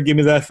Curly Bear give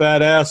me that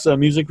fat ass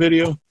music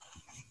video?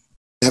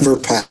 Never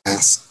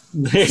pass.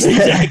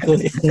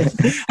 Exactly.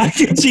 I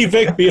can see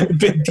Vic being a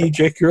big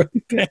DJ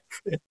Curly Bear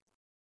fan.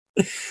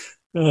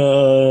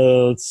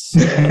 Let's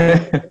see.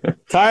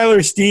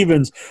 Tyler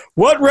Stevens.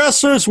 What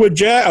wrestlers would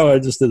Jack... Oh, I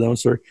just did that. I'm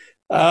sorry.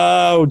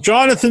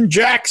 Jonathan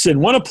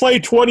Jackson. Want to play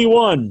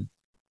 21?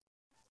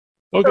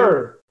 Okay.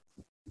 Sure.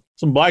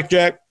 Some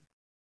blackjack.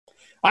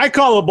 I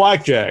call it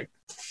blackjack.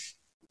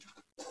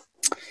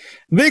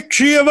 Vic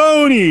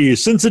Schiavone.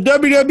 Since the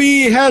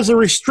WWE has a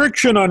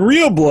restriction on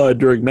real blood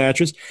during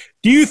matches,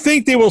 do you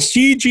think they will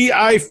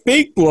CGI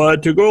fake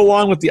blood to go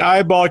along with the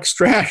eyeball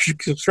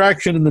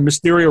extraction in the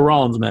Mysterio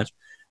Rollins match?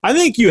 I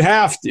think you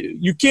have to.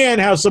 You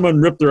can't have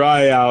someone rip their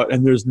eye out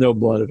and there's no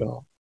blood at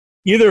all.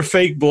 Either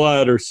fake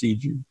blood or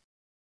CG.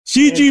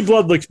 CG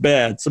blood looks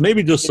bad, so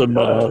maybe just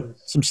some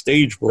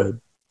stage blood.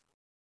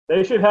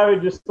 They should have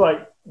it just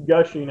like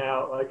gushing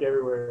out like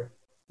everywhere,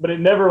 but it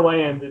never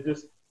lands. It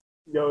just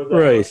goes out.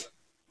 Right.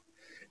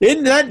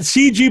 That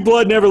CG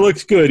blood never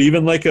looks good,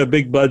 even like a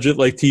big budget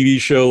like TV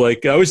show.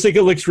 Like I always think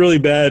it looks really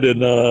bad in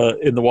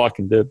The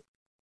Walking Dead.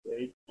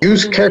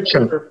 Use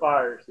ketchup. Or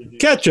fire, CG.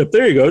 Ketchup,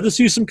 there you go. Just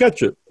use some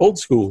ketchup. Old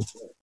school.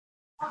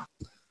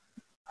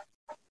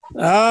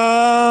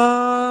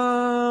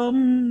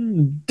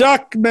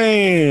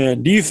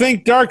 Duckman. Do you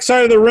think Dark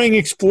Side of the Ring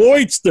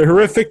exploits the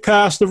horrific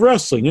past of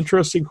wrestling?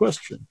 Interesting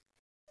question.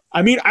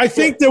 I mean, I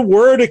think the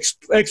word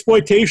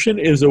exploitation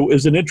is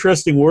an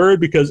interesting word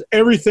because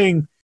every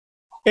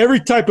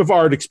type of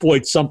art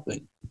exploits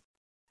something.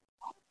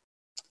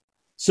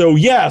 So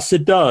yes,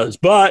 it does.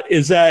 But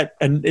is that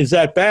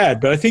bad?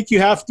 But I think you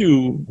have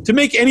to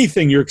make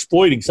anything, you're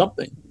exploiting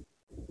something.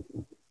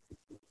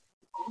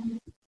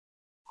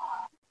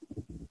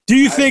 Do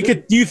you think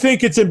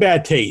it's in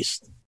bad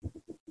taste?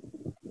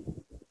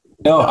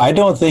 No, I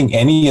don't think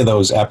any of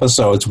those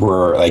episodes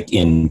were like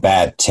in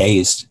bad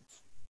taste.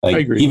 Like, I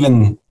agree.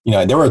 Even,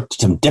 there were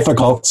some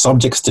difficult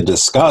subjects to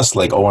discuss,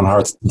 like Owen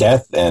Hart's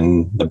death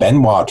and the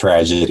Benoit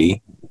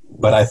tragedy.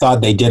 But I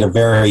thought they did a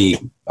very,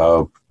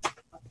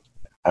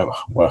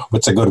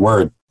 what's a good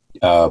word?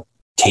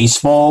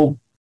 Tasteful.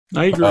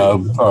 I agree.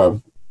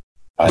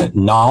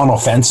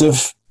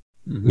 Non-offensive,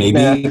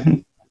 maybe.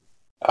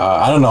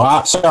 I don't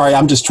know. Sorry,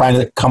 I'm just trying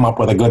to come up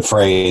with a good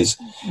phrase.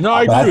 No,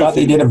 I agree. I thought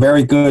they did a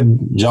very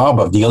good job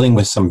of dealing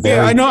with some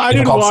very I know. I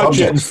didn't watch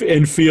subjects. it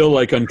and feel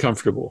like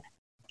uncomfortable.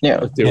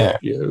 Yeah.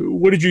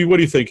 What do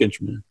you think,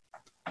 Inchman?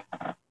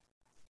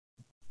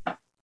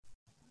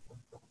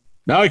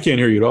 Now I can't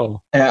hear you at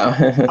all.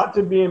 Yeah. Not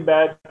to be in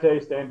bad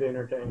taste and to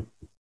entertain.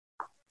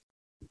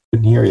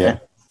 Couldn't hear you.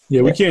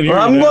 Yeah, we can't hear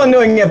well, you. I'm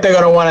wondering if they're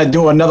going to want to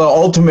do another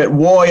Ultimate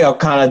Warrior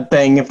kind of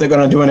thing, if they're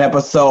going to do an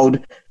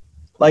episode.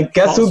 Like,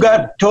 guess who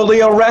got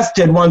totally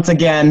arrested once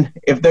again?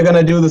 If they're going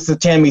to do the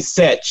Satami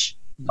Sitch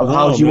of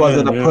how she was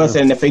as a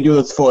person, if they do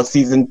this for a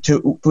season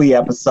 3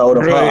 episode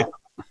of her.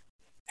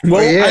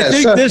 Well, yeah, I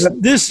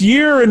think this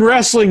year in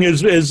wrestling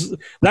is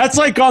that's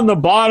like on the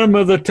bottom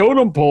of the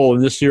totem pole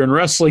in this year in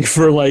wrestling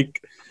for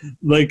like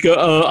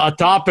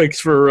topics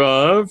for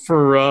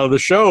the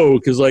show,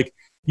 because like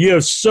you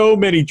have so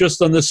many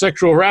just on the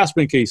sexual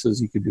harassment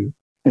cases you could do.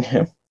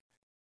 I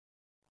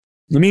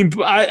mean,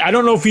 I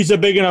don't know if he's a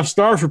big enough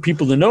star for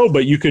people to know,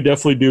 but you could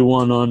definitely do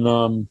one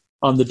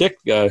on the dick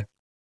guy.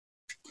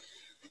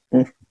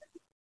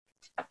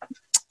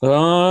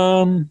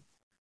 Al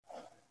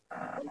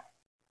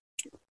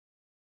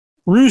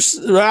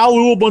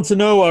Lewell wants to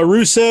know,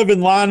 Rusev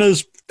and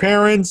Lana's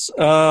parents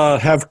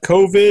have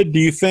COVID. Do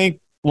you think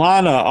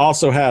Lana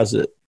also has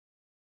it?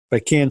 I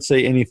can't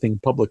say anything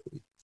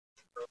publicly.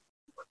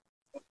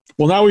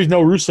 Well, now we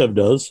know Rusev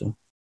does.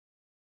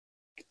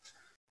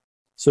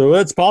 So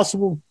that's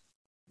possible.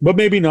 But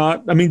maybe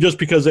not. I mean, just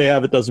because they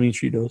have it doesn't mean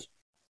she does.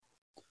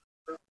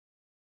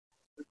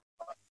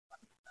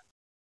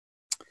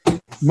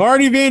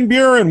 Marty Van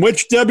Buren,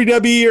 which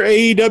WWE or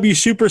AEW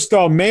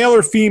superstar, male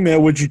or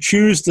female, would you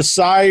choose to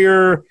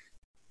sire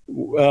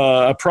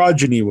a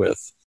progeny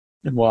with,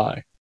 and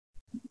why?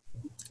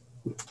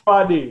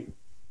 Buddy.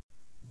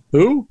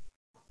 Who?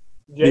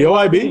 The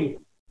OIB?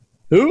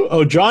 Who?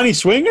 Oh, Johnny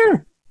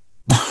Swinger?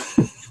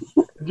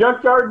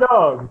 Junkyard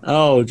Dog.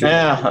 Oh,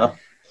 Yeah.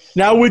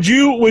 now would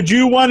you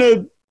want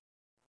the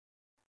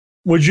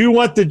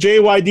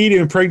JYD to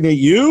impregnate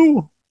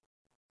you?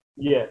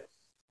 Yes.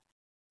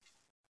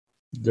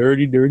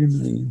 Dirty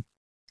man.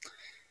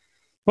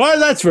 Well,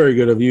 that's very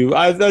good of you.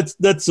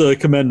 That's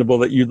commendable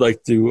that you'd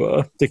like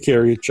to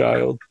carry a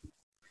child.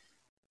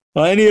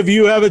 Any of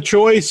you have a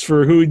choice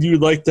for who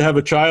you'd like to have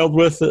a child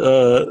with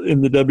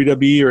in the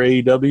WWE or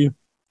AEW?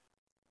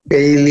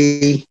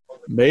 Bailey.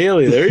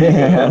 Bailey, there you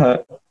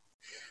go.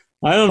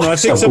 I don't know. I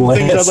think some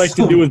things I'd like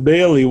to do with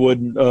Bailey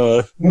wouldn't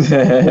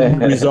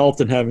result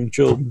in having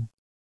children.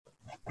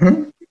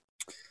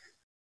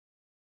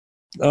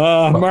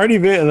 Marty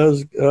Van,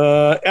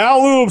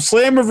 Al Lewell,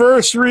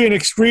 Slammiversary and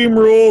Extreme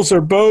Rules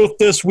are both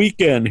this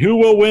weekend. Who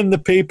will win the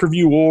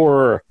pay-per-view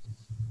war?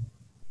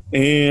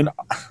 And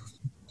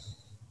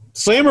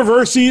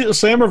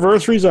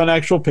Slammiversary's on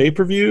actual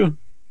pay-per-view?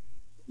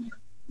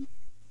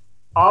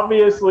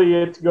 Obviously,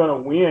 it's going to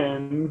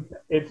win.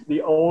 It's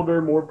the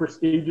older, more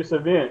prestigious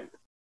event.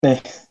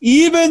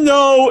 Even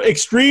though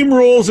Extreme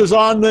Rules is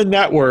on the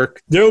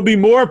network, there will be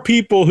more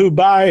people who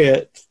buy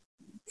it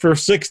for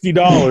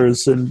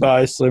 $60 than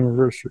buy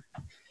Slammiversary.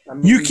 I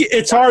mean,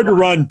 It's hard to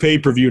run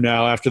pay-per-view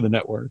now after the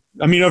network.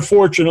 I mean,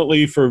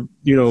 unfortunately for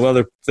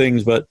other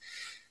things, but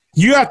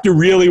you have to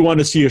really want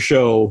to see a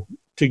show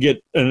to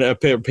get a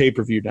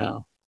pay-per-view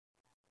now.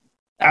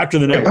 After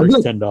the network's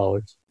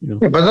 $10. Yeah,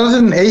 but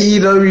doesn't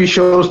AEW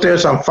shows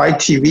there's on Fight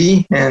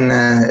TV and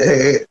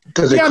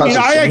does it? Yeah, I mean,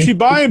 cost I the actually same?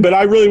 buy him, but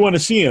I really want to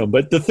see him.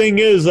 But the thing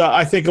is,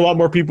 I think a lot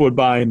more people would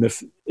buy him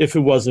if it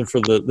wasn't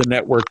for the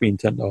network being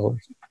 $10.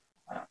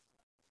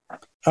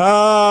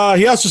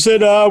 He also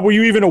said, were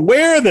you even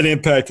aware that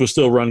Impact was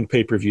still running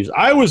pay-per-views?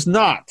 I was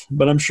not,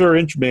 but I'm sure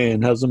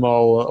Inchman has them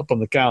all up on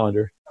the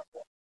calendar.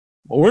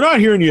 Well, we're not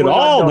hearing you at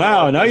all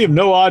now. Now you have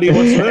no audio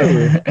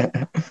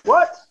whatsoever.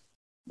 what?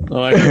 Oh,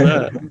 I heard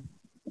that.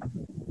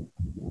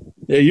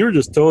 Yeah, you were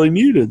just totally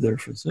muted there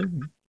for a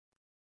second.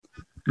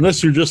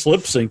 Unless you're just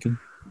lip syncing.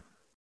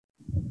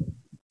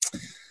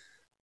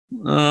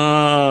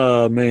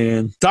 Oh,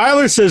 man.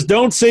 Tyler says,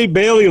 don't say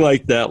Bailey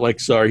like that,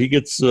 Lexar. He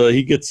gets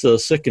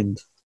sickened.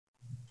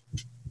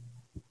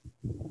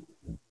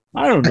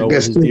 I don't know I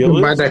guess what his deal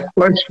by is. that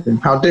question,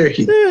 how dare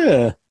he?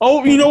 Yeah.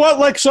 Oh, you know what,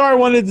 Lexar? I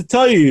wanted to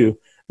tell you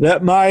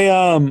that my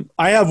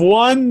I have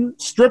one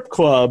strip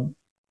club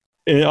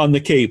on the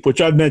Cape, which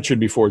I've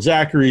mentioned before,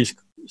 Zachary's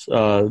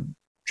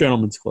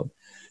Gentlemen's Club.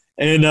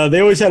 And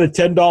they always had a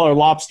 $10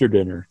 lobster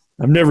dinner.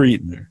 I've never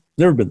eaten there.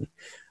 Never been there.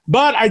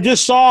 But I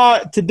just saw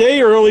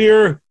today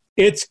earlier,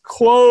 it's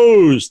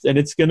closed, and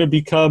it's going to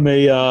become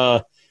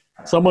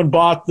someone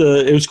bought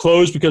it was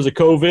closed because of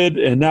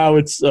COVID, and now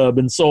it's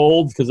been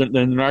sold because then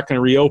they're not going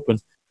to reopen.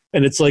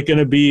 And it's like going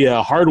to be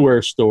a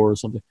hardware store or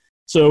something.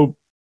 So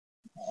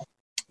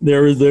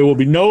there will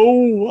be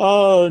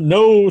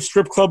no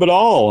strip club at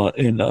all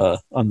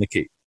on the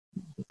Cape.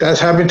 That's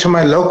happened to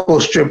my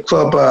local strip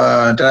club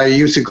that I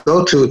used to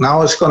go to.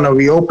 Now it's going to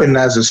reopen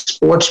as a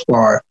sports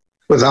bar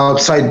with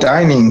outside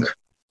dining.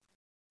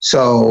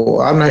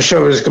 So I'm not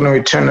sure if it's going to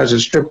return as a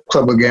strip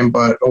club again,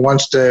 but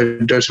once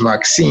there's a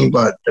vaccine.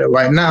 But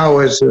right now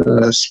it's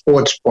a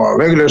sports bar,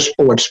 regular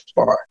sports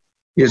bar.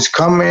 You just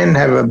come in,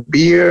 have a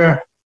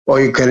beer, or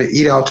you could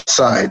eat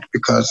outside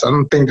because I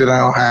don't think that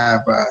I'll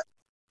have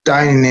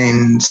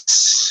dining.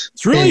 It's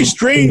really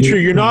strange here.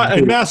 You're not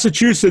in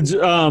Massachusetts.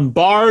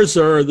 Bars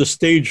are the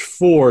stage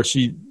 4, so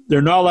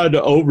they're not allowed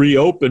to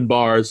reopen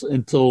bars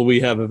until we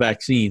have a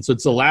vaccine. So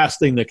it's the last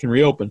thing that can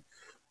reopen.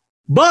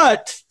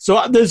 But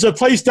so there's a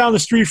place down the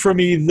street from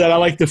me that I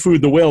like the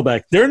food, the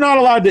Whaleback. They're not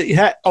allowed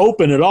to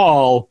open at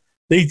all.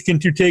 They can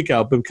do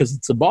takeout because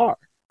it's a bar,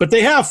 but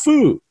they have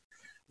food.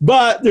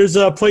 But there's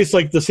a place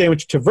like the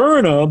Sandwich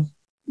Taverna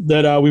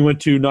that we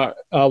went to not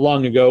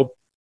long ago.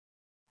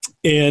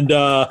 And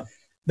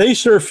They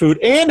serve food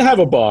and have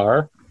a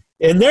bar,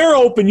 and they're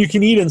open. You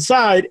can eat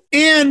inside.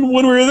 And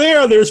when we're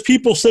there, there's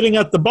people sitting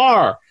at the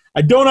bar.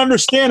 I don't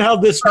understand how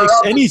this makes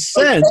any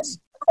sense.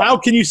 How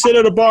can you sit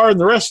at a bar in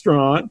the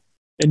restaurant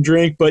and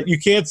drink, but you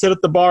can't sit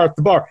at the bar at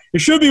the bar?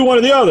 It should be one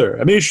or the other.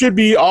 I mean, it should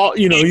be all,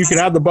 you can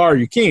have the bar,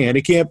 you can.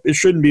 It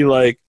shouldn't be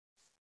like,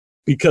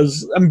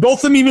 because both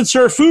of them even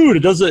serve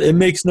food. It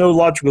makes no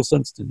logical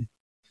sense to me.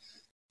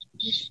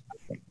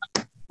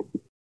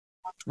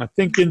 I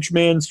think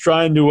Inchman's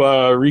trying to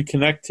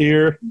reconnect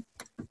here.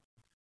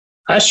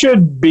 I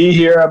should be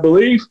here, I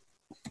believe.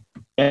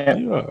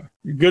 Yeah.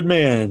 You're a good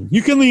man.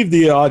 You can leave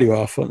the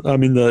audio off. I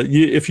mean,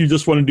 if you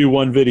just want to do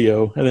one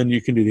video, and then you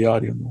can do the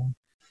audio.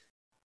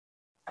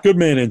 Good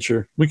man,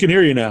 Incher. We can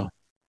hear you now.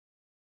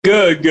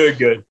 Good.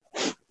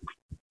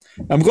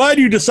 I'm glad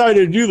you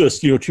decided to do this,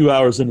 2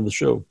 hours into the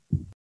show.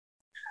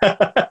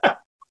 But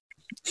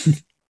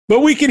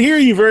we can hear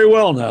you very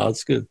well now.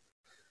 It's good.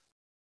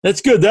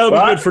 That's good. That'll be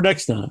good for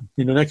next time,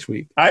 next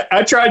week.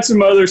 I tried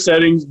some other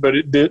settings, but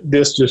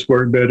this just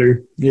worked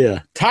better.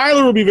 Yeah.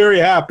 Tyler will be very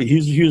happy.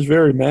 He was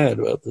very mad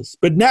about this.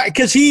 But now,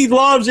 because he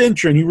loves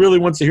Incher and he really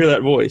wants to hear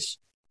that voice.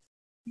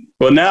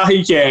 Well, now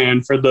he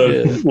can for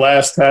the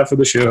last half of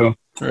the show.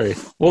 All right.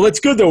 Well, that's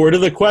good, though. We're to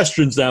the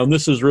questions now, and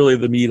this is really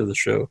the meat of the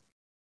show.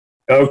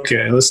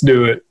 Okay, let's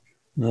do it.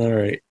 All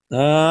right.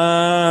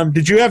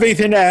 Did you have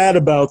anything to add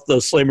about the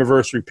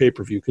Slammiversary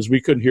pay-per-view? Because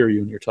we couldn't hear you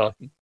when you're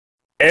talking.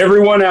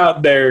 Everyone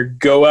out there,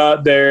 go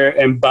out there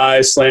and buy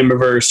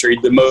Slammiversary,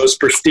 the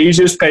most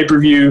prestigious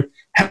pay-per-view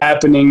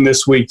happening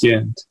this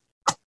weekend.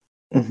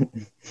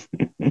 I'm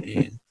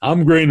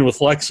agreeing with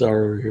Lexar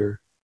over here.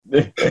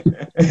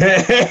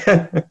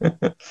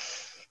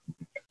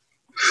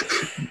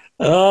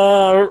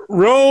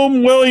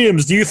 Rome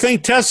Williams, do you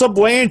think Tessa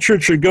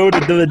Blanchard should go to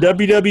the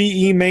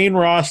WWE main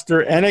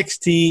roster,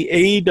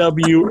 NXT,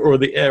 AEW, or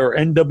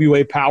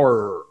NWA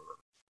Power?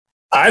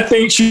 I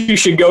think she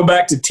should go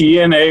back to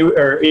TNA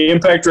or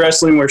Impact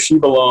Wrestling where she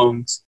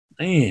belongs.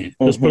 Man,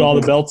 just put all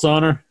the belts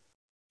on her.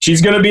 She's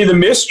going to be the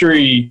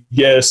mystery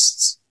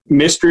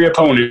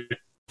opponent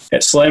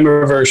at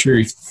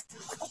Slammiversary.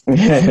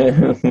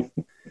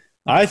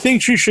 I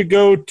think she should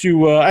go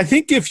to I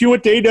think if you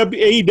went to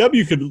AEW,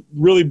 you could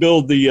really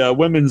build the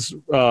women's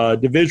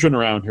division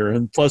around her,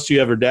 and plus you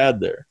have her dad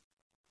there.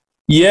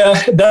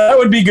 Yeah, that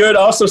would be good.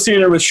 Also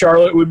seeing her with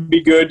Charlotte would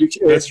be good.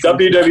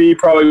 WWE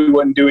probably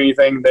wouldn't do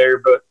anything there,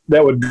 but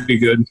that would be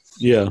good.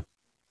 Yeah.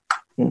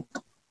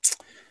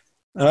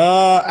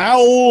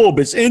 Al,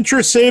 is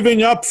interest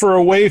saving up for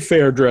a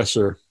Wayfair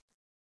dresser?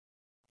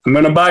 I'm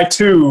going to buy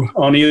 2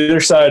 on either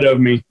side of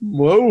me.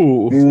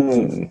 Whoa.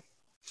 We're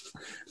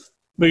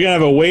going to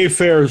have a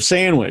Wayfair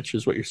sandwich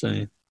is what you're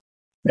saying.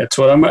 That's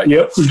what I'm –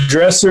 yep.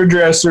 Dresser,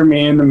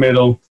 me in the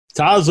middle.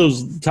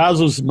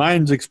 Tazo's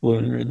mind's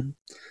exploding right now.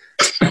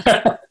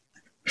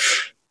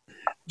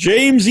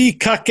 James E.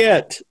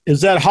 Coquette,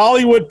 is that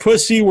Hollywood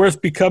pussy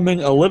worth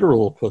becoming a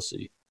literal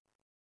pussy?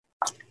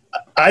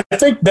 I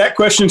think that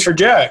question's for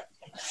Jack.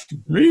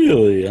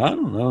 Really? I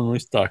don't know.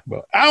 Let's talk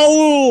about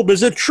Owl.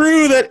 Is it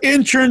true that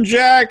Incher and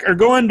Jack are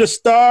going to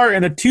star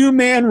in a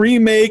 2-man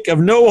remake of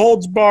No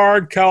Holds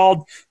Barred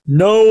called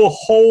No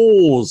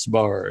Holes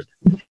Barred?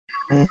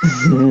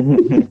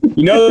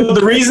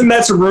 The reason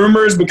that's a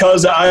rumor is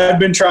because I've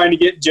been trying to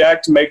get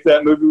Jack to make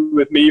that movie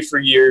with me for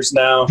years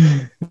now.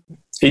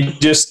 He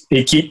just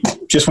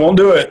won't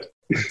do it.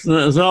 It's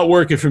not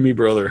working for me,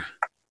 brother.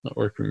 Not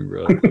working for me,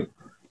 brother.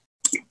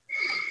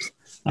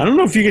 I don't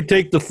know if you could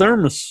take the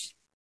thermos.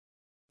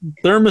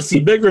 Thermos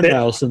is bigger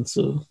now since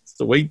the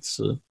weights.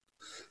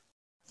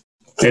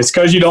 It's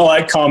because you don't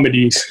like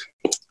comedies.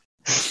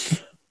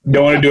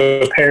 Don't want to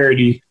do a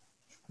parody.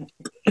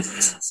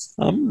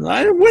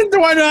 When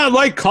do I not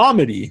like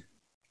comedy?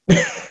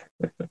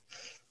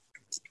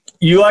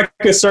 You like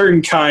a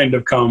certain kind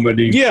of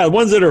comedy. Yeah,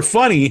 ones that are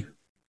funny.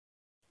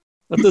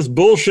 Not this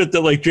bullshit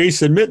that like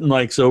Jason Mitten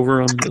likes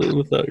over on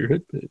Without Your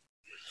Head Page.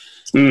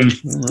 I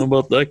don't know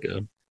about that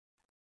guy.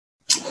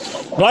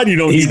 Glad you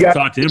don't need to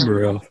talk to him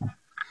very often.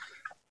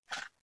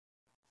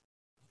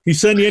 He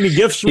send you any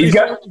gifts?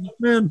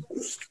 Man.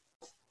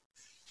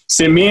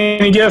 Send me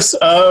any gifts?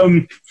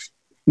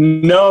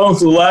 No,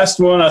 the last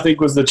one I think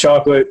was the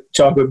chocolate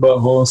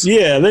buttholes.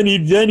 Yeah, then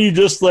you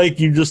just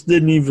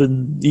didn't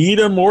even eat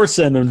them or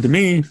send them to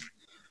me.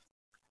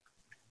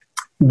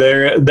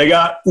 They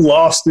got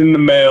lost in the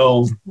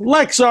mail.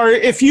 Lexar,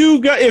 if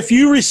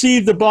you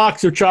received a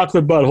box of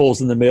chocolate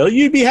buttholes in the mail,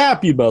 you'd be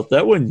happy about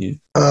that, wouldn't you?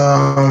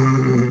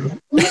 How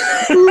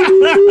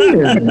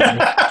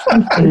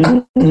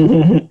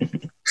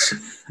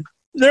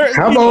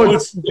about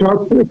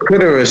chocolate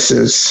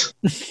clitorises?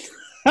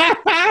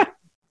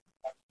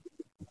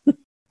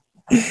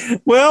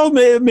 Well,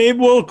 maybe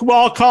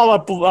I'll call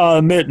up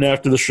Mitten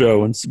after the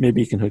show and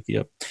maybe he can hook you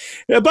up.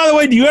 By the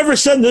way, do you ever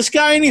send this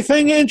guy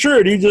anything, Incher,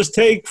 or do you just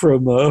take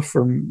from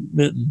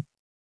Mitten?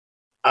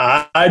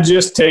 I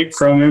just take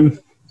from him.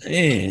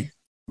 Yeah.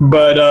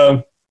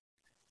 But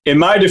in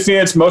my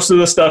defense, most of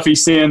the stuff he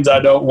sends I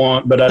don't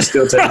want, but I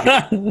still take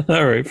it.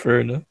 All right, fair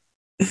enough.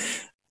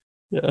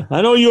 Yeah,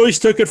 I know you always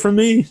took it from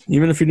me,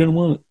 even if you didn't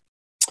want it.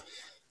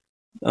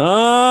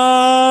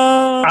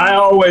 I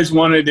always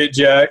wanted it,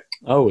 Jack.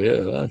 Oh,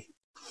 yeah.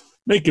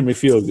 Making me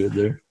feel good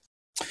there.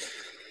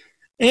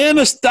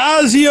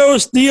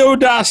 Anastasios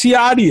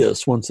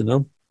Theodosiadis wants to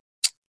know,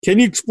 can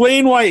you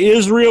explain why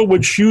Israel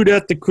would shoot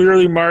at the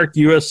clearly marked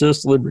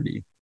USS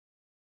Liberty?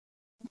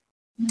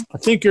 I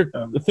think you're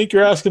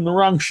asking the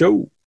wrong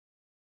show.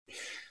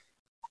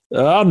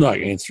 I'm not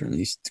answering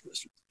these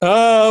questions.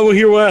 Well,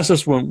 here, we'll ask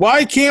this one.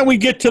 Why can't we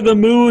get to the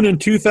moon in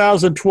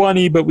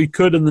 2020, but we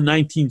could in the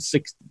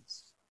 1960s?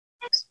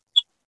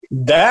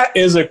 That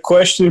is a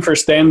question for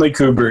Stanley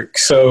Kubrick.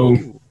 So,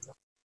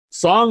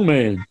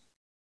 Songman.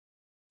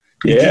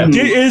 Yeah.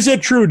 Is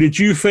it true? Did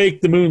you fake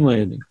the moon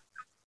landing?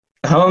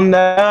 No,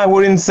 I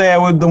wouldn't say I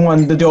would the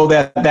one to do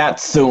that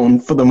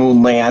soon for the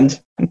moon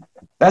land.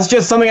 That's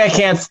just something I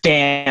can't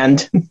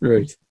stand.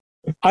 Right.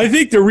 I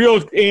think the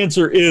real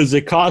answer is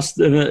it costs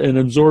an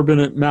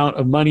absorbent amount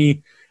of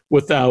money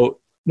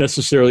without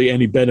necessarily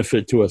any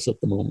benefit to us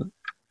at the moment.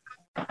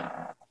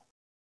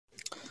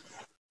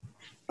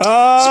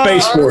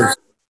 Space Wars.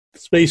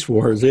 Space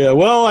Wars, yeah.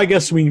 Well, I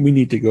guess we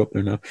need to go up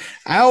there now.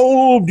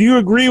 Al, do you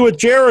agree with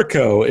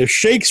Jericho? If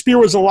Shakespeare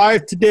was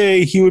alive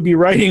today, he would be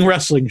writing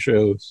wrestling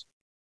shows.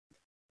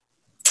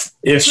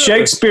 If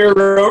Shakespeare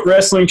wrote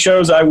wrestling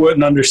shows, I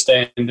wouldn't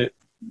understand it.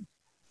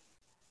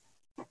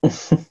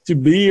 To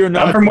be or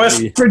not. I'm from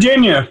West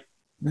Virginia.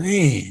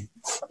 Man.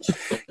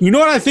 You know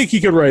what? I think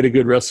he could write a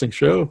good wrestling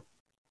show.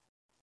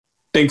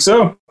 Think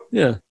so?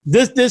 Yeah.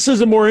 This is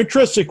a more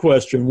interesting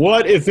question.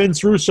 What if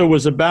Vince Russo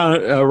was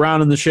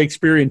around in the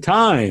Shakespearean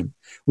time?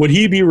 Would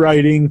he be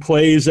writing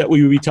plays that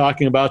we would be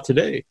talking about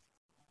today?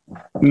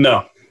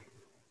 No.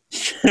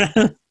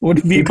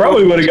 He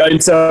probably would have got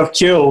himself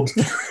killed.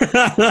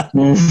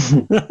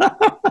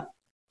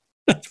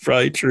 That's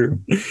probably true.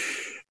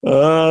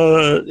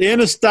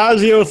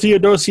 Anastasio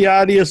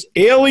Theodosiadis,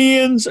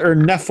 aliens or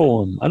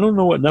Nephilim? I don't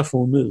know what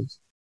Nephilim is.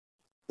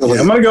 Yeah,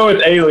 I'm going to go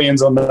with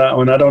aliens on that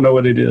one. I don't know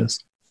what it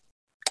is.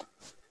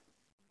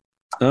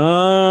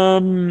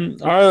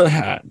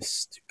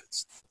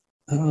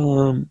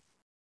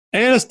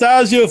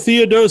 Anastasio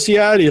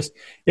Theodosiadis,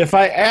 if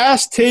I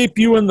ass tape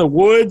you in the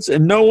woods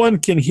and no one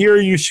can hear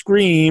you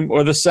scream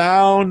or the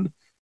sound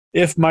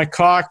if my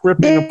cock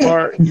ripping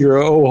apart your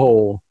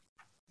o-hole.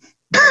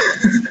 I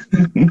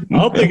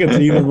don't think it's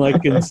even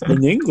like in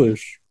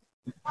English.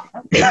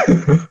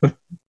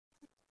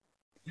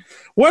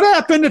 What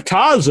happened to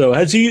Tazo?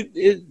 I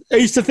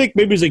used to think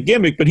maybe it's a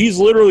gimmick, but he's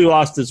literally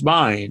lost his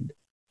mind.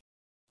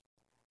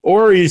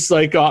 Or he's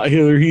like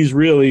he's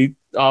really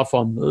off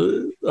on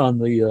the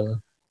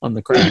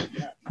crack.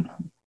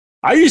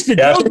 I used to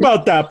joke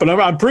about that, but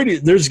I'm pretty.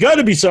 There's got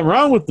to be something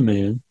wrong with the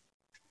man.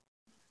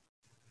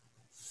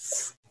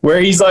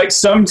 Where he's like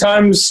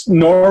sometimes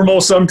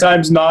normal,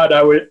 sometimes not.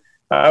 I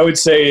would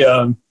say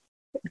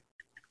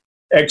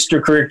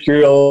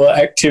extracurricular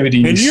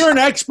activities. And you're an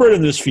expert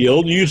in this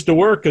field. You used to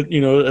work at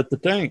the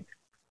tank.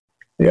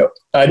 Yep.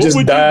 I just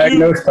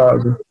diagnosed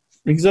Tazo.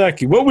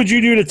 Exactly. What would you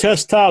do to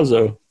test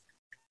Tazo?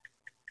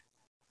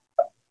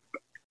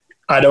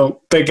 I don't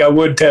think I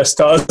would test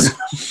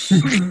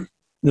Tazo.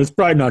 It's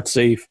probably not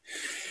safe.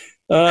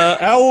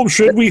 Al,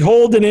 should we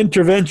hold an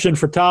intervention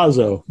for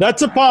Tazo?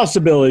 That's a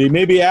possibility.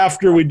 Maybe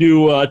after we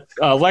do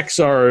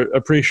Lexar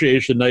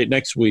Appreciation Night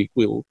next week,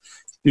 we'll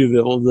do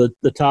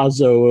the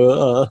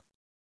Tazo.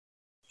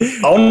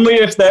 Only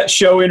if that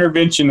show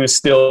Intervention is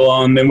still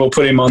on, then we'll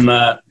put him on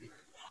that.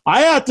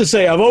 I have to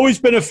say, I've always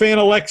been a fan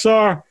of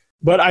Lexar,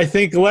 but I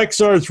think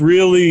Lexar's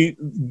really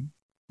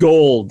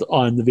gold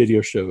on the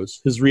video shows.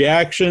 His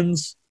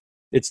reactions,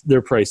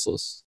 they're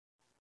priceless.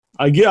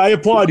 I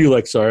applaud you,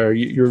 Lexar.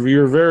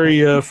 You're a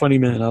very funny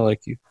man. I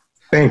like you.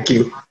 Thank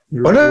you.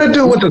 What do I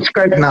do with the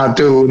Skype now,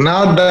 too?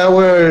 Now that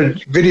we're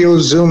video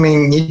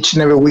zooming each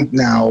and every week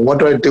now, what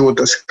do I do with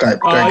the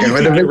Skype? Do I get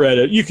rid of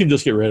it? You can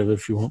just get rid of it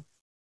if you want.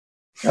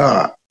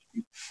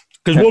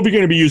 Because we'll be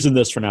going to be using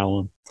this from now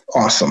on.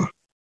 Awesome.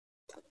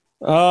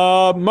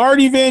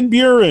 Marty Van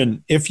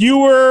Buren, if you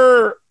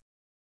were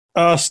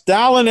a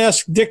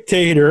Stalin-esque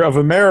dictator of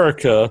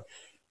America,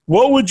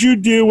 what would you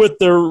do with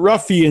the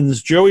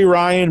ruffians Joey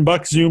Ryan,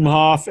 Buck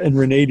Zumhoff, and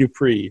Rene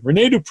Dupree?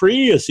 Rene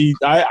Dupree, is he?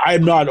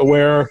 I'm not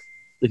aware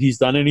that he's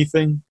done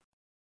anything.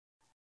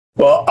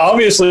 Well,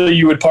 obviously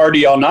you would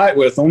party all night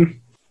with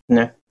him.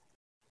 No.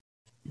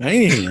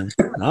 Man,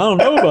 I don't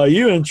know about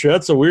you, Intra.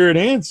 That's a weird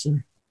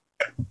answer.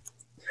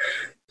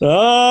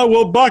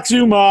 Well, Buck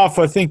Zumhoff,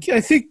 I think.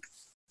 I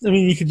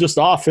mean, you could just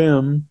off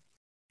him.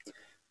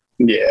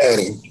 Yeah.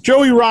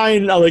 Joey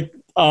Ryan, like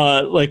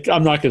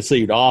I'm not gonna say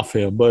you'd off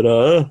him,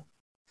 but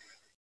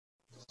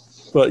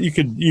you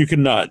could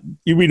not.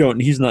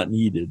 He's not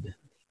needed,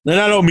 and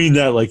I don't mean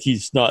that like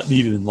he's not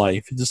needed in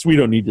life. It's just we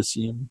don't need to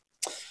see him.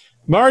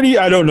 Marty,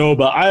 I don't know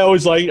about. I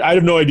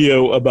have no idea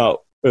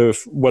about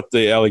what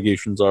the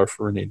allegations are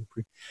for Rene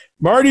Dupree.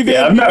 Marty,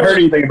 I've not heard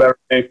anything about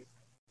Rene.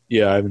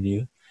 Yeah, I haven't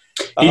either.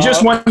 He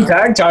just won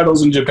tag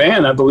titles in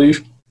Japan, I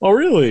believe. Oh,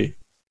 really?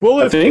 Well,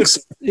 I think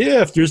so.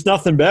 if there's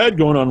nothing bad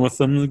going on with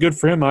them, good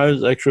for him. I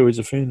was actually always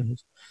a fan of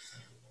his.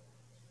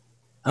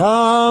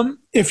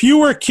 If you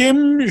were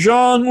Kim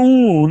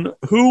Jong-un,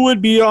 who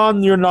would be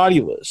on your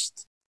naughty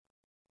list?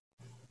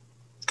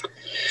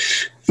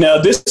 Now,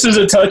 this is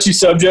a touchy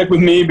subject with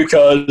me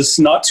because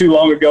not too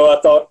long ago I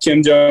thought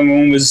Kim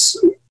Jong-un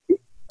was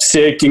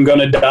sick and going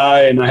to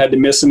die, and I had to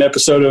miss an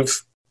episode of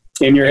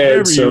In Your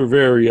Head. You were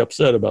very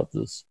upset about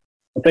this.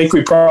 I think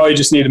we probably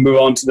just need to move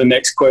on to the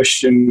next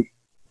question.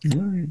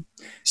 Right.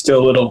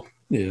 Still a little.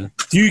 Yeah.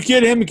 Do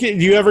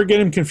you ever get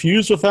him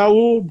confused with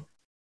Owl?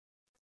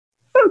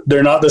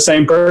 They're not the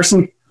same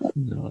person.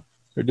 No,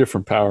 they're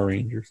different Power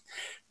Rangers.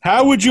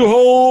 How would you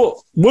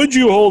hold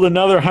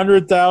another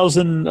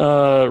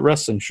 100,000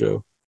 wrestling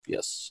show?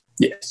 Yes.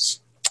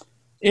 Yes.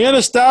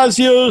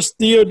 Anastasios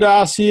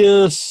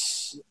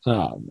Theodosius. Oh,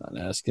 I'm not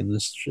asking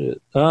this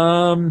shit.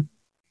 I'll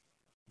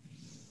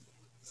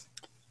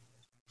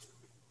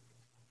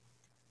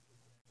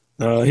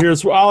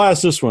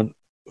ask this one.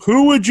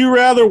 Who would you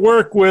rather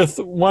work with?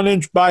 1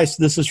 inch bias.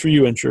 This is for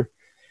you, Incher.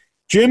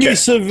 Jimmy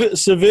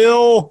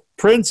Seville,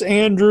 Prince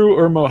Andrew,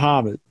 or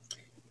Mohammed?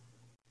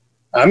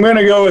 I'm going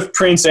to go with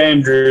Prince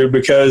Andrew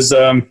because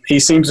he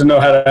seems to know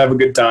how to have a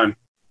good time.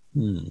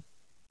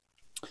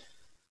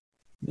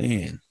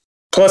 Man.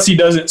 Plus, he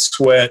doesn't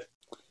sweat.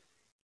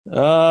 Is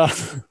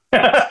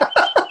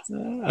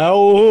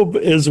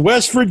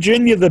West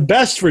Virginia the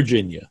best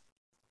Virginia?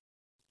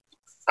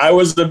 I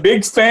was a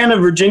big fan of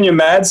Virginia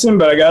Madsen,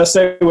 but I got to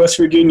say West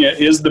Virginia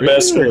is the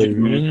best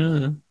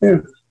Virginia. Yeah.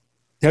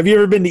 Have you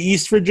ever been to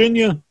East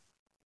Virginia?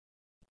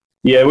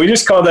 Yeah, we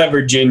just call that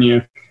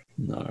Virginia.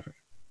 No.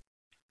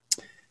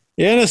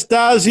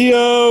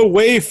 Anastasio,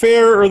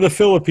 Wayfair, or the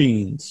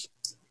Philippines?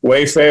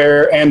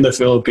 Wayfair and the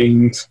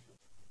Philippines.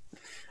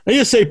 I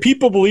just say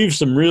people believe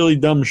some really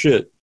dumb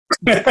shit.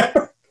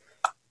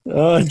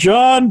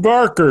 John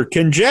Barker,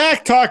 can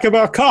Jack talk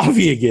about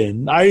coffee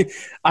again?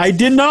 I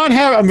did not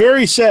have. I'm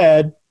very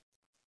sad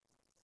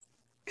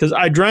because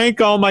I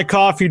drank all my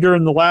coffee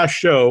during the last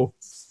show,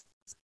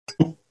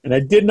 and I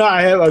did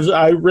not have.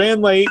 I ran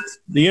late.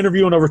 The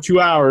interview went over 2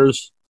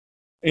 hours,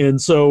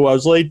 and so I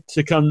was late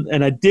to come.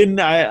 And I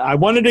didn't. I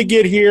wanted to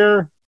get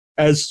here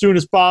as soon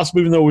as possible,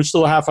 even though we're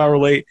still a half hour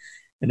late,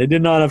 and I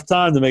did not have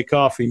time to make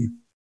coffee.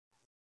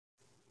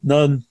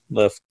 None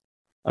left.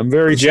 I'm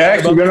very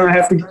Jack. You're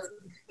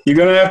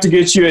gonna have to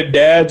get you a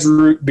Dad's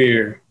root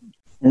beer.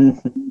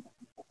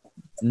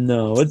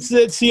 No, it's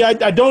see,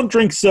 I don't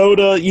drink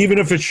soda, even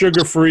if it's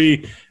sugar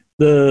free.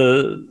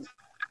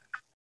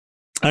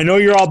 I know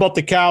you're all about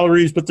the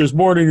calories, but there's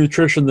more to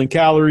nutrition than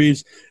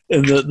calories,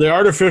 and the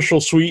artificial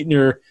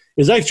sweetener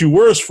is actually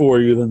worse for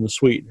you than the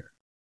sweetener.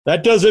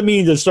 That doesn't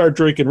mean to start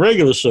drinking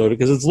regular soda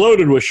because it's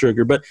loaded with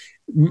sugar, but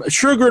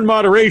sugar in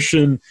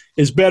moderation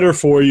is better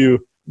for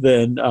you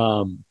than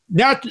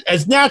not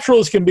as natural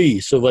as can be.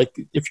 So, like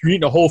if you're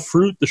eating a whole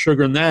fruit, the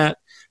sugar in that,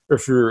 or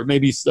if you're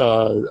maybe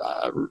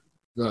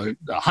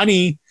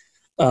honey,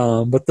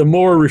 but the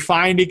more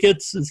refined it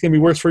gets, it's going to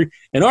be worse for you.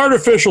 And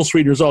artificial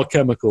sweetener is all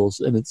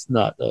chemicals, and it's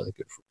not good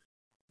for you.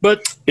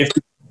 But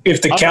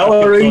if the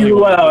calories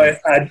allow it,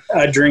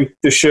 I drink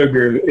the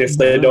sugar. If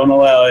they don't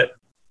allow it,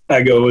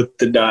 I go with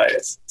the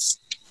diet.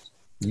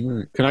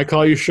 Can I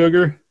call you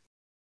Sugar?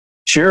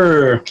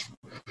 Sure.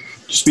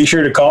 Just be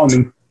sure to call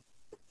me.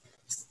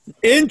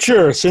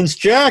 Incher, since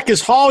Jack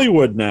is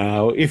Hollywood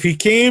now, if he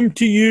came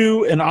to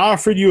you and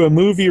offered you a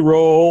movie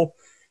role,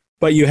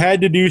 but you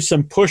had to do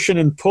some pushing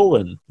and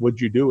pulling,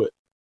 would you do it?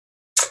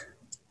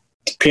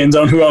 Depends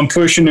on who I'm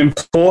pushing and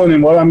pulling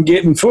and what I'm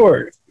getting for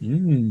it.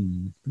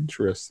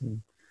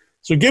 Interesting.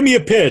 So give me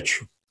a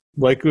pitch.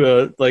 Like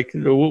what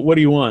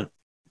do you want?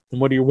 And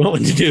what are you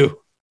willing to do?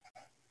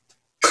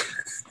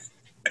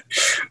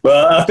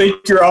 Well, I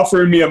think you're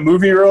offering me a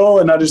movie role,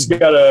 and I just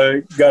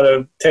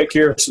gotta take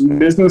care of some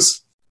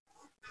business.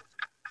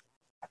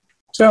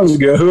 Sounds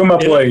good. Who am I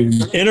playing?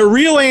 In a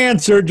real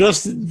answer,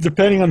 just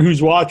depending on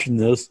who's watching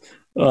this,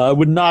 I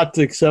would not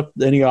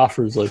accept any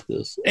offers like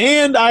this.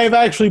 And I have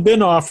actually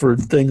been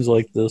offered things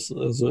like this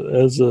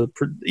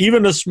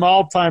even a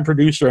small time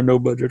producer on no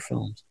budget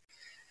films.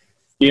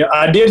 Yeah,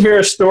 I did hear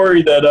a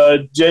story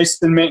that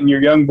Jason Minton,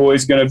 your young boy,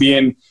 is going to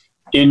be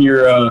in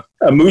your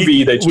a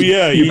movie that you.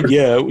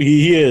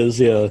 He is.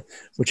 Yeah,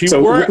 which he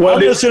so worked. I'm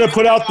just going to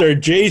put out there.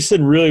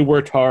 Jason really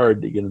worked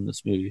hard to get in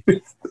this movie.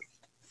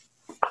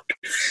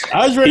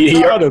 I was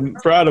really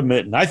proud of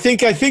Minton. I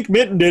think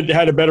Minton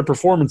had a better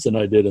performance than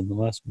I did in the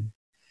last movie.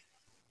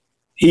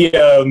 He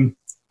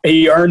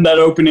earned that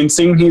opening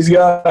scene he's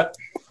got.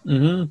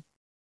 Mm-hmm.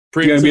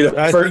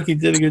 I think he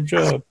did a good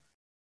job.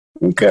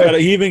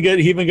 Okay. He even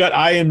got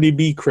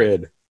IMDb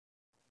cred.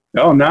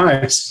 Oh,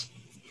 nice.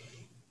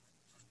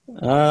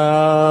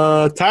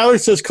 Tyler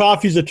says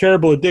coffee's a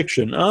terrible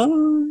addiction.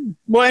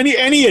 Well,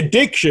 any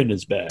addiction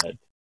is bad,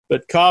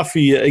 but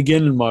coffee,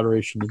 again, in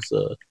moderation,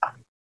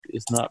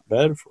 is not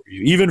bad for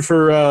you. Even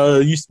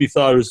for used to be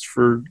thought it was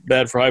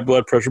bad for high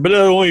blood pressure, but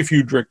only if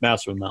you drink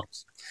massive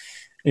amounts.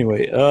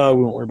 Anyway, we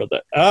won't worry about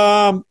that.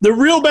 The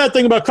real bad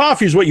thing about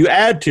coffee is what you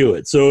add to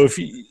it. So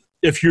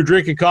if you're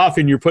drinking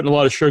coffee and you're putting a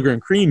lot of sugar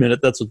and cream in it,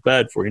 that's what's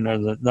bad for you,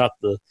 not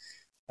the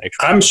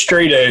actual. I'm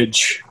straight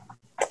edge.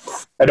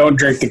 I don't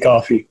drink the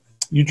coffee.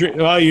 You drink.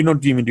 Well, you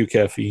don't even do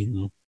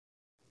caffeine.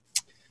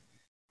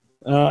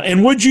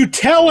 And would you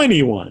tell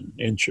anyone,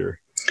 Incher?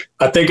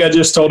 I think I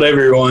just told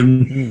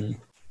everyone.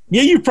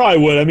 Yeah, you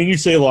probably would. I mean, you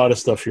say a lot of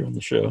stuff here on the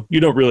show. You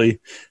don't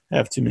really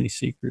have too many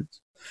secrets.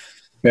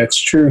 That's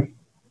true.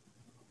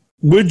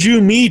 Would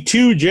you Me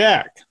Too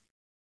Jack?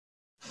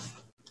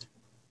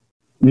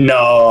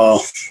 No.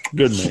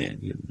 Good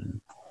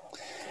man.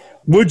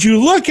 Would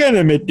you look at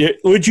him?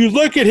 Would you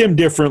look at him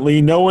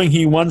differently, knowing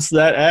he wants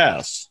that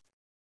ass?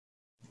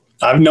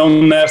 I've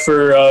known that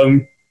for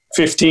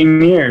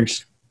 15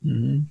 years.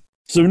 Mm-hmm.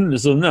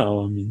 So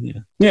no. I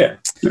mean, yeah.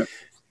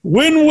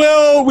 When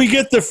will we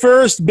get the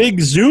first big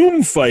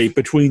Zoom fight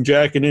between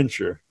Jack and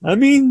Incher? I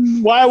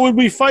mean, why would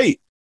we fight?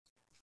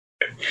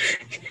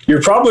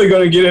 You're probably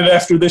going to get it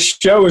after this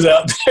show is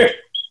out there.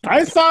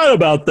 I thought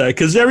about that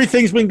because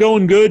everything's been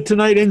going good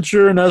tonight,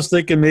 Incher, and I was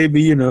thinking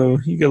maybe, you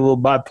get a little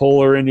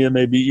bipolar in you.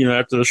 Maybe,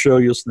 after the show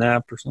you'll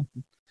snap or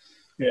something.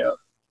 Yeah.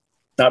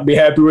 Not be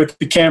happy with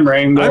the camera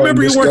angle. I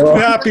remember you weren't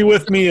happy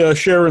with me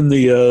sharing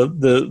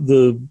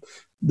the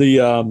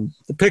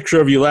picture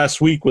of you last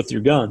week with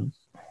your gun.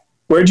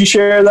 Where'd you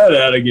share that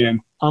at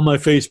again? On my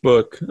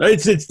Facebook.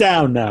 It's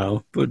down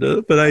now, but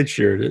I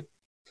shared it.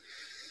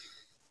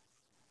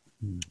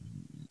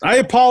 I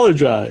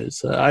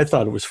apologize. I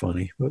thought it was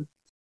funny, but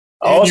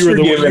you were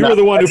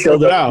the one who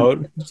filled it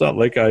out. It's not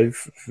like I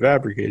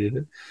fabricated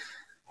it.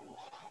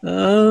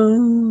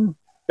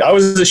 I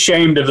was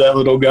ashamed of that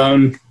little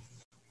gun.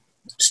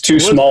 It's too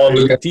small of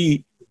a gun.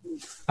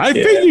 I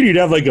figured you'd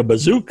have like a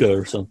bazooka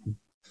or something.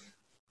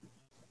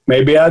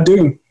 Maybe I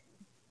do.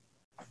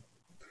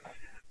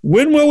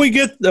 When will we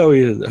get? Oh,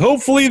 yeah.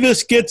 Hopefully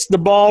this gets the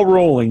ball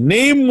rolling.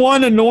 Name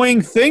one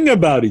annoying thing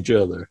about each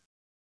other.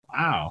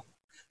 Wow,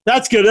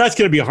 that's good. That's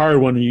going to be a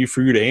hard one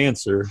for you to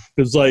answer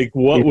because, like,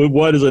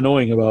 what is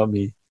annoying about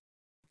me?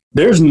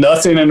 There's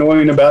nothing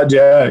annoying about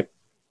Jack.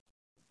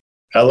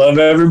 I love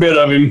every bit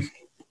of him.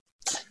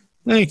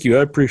 Thank you.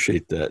 I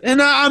appreciate that. And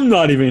I'm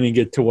not even going to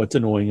get to what's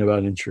annoying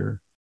about Incher.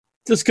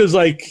 Just because,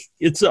 like,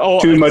 it's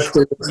all too much.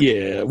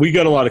 Yeah, we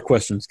got a lot of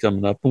questions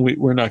coming up, and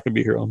we're not going to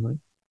be here all night.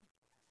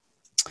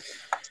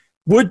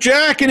 Would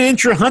Jack and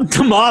Incher hunt the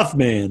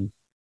Mothman?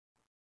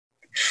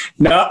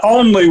 Not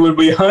only would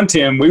we hunt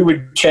him, we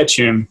would catch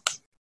him.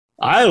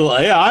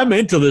 I'm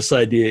into this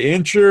idea.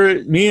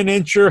 Me and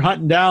Incher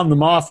hunting down the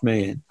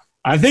Mothman.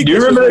 I think this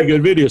would be a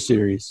good video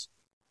series.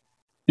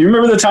 Do you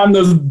remember the time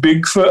those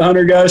Bigfoot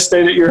hunter guys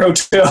stayed at your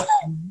hotel?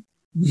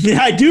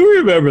 Yeah, I do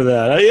remember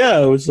that.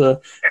 It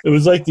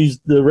was like these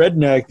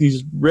redneck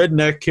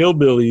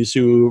hillbillies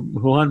who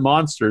hunt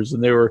monsters,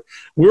 and we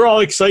were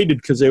all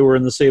excited because they were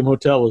in the same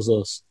hotel as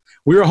us.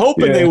 We were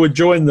hoping they would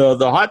join the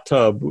hot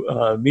tub,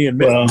 me and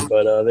Mick,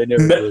 but they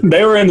never did.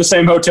 They were in the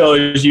same hotel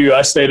as you.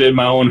 I stayed in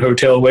my own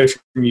hotel away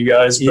from you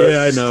guys. But,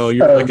 yeah, I know.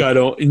 You're like, I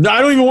don't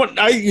even want.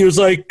 It was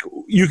like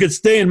you could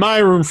stay in my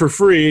room for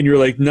free, and you're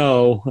like,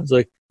 no. I was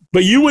like,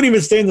 but you wouldn't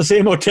even stay in the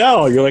same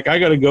hotel. You're like, I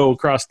got to go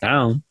across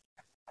town.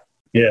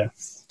 Yeah.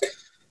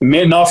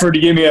 Minton offered to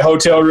give me a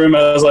hotel room.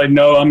 I was like,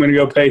 no, I'm going to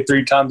go pay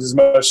 3 times as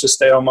much to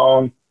stay on my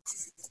own.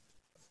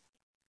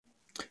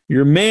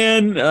 Your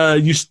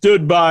man, you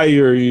stood by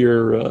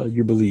your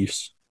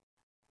beliefs.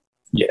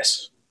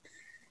 Yes.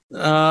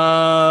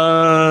 Let's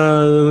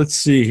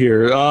see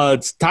here.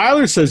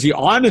 Tyler says the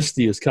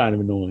honesty is kind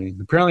of annoying.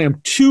 Apparently,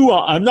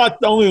 I'm not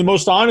only the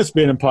most honest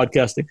man in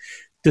podcasting.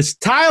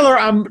 Tyler,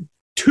 I'm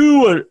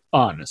too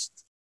honest.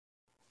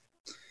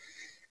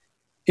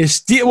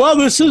 Well,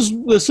 this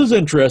is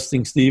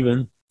interesting,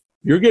 Stephen.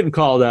 You're getting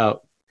called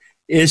out.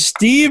 Is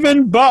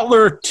Stephen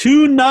Butler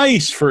too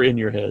nice for In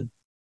Your Head?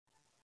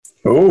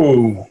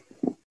 Oh,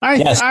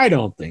 I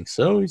don't think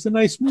so. He's a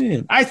nice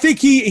man. I think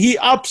he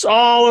ups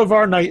all of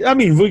our nice. I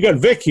mean, we got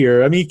Vic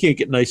here. I mean, he can't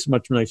get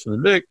much nicer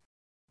than Vic.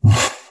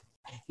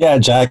 Yeah,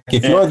 Jack.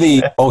 If you're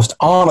the most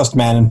honest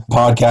man in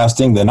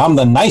podcasting, then I'm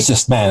the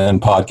nicest man in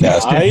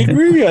podcasting. I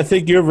agree. I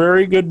think you're a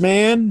very good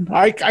man.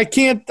 I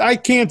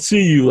can't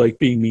see you like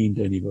being mean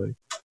to anybody.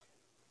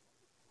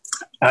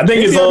 I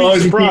think as long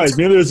as surprised.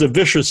 Maybe there's a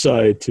vicious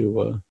side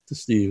to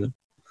Steven.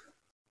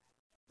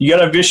 You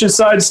got a vicious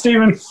side,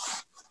 Steven?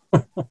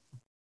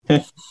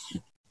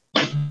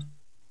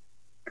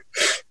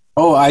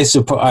 Oh, I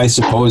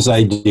suppose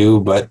I do,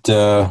 but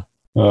not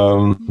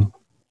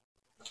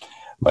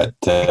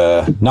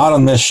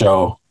on this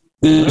show.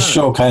 This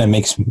show kind of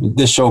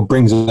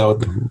brings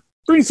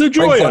the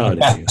joy out the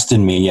best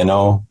in me,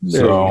 So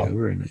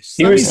very nice.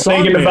 He was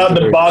thinking about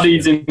the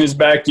bodies in his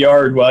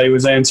backyard while he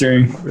was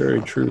answering. Very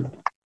true.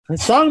 And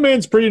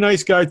Songman's a pretty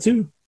nice guy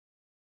too.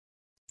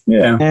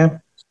 Yeah.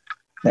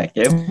 Thank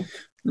you.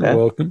 You're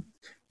welcome.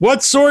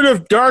 What sort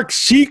of dark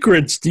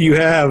secrets do you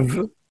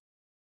have?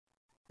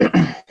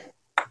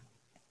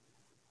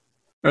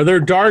 Are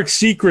there dark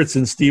secrets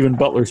in Stephen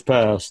Butler's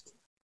past?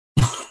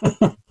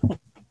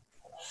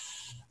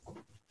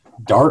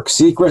 Dark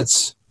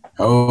secrets?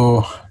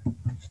 Oh,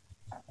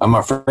 I'm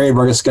afraid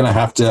we're just gonna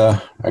have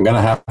to. I'm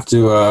gonna have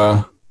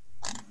to.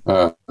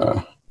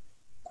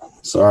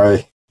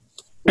 Sorry.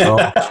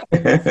 Oh.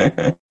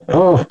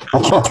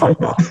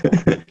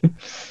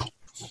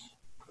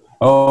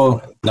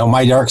 Oh no!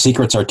 My dark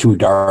secrets are too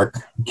dark.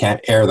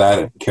 Can't air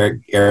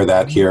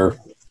that here.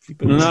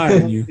 Keeping an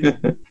eye on you,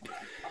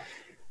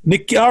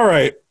 Nick. All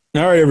right,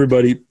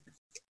 everybody,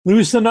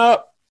 loosen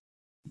up,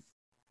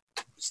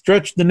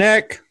 stretch the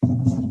neck,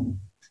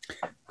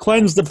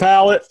 cleanse the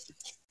palate.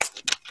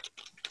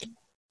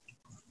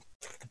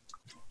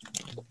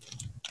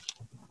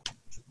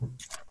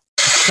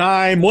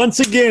 Time once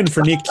again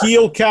for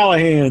Nikhil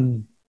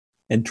Callahan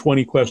and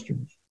 20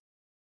 questions.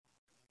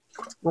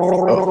 It's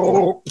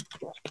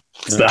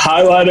the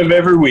highlight of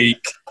every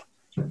week.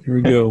 Here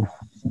we go.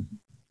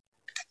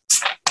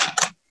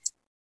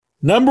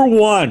 Number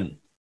 1.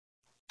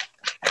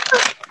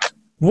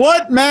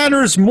 What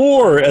matters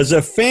more as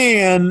a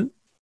fan,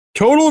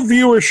 total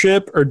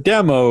viewership or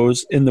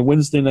demos in the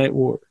Wednesday Night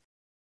War?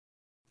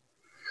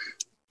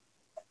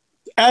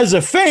 As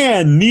a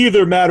fan,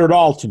 neither matter at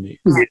all to me.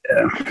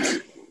 Yeah.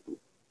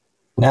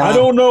 Nah. I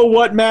don't know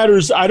what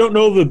matters. I don't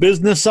know the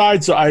business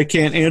side, so I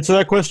can't answer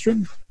that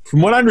question.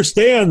 From what I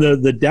understand,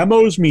 the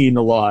demos mean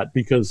a lot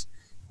because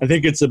I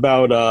think it's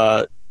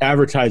about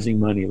advertising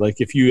money.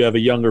 Like if you have a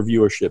younger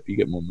viewership, you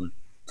get more money.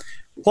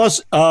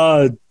 Plus,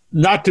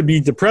 not to be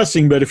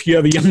depressing, but if you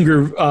have a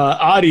younger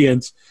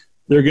audience,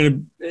 they're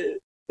going to,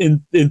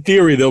 in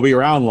theory, they'll be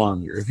around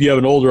longer. If you have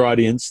an older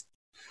audience,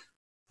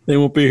 they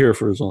won't be here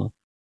for as long.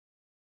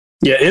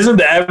 Yeah, isn't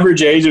the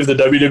average age of the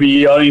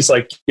WWE audience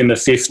like in the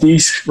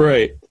 50s?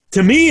 Right.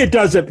 To me, it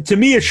doesn't. To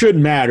me, it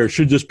shouldn't matter. It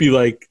should just be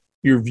like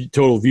your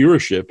total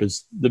viewership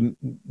is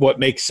what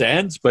makes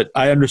sense. But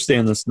I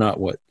understand that's not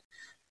what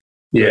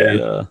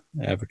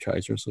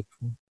advertisers look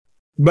for.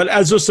 But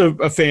as just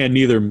a fan,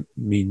 neither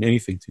mean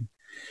anything to me.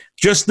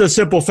 Just the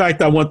simple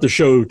fact I want the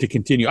show to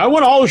continue. I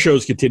want all the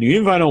shows to continue,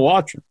 even if I don't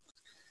watch them.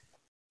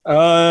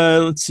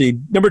 Let's see.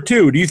 Number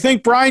 2, do you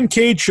think Brian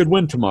Cage should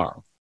win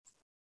tomorrow?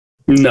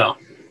 No.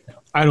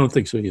 I don't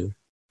think so either.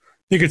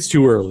 I think it's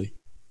too early.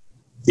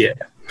 Yeah.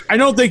 I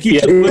don't think he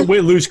should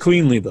lose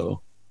cleanly,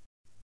 though.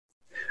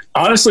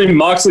 Honestly,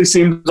 Moxley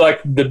seems like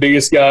the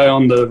biggest guy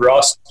on the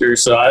roster,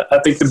 so I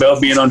think the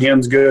belt being on him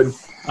is good.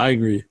 I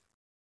agree.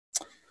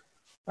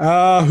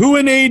 Who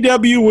in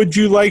AEW would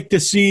you like to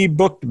see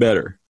booked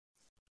better?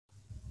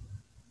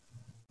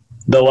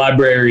 The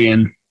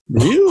Librarian.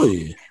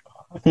 Really?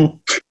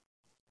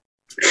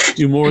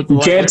 Do more with the You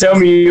can't tell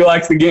me you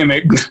like the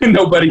gimmick.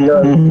 Nobody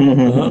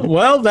does.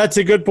 Well, that's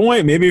a good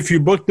point. Maybe if you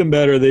booked them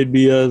better, they'd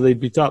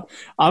be top.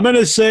 I'm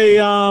gonna say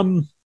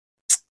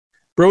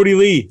Brody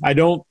Lee. I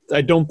don't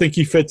think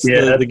he fits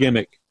the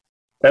gimmick.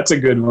 That's a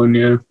good one.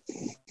 Yeah.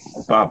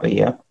 Probably,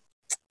 yeah.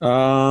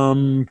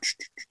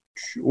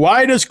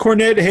 Why does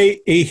Cornette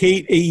hate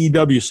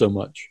AEW so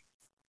much?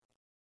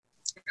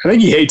 I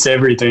think he hates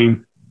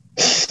everything.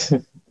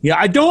 Yeah,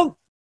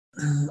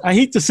 I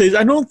hate to say this,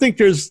 I don't think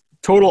there's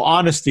total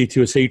honesty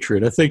to his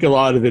hatred. I think a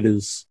lot of it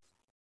is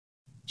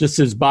just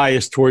his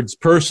bias towards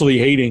personally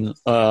hating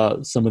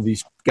some of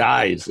these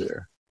guys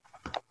there.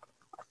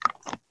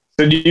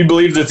 So do you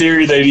believe the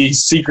theory that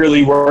he's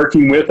secretly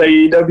working with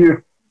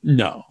AEW?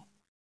 No.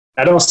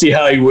 I don't see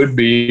how he would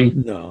be.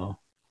 No.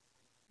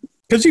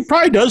 Because he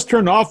probably does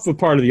turn off a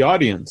part of the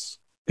audience.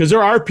 Because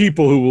there are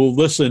people who will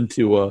listen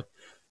to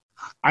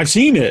I've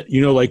seen it,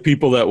 like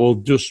people that will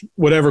just,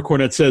 whatever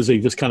Cornette says, they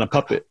just kind of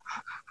puppet.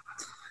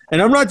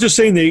 And I'm not just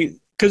saying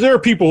because there are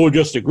people who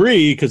just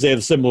agree because they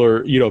have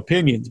similar,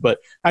 opinions. But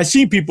I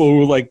see people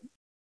who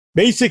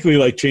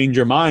basically change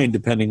their mind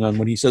depending on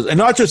what he says, and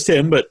not just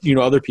him, but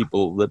other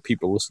people that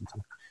people listen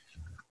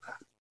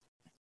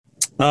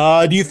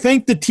to. Do you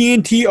think the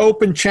TNT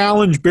Open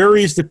Challenge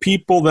buries the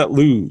people that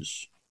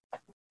lose?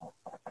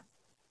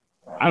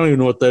 I don't even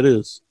know what that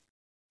is.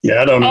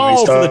 Yeah, I don't know.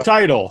 Oh, for the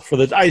title,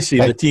 the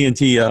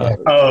TNT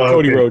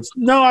Cody okay. Rhodes.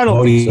 No, I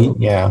don't think so.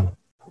 Yeah.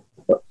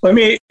 What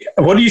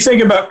do you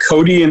think about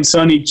Cody and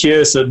Sonny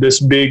Kiss at this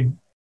big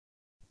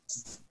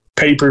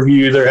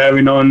pay-per-view they're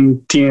having on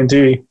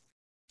TNT?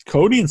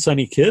 Cody and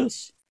Sonny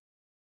Kiss?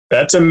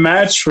 That's a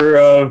match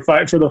for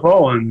Fight for the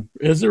Fallen.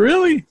 Is it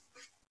really?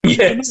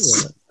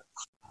 Yes.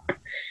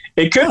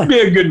 It could be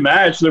a good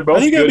match. They're both.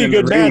 I think it'd be a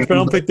good match, ring. but I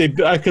don't think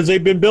because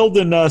they've been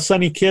building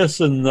Sonny Kiss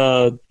and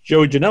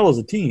Joey Janela as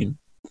a team.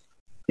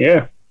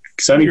 Yeah,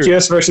 Sonny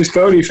Kiss versus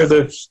Cody for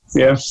the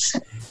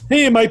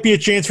Hey, it might be a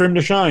chance for him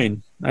to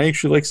shine. I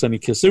actually like Sonny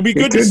Kiss. It'd be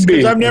good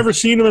because I've never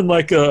seen him in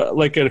like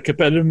a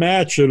competitive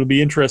match. It'll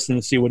be interesting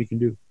to see what he can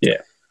do.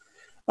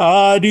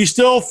 Yeah. Do you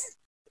still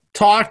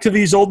talk to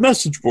these old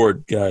message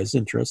board guys?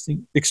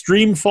 Interesting.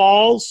 Extreme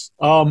Falls.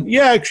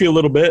 Yeah, actually a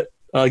little bit.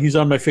 He's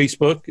on my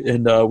Facebook,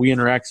 and we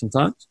interact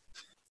sometimes.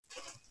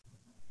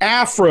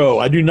 Afro.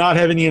 I do not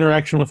have any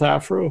interaction with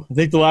Afro. I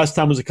think the last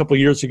time was a couple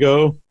years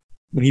ago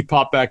when he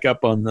popped back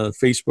up on the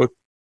Facebook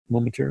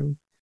momentarily.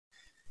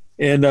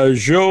 And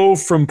Joe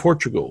from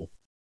Portugal.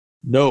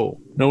 No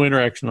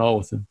interaction at all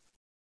with him.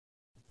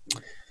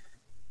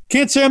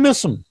 Can't say I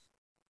miss him.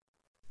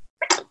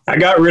 I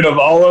got rid of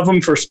all of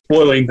them for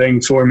spoiling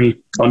things for me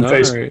on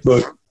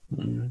Facebook.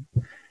 Right.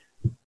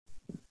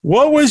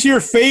 What was your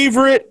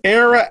favorite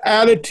era,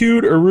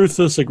 attitude, or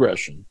ruthless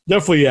aggression?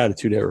 Definitely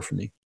attitude era for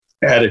me.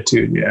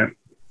 Attitude, yeah.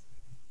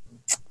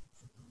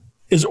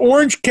 Is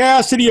Orange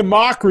Cassidy a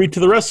mockery to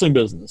the wrestling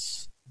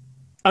business?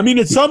 I mean,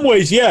 in some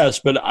ways, yes,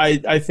 but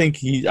I think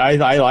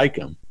I like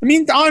him. I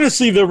mean,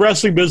 honestly, the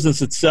wrestling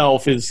business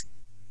itself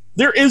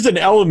there is an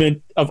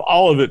element of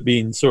all of it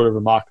being sort of a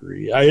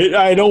mockery.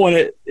 I don't want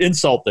to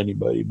insult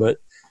anybody, but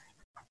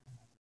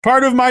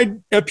part of my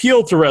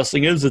appeal to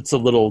wrestling is it's a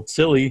little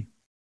silly.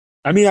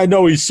 I mean, I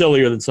know he's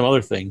sillier than some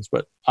other things,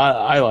 but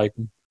I like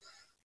him.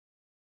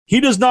 He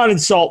does not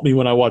insult me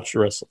when I watch the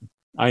wrestling.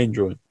 I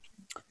enjoy him.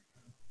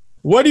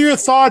 What are your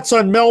thoughts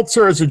on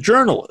Meltzer as a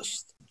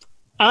journalist?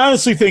 I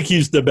honestly think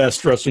he's the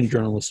best wrestling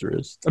journalist there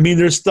is. I mean,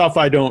 there's stuff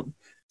I don't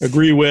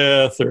agree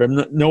with, or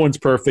no one's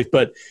perfect,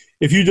 but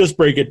if you just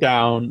break it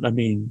down, I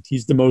mean,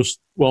 he's the most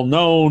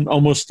well-known.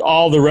 Almost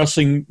all the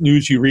wrestling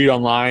news you read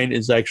online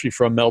is actually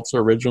from Meltzer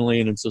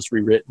originally, and it's just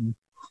rewritten.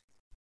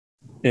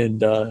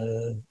 And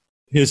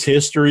his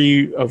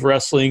history of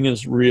wrestling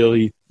is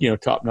really,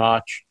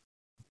 top-notch.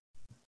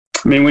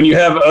 I mean, when you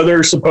have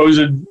other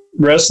supposed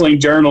wrestling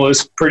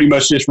journalists pretty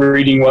much just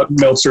reading what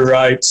Meltzer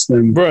writes,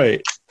 then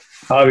right,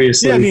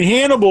 obviously. Yeah, I mean,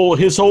 Hannibal,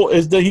 he just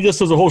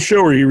does a whole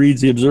show where he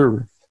reads the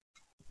Observer.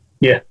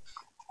 Yeah.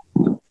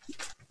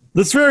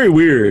 That's very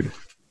weird.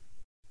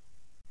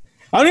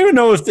 I don't even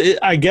know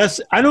I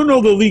don't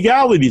know the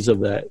legalities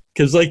of that,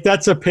 because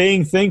that's a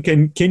paying thing.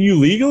 Can you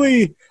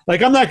legally,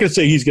 I'm not going to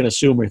say he's going to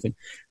sue him or anything,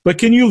 but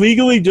can you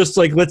legally just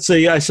let's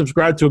say I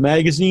subscribe to a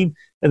magazine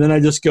and then I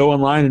just go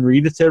online and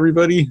read it to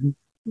everybody?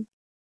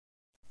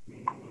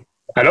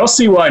 I don't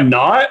see why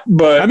not,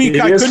 but I mean,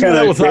 I couldn't do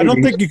that I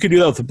don't think you could do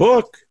that with a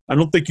book. I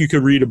don't think you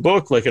could read a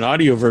book, like an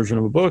audio version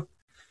of a book.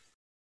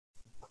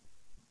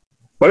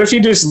 What if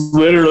you just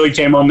literally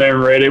came on there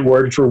and read it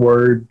word for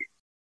word?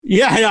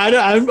 Yeah,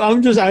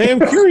 I am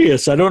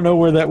curious. I don't know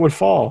where that would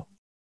fall.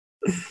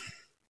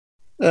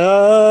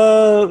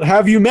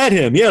 Have you met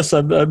him? Yes,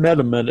 I've met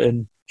him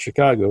in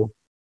Chicago.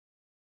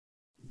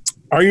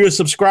 Are you a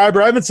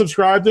subscriber? I haven't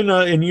subscribed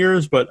in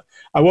years, but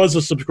I was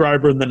a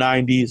subscriber in the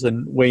 90s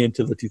and way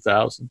into the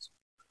 2000s.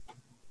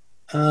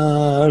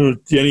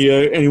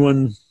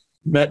 Anyone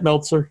met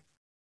Meltzer?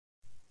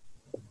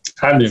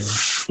 I do.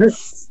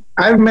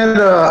 I've met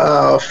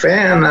a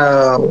fan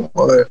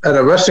at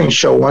a wrestling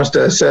show once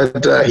that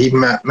said he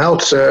met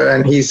Meltzer,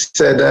 and he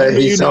said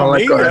he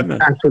sounded like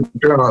an actual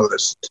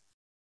journalist.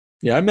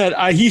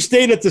 Yeah, he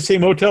stayed at the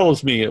same hotel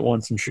as me at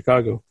once in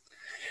Chicago.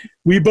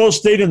 We both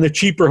stayed in the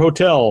cheaper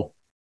hotel.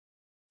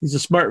 He's a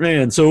smart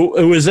man. So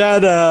it was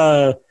at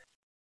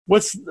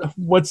what's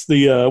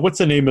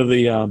the name of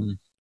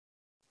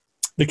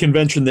the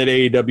convention that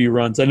AEW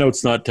runs? I know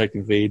it's not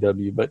technically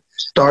AEW, but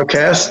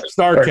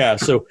Starcast.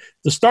 So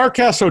the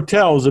Starcast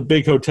Hotel is a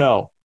big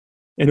hotel,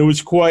 and it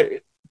was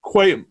quite.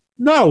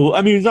 No,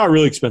 I mean, it's not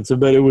really expensive,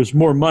 but it was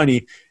more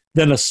money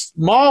than a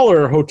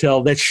smaller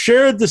hotel that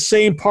shared the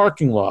same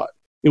parking lot.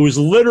 It was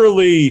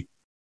literally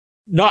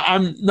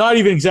I'm not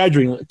even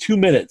exaggerating. 2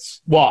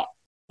 minutes walk.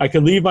 I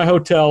could leave my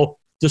hotel,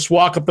 just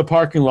walk up the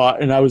parking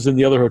lot, and I was in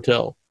the other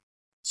hotel.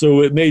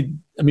 So it made.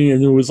 I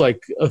mean, it was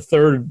like a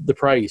third the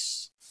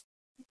price.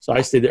 So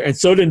I stayed there. And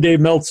so did Dave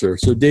Meltzer.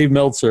 So Dave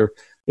Meltzer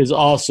is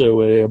also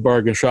a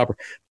bargain shopper.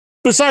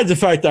 Besides the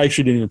fact that I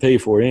actually didn't even pay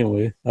for it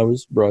anyway. I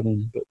was brought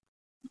in. But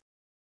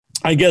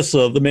I guess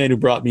the man who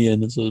brought me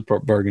in is a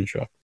bargain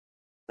shopper.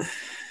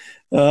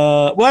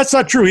 Well, that's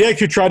not true. He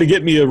actually tried to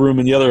get me a room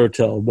in the other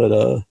hotel, but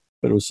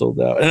it was sold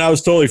out. And I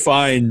was totally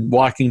fine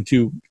walking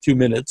 2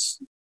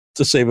 minutes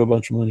to save a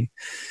bunch of money.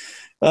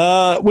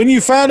 When you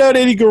found out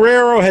Eddie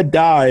Guerrero had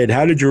died,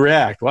 how did you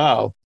react?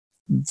 Wow.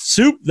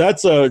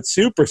 That's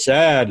super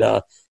sad.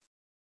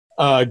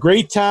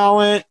 Great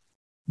talent,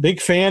 big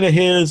fan of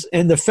his,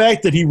 and the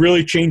fact that he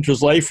really changed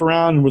his life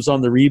around and was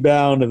on the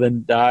rebound and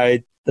then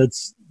died,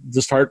 that's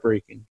just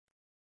heartbreaking.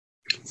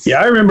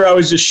 Yeah, I remember I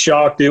was just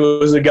shocked. It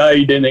was a guy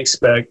you didn't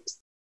expect.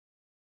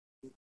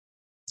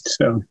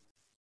 So,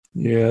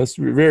 yeah, it's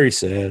very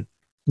sad.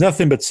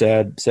 Nothing but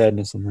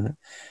sadness on that.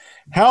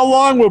 How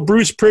long will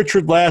Bruce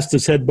Pritchard last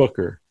as head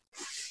booker?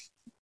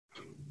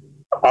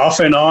 Off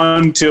and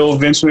on till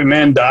Vince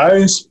McMahon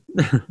dies.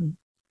 I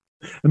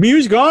mean, he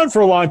was gone for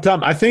a long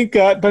time. I think,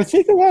 but I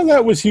think a lot of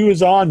that was he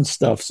was on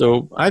stuff.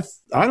 So I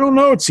don't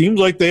know. It seems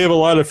like they have a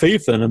lot of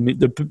faith in him,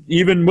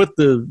 even with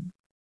the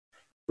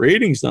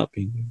ratings not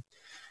being good.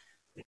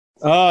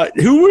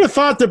 Who would have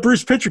thought that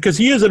Bruce Pritchard, because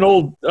he is an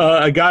old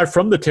a guy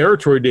from the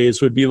territory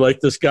days, would be like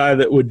this guy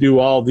that would do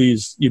all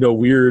these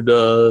weird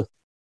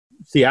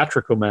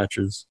theatrical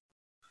matches.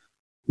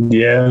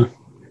 Yeah.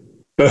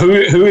 But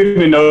who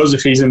even knows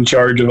if he's in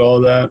charge of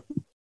all that?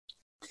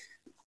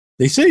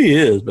 They say he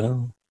is,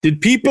 man. Did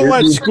people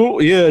at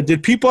school? Yeah.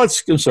 Did people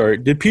at? I'm sorry.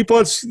 Did people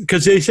at?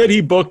 Because they said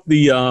he booked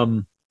the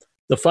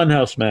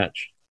Funhouse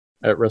match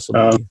at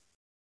WrestleMania.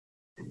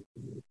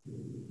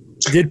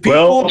 Did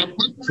people?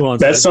 Well,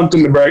 that's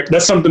something to brag.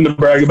 That's something to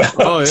brag about.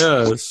 Oh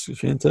yeah, it's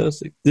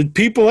fantastic. Did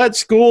people at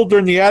school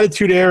during the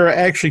Attitude Era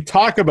actually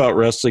talk about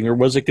wrestling, or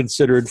was it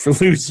considered for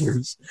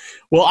losers?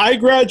 Well, I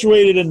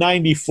graduated in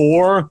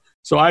 '94,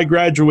 so I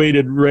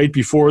graduated right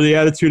before the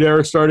Attitude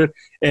Era started,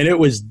 and it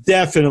was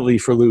definitely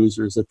for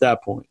losers at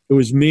that point. It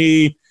was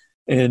me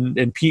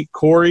and Pete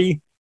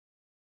Corey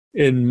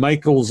and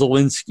Michael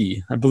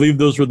Zielinski. I believe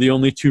those were the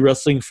only two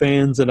wrestling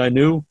fans that I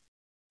knew.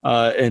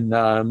 And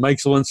Mike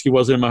Zielinski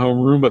wasn't in my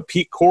homeroom, but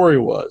Pete Corey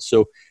was.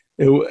 So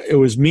it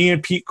was me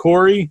and Pete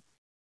Corey,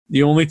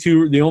 the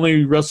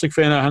only wrestling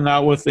fan I hung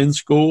out with in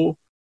school.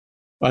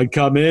 I'd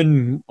come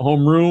in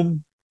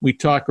homeroom, we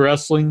talk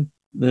wrestling.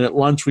 Then at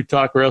lunch we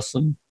talk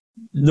wrestling.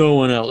 No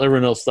one else,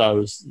 everyone else thought it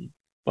was a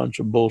bunch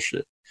of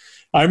bullshit.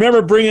 I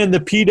remember bringing the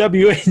PWI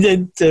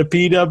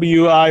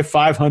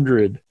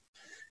 500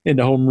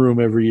 into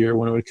homeroom every year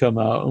when it would come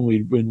out, and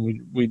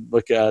we'd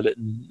look at it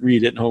and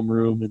read it in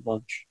homeroom and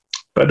lunch.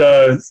 But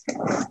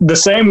the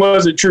same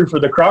wasn't true for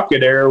the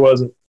Crockett era,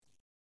 was it?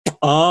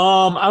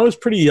 I was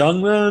pretty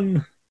young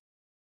then.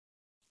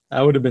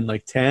 I would have been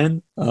like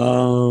 10.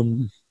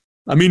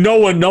 I mean, no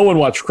one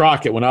watched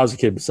Crockett when I was a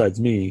kid besides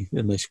me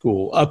in my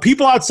school.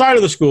 People outside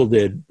of the school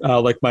did,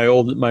 like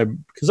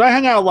because I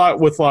hung out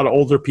with a lot of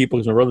older people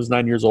because my brother's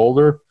 9 years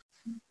older.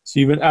 So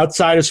even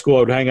outside of school, I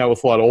would hang out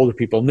with a lot of older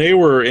people, and they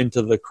were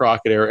into the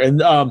Crockett era.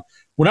 And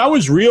when I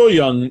was real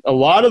young, a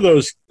lot of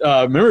those,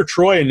 remember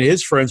Troy and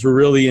his friends were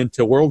really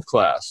into World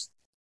Class.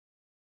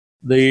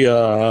 They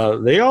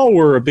all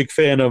were a big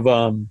fan of,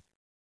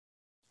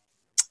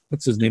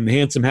 what's his name, the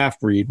Handsome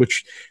Half-Breed,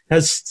 which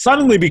has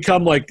suddenly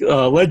become like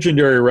a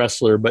legendary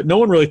wrestler, but no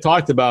one really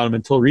talked about him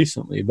until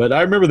recently. But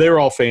I remember they were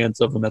all fans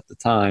of him at the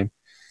time.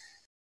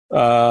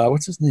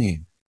 What's his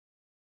name?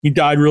 He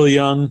died really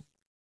young.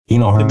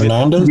 Gino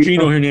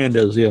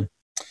Hernandez, yeah.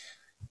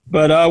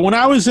 But when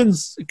I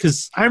was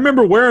because I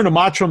remember wearing a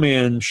Macho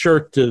Man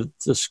shirt to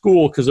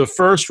school because the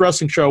first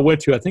wrestling show I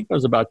went to, I think I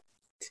was about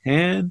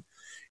 10.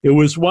 It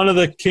was one of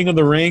the King of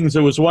the Rings.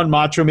 It was one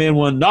Macho Man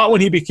one, not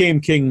when he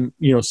became King,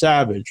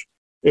 Savage.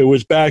 It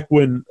was back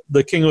when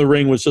the King of the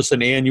Ring was just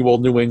an annual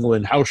New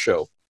England house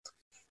show.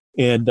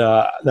 And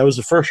that was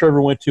the first show I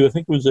ever went to. I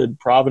think it was in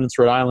Providence,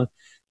 Rhode Island.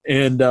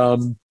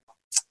 And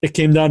it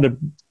came down to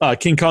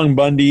King Kong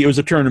Bundy. It was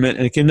a tournament,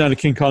 and it came down to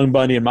King Kong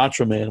Bundy and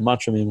Macho Man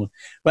one.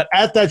 But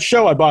at that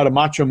show, I bought a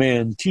Macho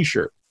Man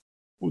T-shirt,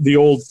 the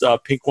old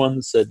pink one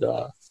that said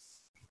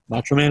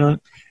Macho Man on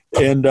it.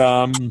 And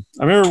I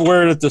remember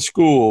wearing it to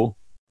school,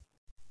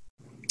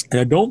 and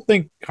I don't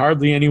think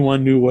hardly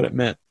anyone knew what it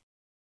meant.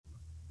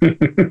 I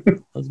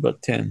was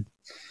about 10.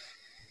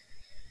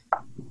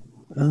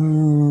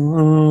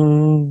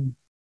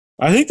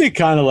 I think they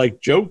kind of like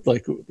joked,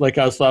 like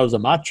I thought I was a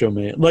Macho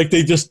Man. Like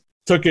they just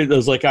took it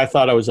as like I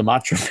thought I was a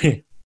Macho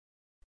Man.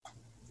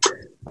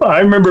 I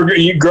remember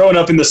growing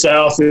up in the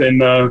South in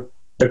the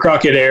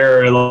Crockett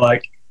era,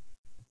 like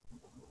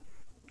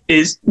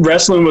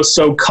wrestling was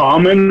so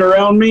common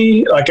around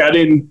me. Like I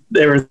didn't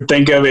ever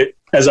think of it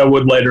as I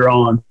would later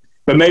on.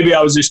 But maybe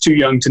I was just too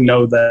young to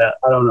know that.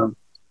 I don't know.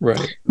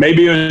 Right.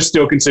 Maybe it was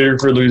still considered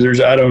for losers.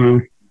 I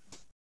don't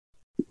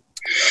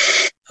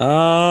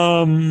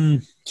know.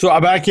 So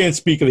I can't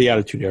speak of the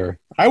Attitude Era.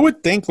 I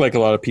would think like a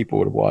lot of people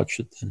would have watched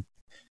it then.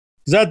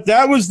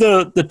 That was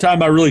the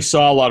time I really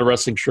saw a lot of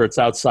wrestling shirts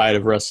outside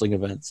of wrestling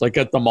events, like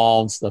at the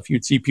mall and stuff.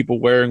 You'd see people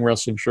wearing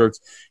wrestling shirts,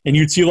 and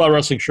you'd see a lot of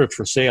wrestling shirts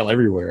for sale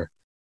everywhere.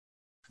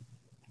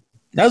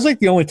 That was like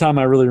the only time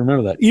I really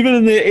remember that. Even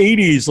in the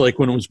 80s, like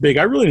when it was big,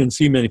 I really didn't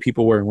see many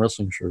people wearing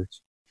wrestling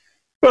shirts.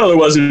 Well, there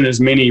wasn't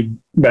as many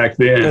back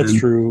then. That's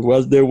true.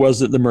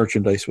 The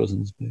merchandise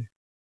wasn't as big.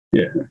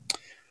 Yeah.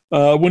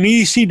 When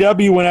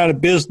ECW went out of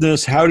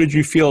business, how did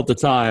you feel at the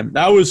time?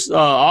 That was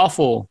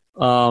awful.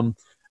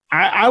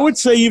 I would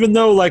say, even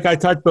though, like I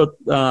talked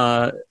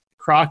about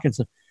Croc and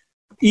stuff,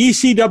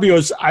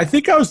 ECW I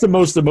think I was the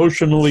most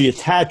emotionally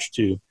attached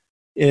to.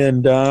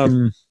 And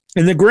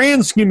in the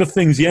grand scheme of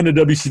things, the end of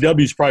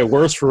WCW is probably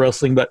worse for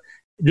wrestling, but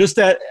just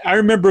that, I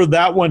remember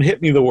that one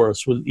hit me the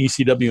worst when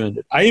ECW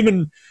ended.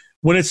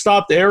 When it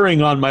stopped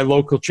airing on my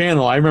local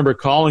channel, I remember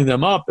calling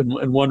them up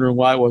and wondering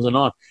why it wasn't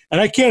on. And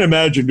I can't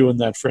imagine doing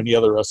that for any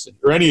other wrestling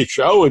or any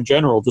show in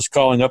general, just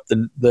calling up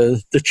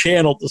the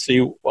channel to see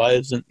why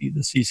isn't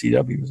the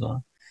CCW was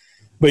on.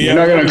 But yeah,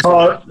 you're not going to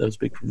call it. That was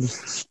big for me.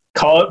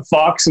 Call it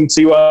Fox and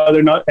see why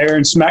they're not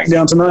airing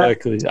SmackDown tonight.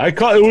 Exactly.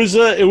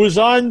 It was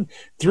on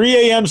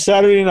 3 a.m.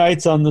 Saturday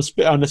nights on the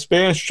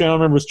Spanish channel. I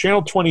remember it was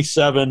channel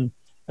 27.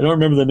 I don't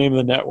remember the name of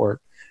the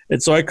network.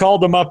 And so I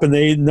called them up, and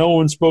no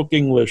one spoke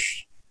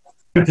English.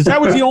 Because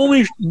that was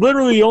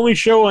literally the only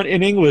show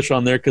in English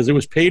on there, because it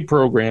was paid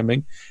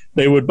programming.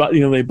 They bought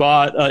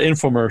an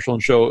infomercial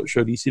and showed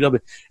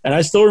ECW, and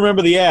I still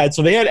remember the ads.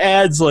 So they had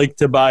ads like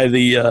to buy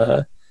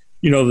their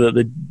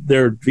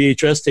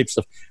VHS tape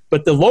stuff.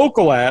 But the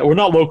local ad, or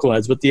not local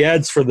ads, but the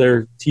ads for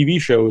their TV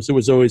shows, it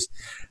was always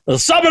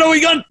Sábado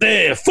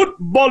Gigante,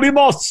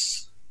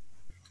 Futbolimos.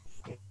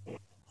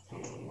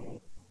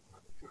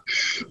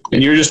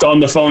 And you're just on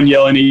the phone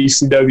yelling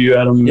ECW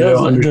at them. Yeah,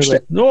 They'll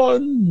understand. no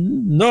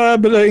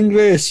habla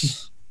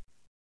inglés.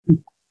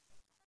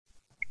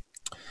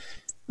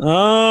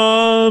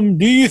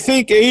 Do you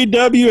think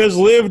AEW has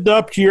lived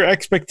up to your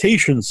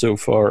expectations so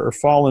far or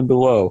fallen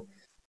below?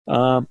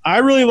 I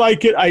really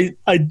like it.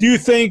 I do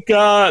think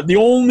the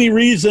only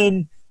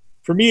reason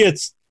for me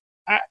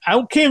I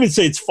can't even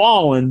say it's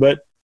fallen, but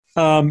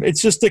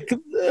it's just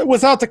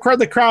without the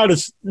crowd,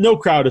 no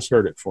crowd has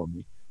heard it for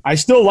me. I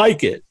still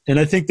like it, and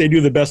I think they do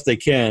the best they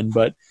can,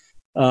 but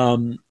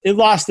it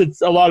lost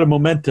a lot of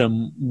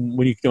momentum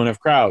when you don't have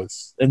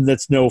crowds, and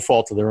that's no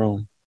fault of their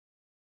own.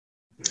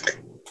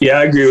 Yeah,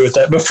 I agree with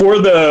that. Before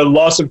the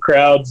loss of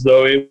crowds,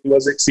 though, it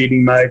was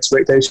exceeding my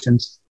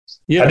expectations.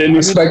 Yeah, I didn't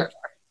expect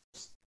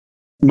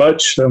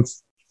much. So.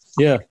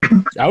 Yeah,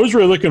 I was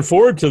really looking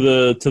forward to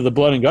the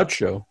Blood and Guts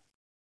show.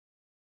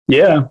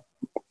 Yeah,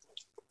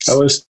 I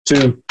was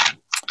too.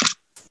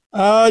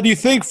 Do you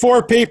think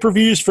 4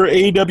 pay-per-views for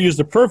AEW is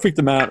the perfect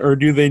amount, or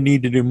do they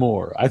need to do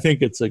more? I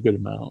think it's a good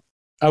amount.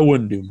 I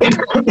wouldn't do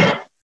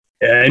more.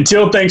 Yeah,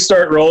 until things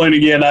start rolling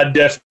again, I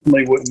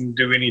definitely wouldn't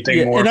do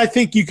anything more. And I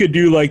think you could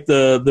do like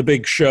the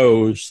big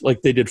shows,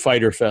 like they did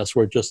Fyter Fest,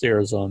 where it just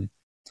airs on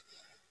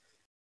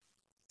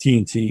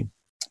TNT.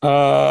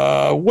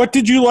 What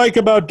did you like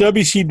about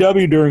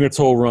WCW during its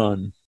whole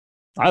run?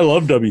 I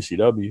love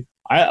WCW.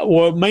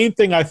 Main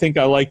thing I think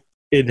I liked,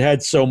 it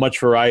had so much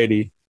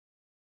variety.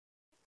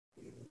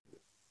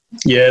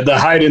 Yeah, the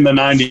height in the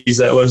 90s,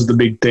 that was the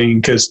big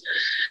thing, because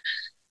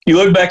you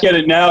look back at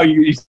it now,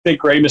 you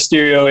think Rey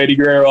Mysterio, Eddie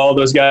Guerrero, all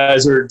those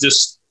guys are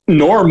just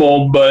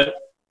normal, but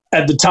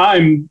at the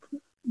time,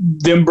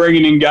 them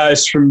bringing in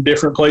guys from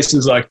different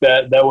places like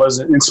that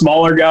wasn't, and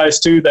smaller guys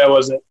too,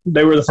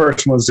 they were the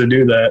first ones to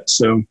do that.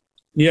 So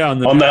yeah, on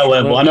that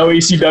level. I know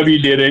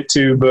ECW did it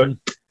too, but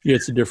yeah,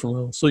 it's a different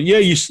level. So yeah,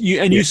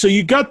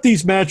 you got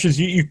these matches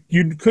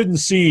you couldn't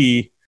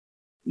see,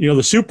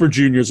 the Super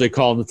Juniors, they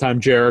call them at the time,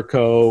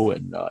 Jericho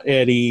and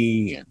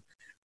Eddie and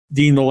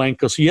Dean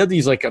Malenko. So you had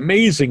these like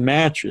amazing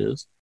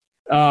matches.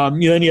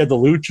 Then you had the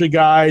Lucha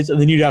guys, and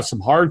then you'd have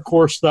some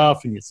hardcore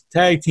stuff and some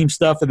tag team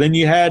stuff, and then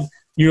you had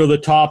the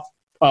top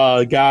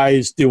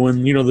guys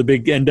doing the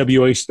big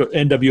NWO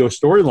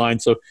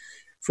storyline. So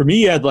for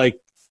me, you had like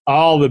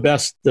all the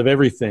best of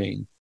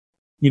everything.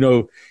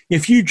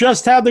 If you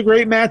just had the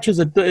great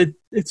matches,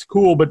 it's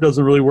cool, but it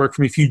doesn't really work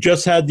for me. If you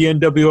just had the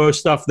NWO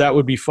stuff, that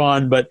would be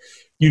fun, but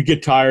you'd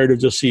get tired of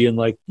just seeing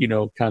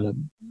kind of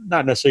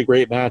not necessarily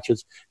great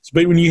matches.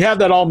 But when you have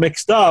that all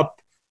mixed up,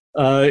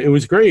 it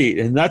was great,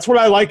 and that's what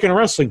I like in a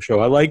wrestling show.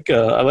 I like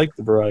the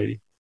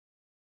variety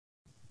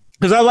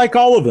because I like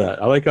all of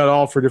that. I like it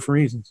all for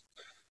different reasons.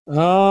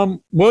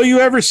 Will you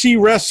ever see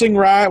wrestling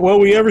rise? Will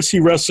we ever see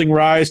wrestling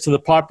rise to the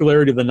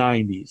popularity of the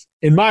 '90s?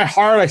 In my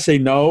heart, I say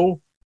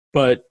no,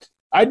 but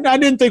I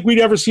didn't think we'd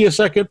ever see a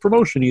second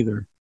promotion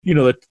either.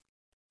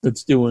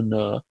 That's doing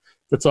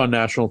that's on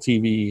national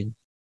TV and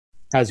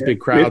has big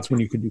crowds when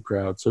you can do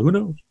crowds. So who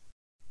knows?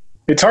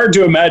 It's hard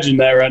to imagine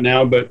that right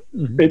now, but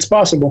it's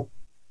possible.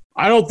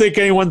 I don't think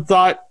anyone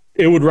thought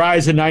it would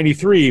rise in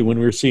 '93 when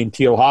we were seeing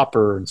Teal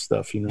Hopper and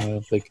stuff. I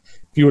don't think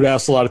if you would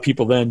ask a lot of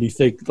people then, do you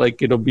think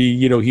like it'll be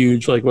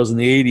huge like it was in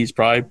the '80s?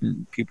 Probably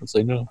people would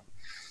say no.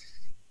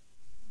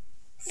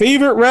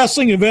 Favorite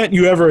wrestling event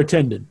you ever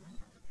attended?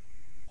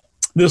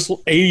 This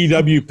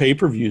AEW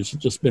pay-per-views have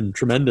just been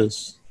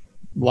tremendous.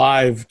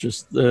 Live,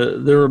 just they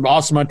were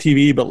awesome on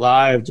TV, but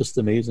live, just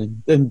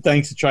amazing. And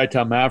thanks to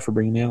Chi-Town Matt for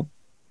bringing it out.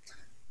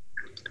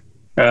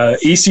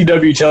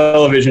 ECW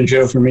television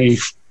show for me.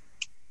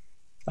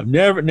 I've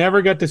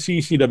never got to see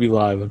ECW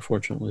live,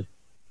 unfortunately.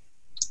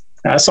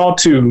 I saw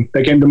 2.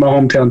 They came to my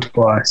hometown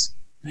twice.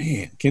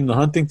 Man, came to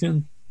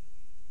Huntington?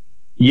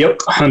 Yep,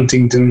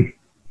 Huntington.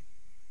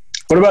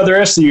 What about the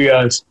rest of you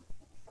guys?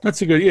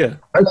 That's a good, yeah.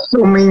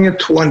 WrestleMania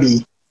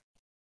 20.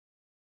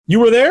 You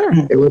were there?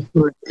 It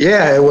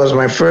was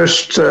my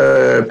first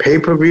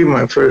pay-per-view,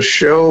 my first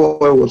show.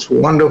 It was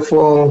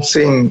wonderful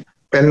seeing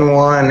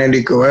Benoit and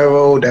Eddie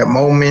Guerrero, that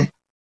moment,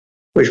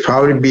 which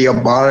probably be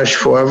abolished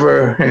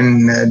forever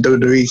in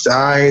WWE's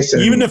eyes.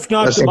 Even if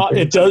not,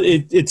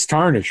 it's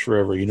tarnished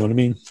forever. You know what I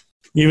mean?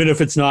 Even if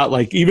it's not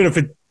like, even if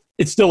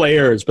it still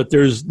airs, but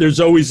there's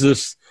always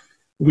this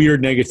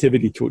weird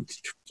negativity to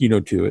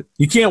it.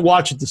 You can't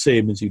watch it the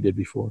same as you did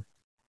before.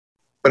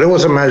 But it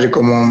was a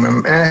magical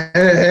moment,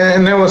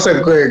 and it was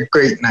a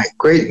great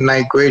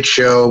night, great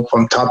show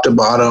from top to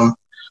bottom.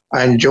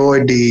 I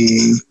enjoyed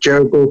the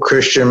Jericho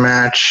Christian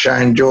match.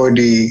 I enjoyed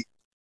the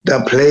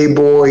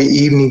Playboy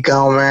evening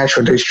gown match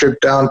where they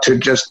stripped down to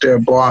just their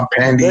bra and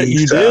panties.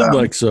 You did,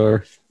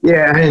 Lexar.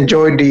 Yeah, I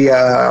enjoyed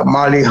the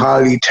Molly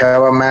Holly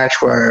Tara match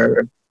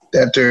where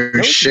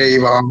they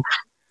shave off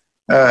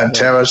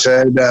Tara's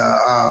head,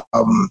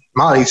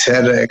 Molly's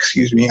head,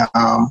 excuse me.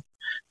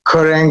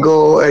 Kurt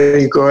Angle,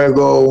 Eddie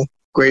Guerrero,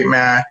 great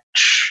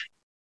match.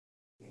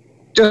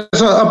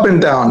 Just up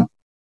and down.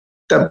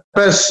 The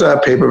best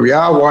pay-per-view.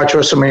 I watch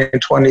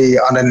WrestleMania 20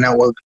 on the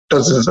network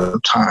dozens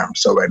of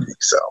times already.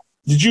 So,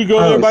 did you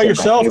go there by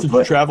yourself? Did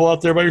you travel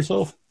out there by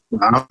yourself?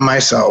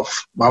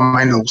 myself, by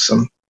my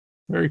Newsom.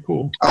 Very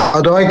cool.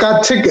 Although I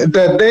got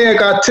the day I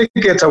got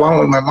tickets, I went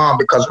with my mom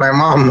because my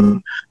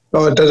mom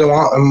doesn't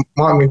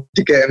want me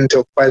to get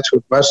into fights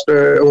with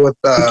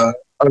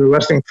other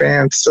wrestling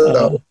fans.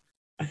 So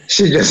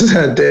she just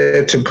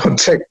did to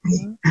protect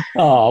me.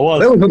 Oh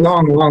well, it was a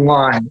long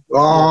line,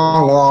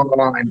 long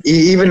line.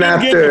 Even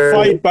after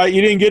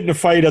you didn't get in a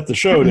fight at the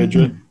show, did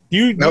you?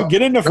 You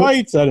get into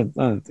fights? I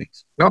don't think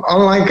so. No,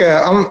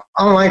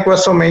 unlike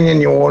WrestleMania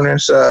New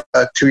Orleans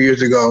 2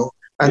 years ago,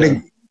 I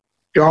think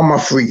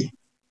drama-free.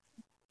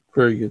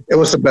 Very good. It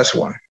was the best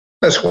one.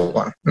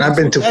 And I've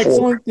been to excellent.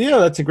 4. Yeah,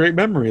 that's a great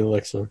memory,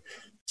 Alexa.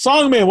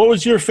 Songman, what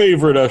was your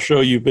favorite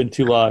show you've been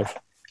to live?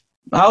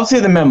 I would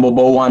say the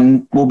memorable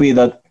one will be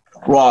the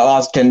Raw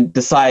Austin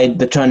decide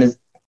to turn his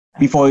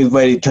before he was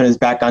ready to turn his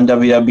back on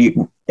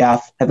WWF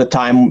at the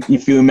time.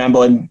 If you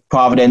remember in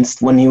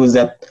Providence when he was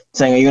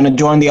saying, "Are you going to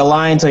join the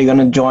Alliance? Or are you going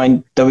to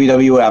join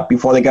WWF?"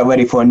 Before they got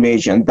ready for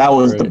Invasion. That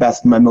was the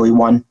best memory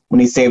one when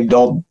he saved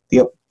all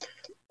the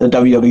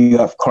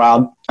WWF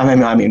crowd.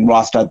 I mean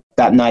roster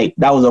that night.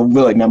 That was a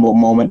really memorable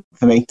moment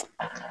for me.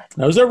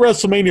 I was at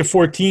WrestleMania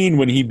 14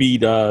 when he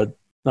beat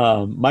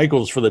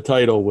Michaels for the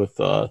title with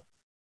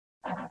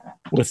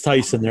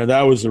Tyson there.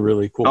 That was a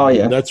really cool one.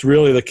 Yeah. That's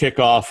really the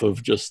kickoff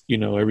of just,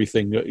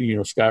 everything,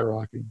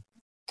 skyrocketing.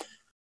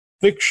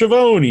 Vic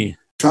Schiavone.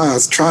 I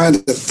was trying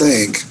to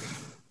think.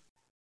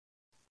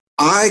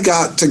 I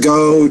got to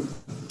go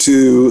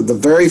to the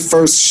very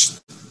first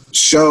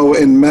show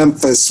in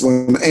Memphis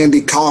when Andy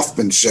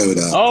Kaufman showed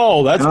up.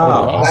 Oh, that's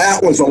cool.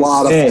 That was a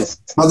lot of fun.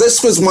 Now,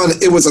 this was when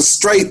it was a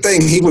straight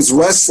thing. He was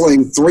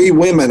wrestling 3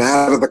 women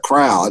out of the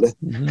crowd,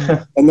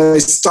 and they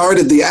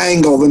started the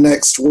angle the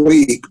next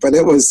week. But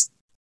it was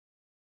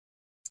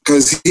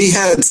because he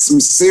had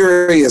some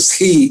serious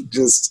heat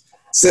just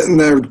sitting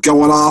there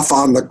going off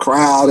on the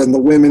crowd and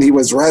the women he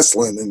was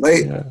wrestling. And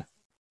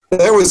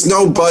there was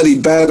nobody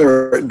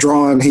better at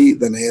drawing heat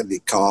than Andy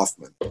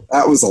Kaufman.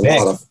 That was a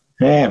lot of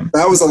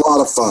That was a lot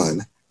of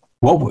fun.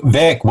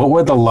 Vic, what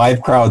were the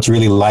live crowds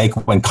really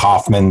like when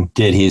Kaufman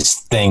did his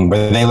thing?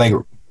 Were they like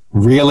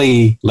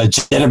really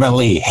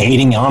legitimately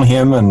hating on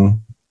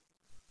him?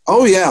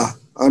 Oh yeah,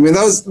 I mean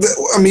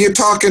you're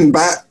talking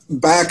back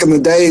in the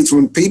days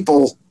when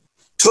people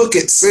took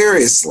it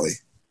seriously.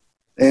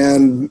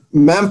 And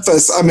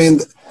Memphis,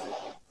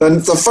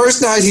 the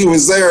first night he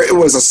was there, it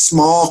was a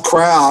small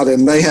crowd,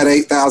 and they had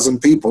 8,000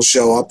 people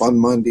show up on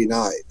Monday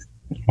night.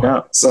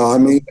 Yeah. So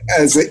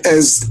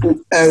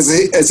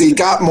as he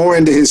got more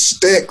into his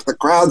shtick, the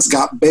crowds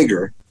got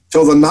bigger.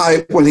 Till the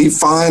night when he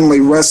finally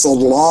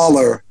wrestled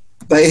Lawler,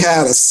 they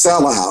had a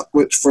sellout,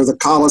 which for the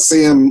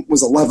Coliseum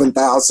was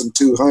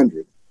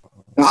 11,200.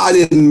 Now I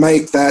didn't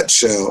make that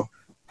show,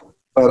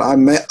 but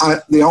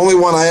the only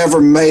one I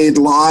ever made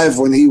live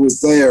when he was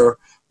there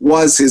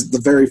was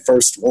the very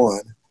first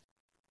one,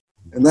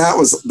 and that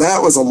was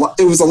a lot.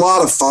 It was a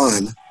lot of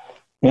fun.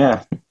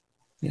 Yeah,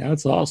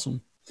 that's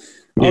awesome.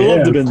 I love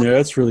to have been there.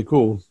 That's really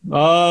cool.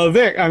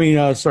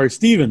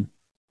 Steven.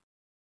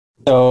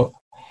 So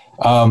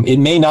it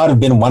may not have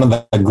been one of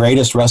the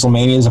greatest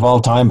WrestleManias of all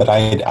time,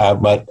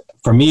 but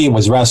for me, it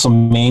was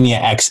WrestleMania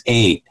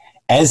X8.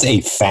 As a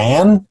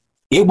fan,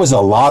 it was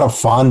a lot of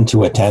fun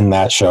to attend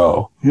that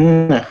show.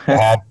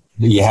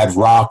 You had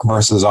Rock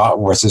versus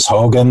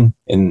Hogan,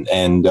 and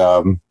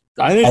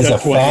I think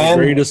that's one of the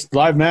greatest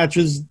live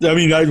matches.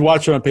 I'd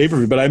watch it on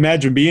pay-per-view, but I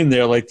imagine being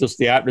there, like just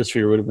the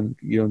atmosphere would have been,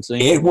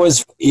 insane. It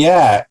was,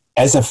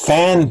 as a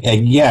fan,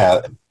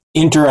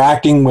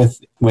 interacting with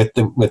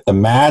the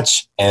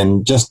match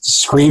and just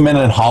screaming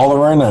and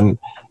hollering, and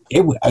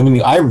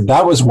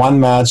that was one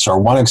match or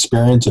one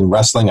experience in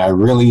wrestling I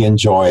really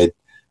enjoyed.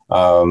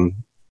 Like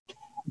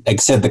I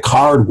said, the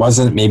card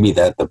wasn't maybe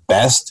the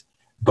best,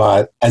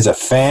 but as a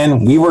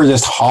fan, we were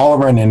just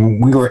hollering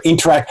and we were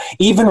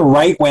even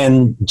right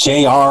when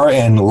JR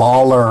and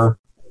Lawler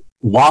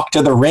walked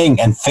to the ring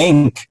and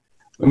think.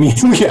 We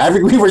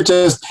were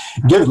just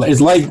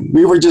it's like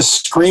we were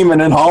just screaming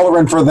and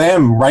hollering for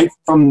them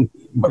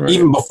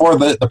even before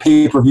the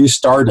pay-per-view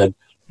started,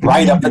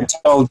 right up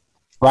until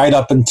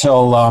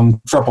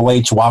Triple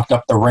H walked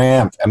up the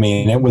ramp.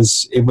 It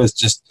was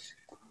just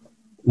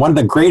one of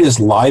the greatest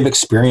live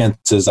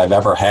experiences I've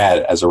ever had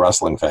as a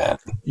wrestling fan.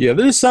 Yeah,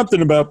 there's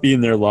something about being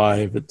there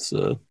live. It's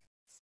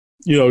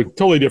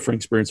totally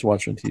different experience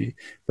watching TV.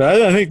 But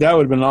I think that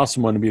would have been an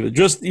awesome one to be there.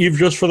 Just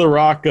for the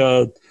Rock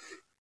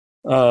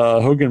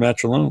Hogan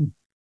match alone.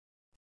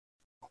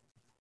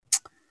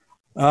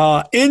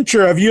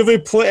 Incher,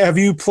 have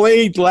you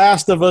played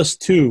Last of Us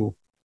 2?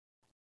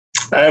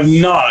 I have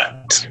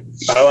not.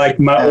 I like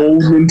my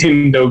old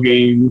Nintendo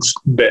games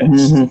best.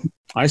 Mm-hmm.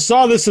 I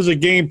saw this as a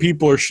game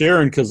people are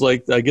sharing because, I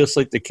guess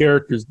the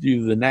characters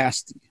do the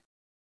nasty.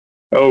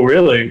 Oh,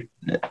 really?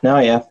 No,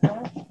 yeah.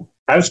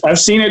 I've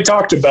seen it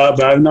talked about,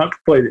 but I've not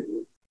played it.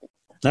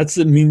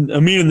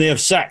 They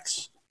have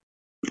sex.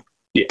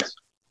 Yes.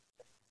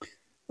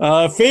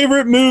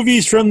 Favorite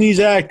movies from these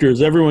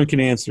actors? Everyone can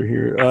answer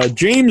here.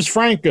 James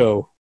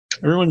Franco.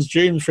 Everyone's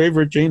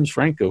favorite James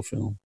Franco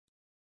film.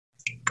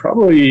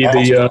 Probably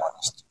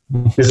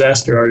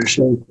Disaster Artist.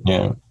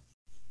 Yeah.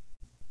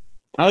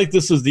 I like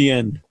This Is the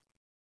End.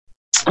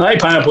 I like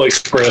Pineapple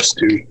Express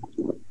too.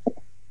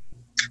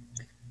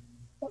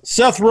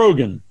 Seth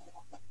Rogen.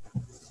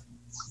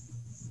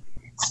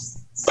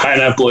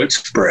 Pineapple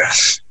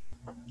Express.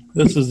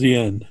 This Is the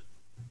End.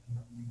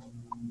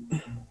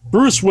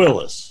 Bruce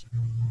Willis.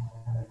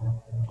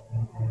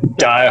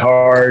 Die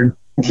Hard.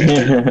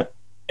 Yeah,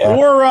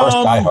 Or first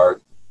Die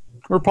Hard.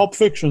 Or Pulp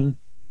Fiction.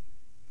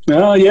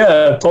 Oh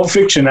yeah, Pulp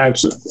Fiction.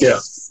 Actually, yeah.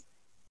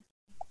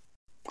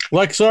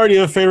 Lexar, do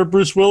you have a favorite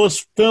Bruce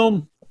Willis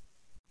film?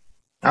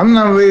 I'm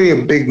not really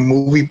a big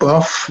movie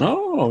buff,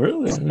 Oh,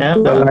 really?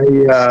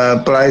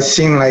 but I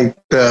seen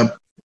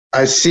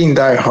I seen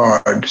Die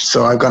Hard,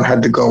 so I'm gonna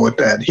have to go with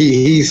that.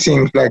 He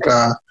seems like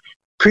a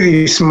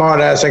pretty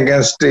smart ass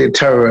against the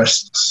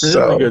terrorists. It's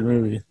So a good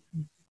movie.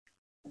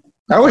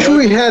 I wish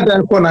we had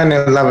that for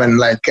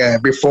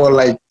 9/11, before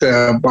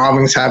the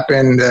bombings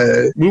happened.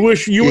 You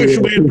wish we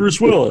had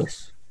Bruce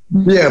Willis.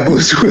 Yeah,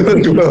 Bruce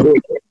Willis will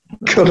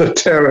kill the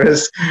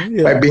terrorists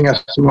by being a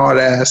smart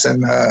ass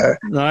and No,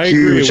 I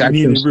agree. huge We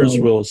needed action Bruce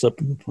star. Willis up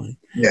in the plane.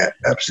 Yeah,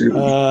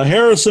 absolutely.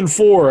 Harrison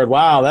Ford.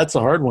 Wow, that's a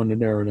hard one to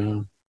narrow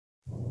down.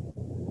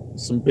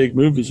 Some big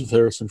movies with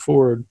Harrison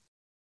Ford.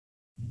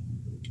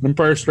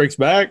 Empire Strikes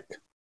Back.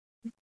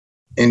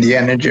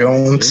 Indiana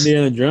Jones.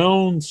 Indiana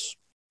Jones.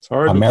 It's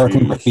hard.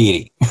 American to choose.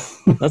 Graffiti.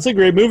 That's a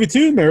great movie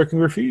too. American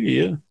Graffiti.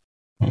 Yeah.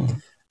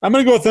 I'm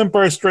gonna go with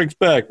Empire Strikes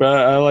Back, but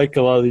I like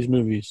a lot of these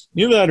movies.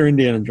 Either that or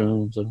Indiana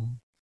Jones. I don't know.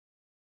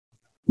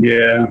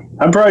 Yeah,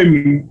 I'd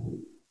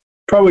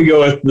probably go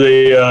with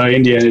the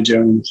Indiana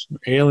Jones.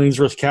 Aliens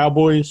vs.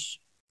 Cowboys.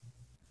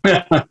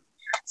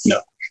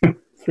 No.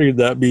 Figured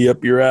that'd be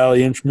up your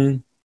alley,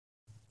 Inchman.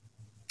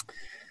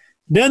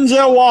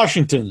 Denzel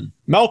Washington.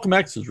 Malcolm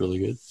X is really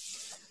good.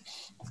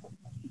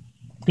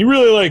 He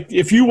really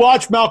if you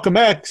watch Malcolm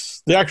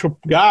X, the actual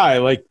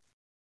guy,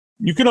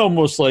 you can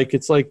almost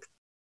it's like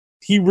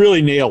he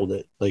really nailed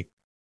it.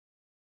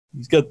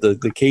 He's got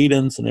the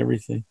cadence and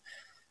everything.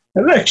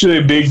 I'm actually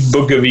a big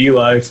Book of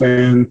Eli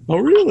fan. Oh,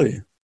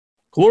 really?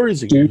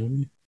 Glory's a good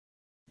movie.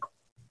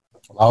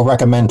 I'll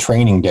recommend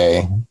Training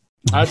Day.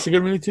 That's a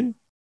good movie too.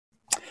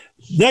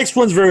 Next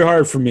one's very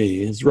hard for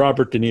me. It's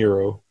Robert De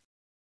Niro.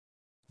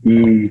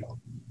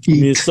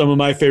 He's some of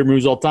my favorite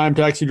movies all time.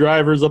 Taxi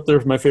Driver is up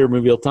there for my favorite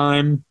movie all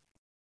time.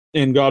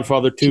 And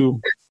Godfather 2.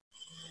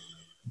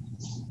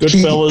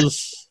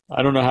 Goodfellas.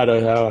 I don't know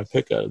how I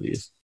pick out of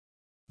these.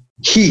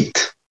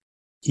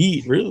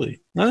 Heat,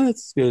 really?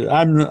 That's good.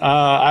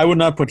 I would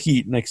not put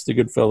Heat next to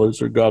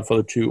Goodfellas or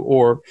Godfather 2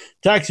 or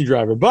Taxi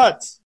Driver,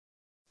 but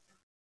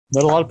a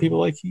lot of people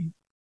like Heat.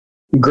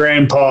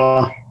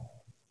 Grandpa.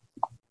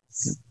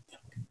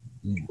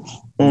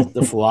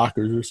 The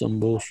Flockers or some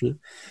bullshit.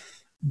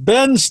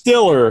 Ben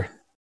Stiller.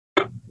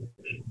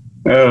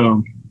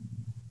 Oh.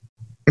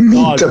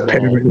 the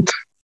parent.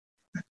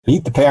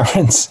 Eat the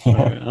Parents.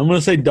 Right, I'm going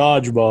to say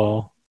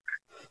Dodgeball.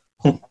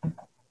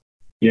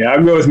 Yeah,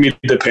 I'll go with Meet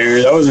the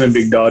Parents. I wasn't a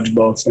big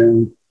Dodgeball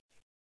fan.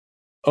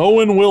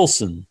 Owen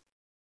Wilson.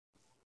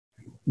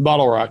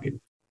 Bottle Rocket.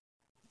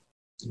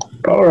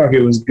 Bottle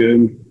Rocket was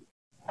good.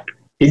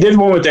 He did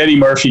one with Eddie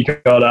Murphy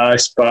called I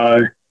Spy.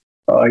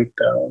 I liked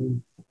that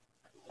one.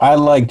 I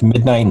liked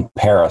Midnight in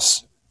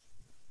Paris.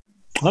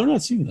 I've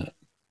not seen that.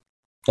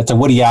 It's a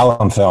Woody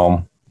Allen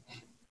film.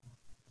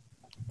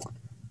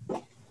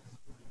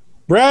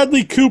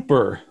 Bradley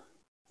Cooper.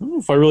 I don't know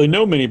if I really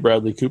know many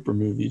Bradley Cooper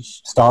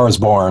movies. Star is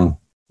Born.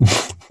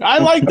 I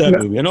like that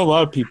movie. I know a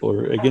lot of people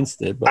are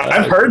against it, but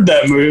I've heard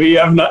that movie.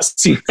 I've not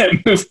seen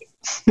that movie.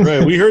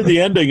 Right, we heard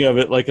the ending of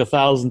it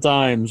 1,000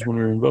 times when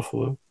we were in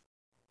Buffalo.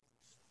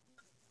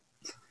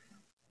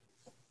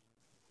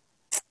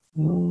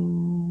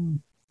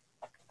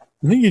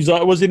 I think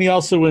wasn't he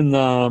also in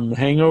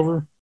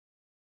Hangover?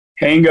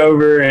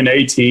 Hangover and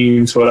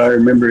A-Team is what I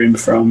remember him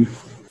from.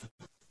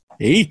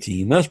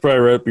 A-Team? That's probably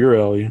right up your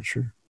alley,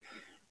 sure.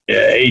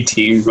 Yeah,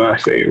 A-Team's my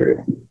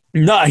favorite.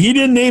 No, he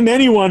didn't name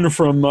anyone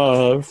from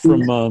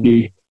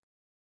the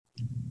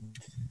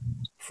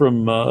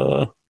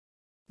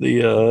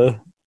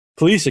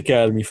Police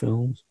Academy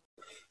films.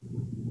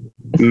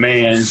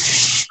 Man.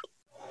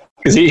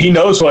 Because he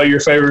knows what your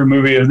favorite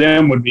movie of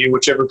them would be,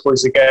 whichever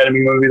Police Academy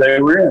movie they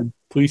were in.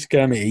 Police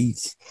Academy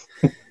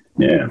 8.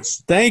 Yeah.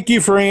 Thank you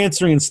for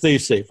answering and stay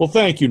safe. Well,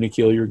 thank you,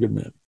 Nikhil. You're a good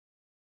man.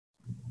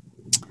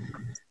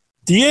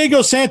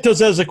 Diego Santos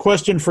has a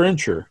question for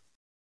Incher.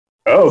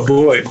 Oh,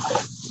 boy.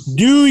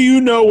 Do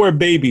you know where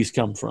babies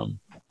come from?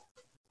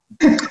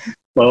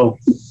 Well,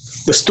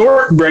 the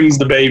stork brings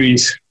the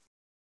babies.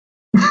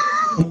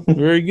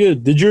 Very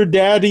good. Did your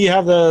daddy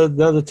have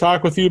the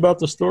talk with you about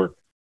the stork?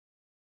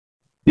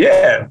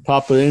 Yeah.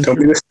 Papa Incher? Told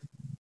me the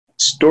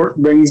stork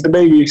brings the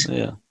babies.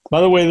 Yeah. By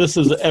the way, this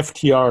is an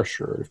FTR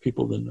shirt, if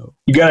people didn't know.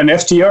 You got an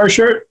FTR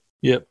shirt?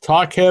 Yep.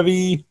 Talk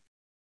heavy,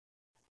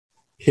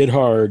 hit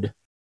hard.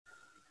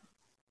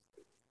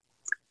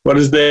 What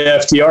does the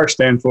FTR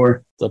stand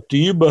for? It's up to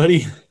you,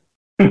 buddy.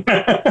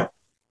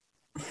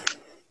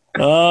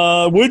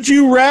 Would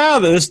you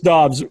rather, this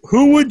Dobbs,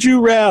 who would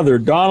you rather,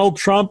 Donald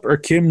Trump or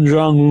Kim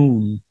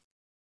Jong-un?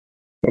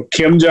 Well,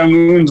 Kim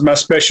Jong-un's my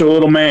special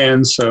little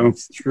man, so.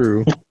 It's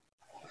true.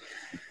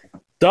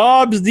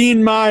 Dobbs,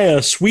 Dean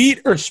Maya,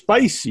 sweet or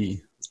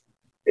spicy?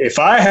 If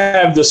I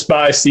have the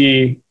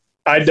spicy,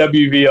 I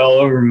WV all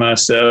over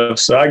myself,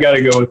 so I got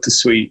to go with the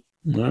sweet.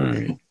 All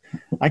right.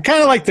 I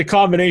kind of like the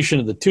combination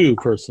of the two,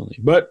 personally,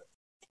 but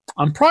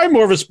I'm probably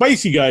more of a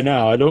spicy guy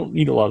now. I don't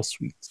need a lot of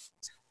sweets.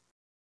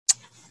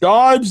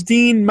 Dobbs,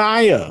 Dean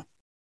Maya.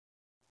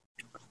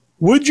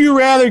 Would you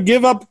rather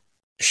give up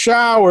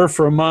shower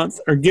for a month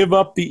or give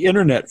up the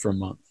internet for a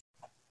month?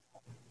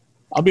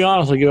 I'll be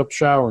honest, I give up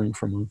showering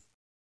for a month.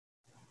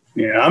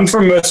 Yeah, I'm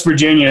from West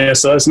Virginia,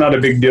 so that's not a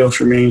big deal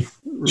for me.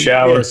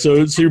 Shower. Yeah, so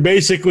you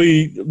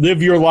basically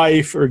live your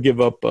life or give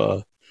up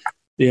the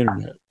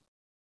internet.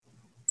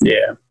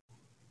 Yeah.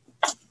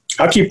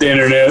 I'll keep the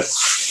internet.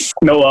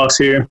 No loss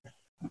here.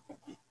 I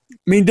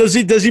mean, does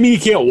he mean you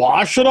can't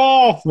wash it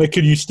all? Like,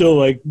 could you still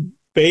like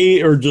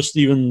bathe or just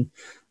even,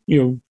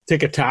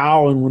 take a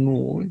towel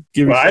and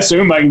give? Well, I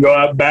assume I can go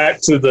out back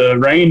to the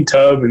rain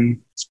tub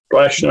and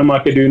splash them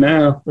like I do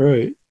now.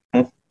 Right.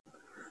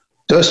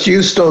 Just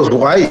use those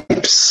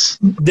wipes.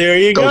 There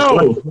you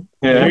go.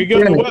 Yeah. There you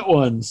go. The wet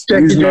ones.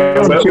 Check in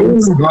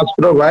the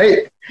hospital,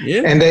 right?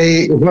 Yeah. And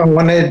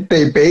when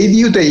they bathe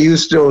you, they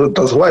use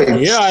those wipes.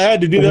 Yeah, I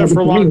had to do that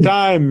for a long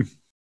time.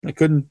 I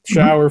couldn't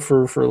shower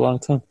for a long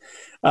time.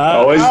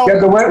 Always got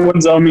the wet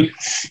ones on me.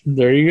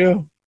 There you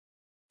go.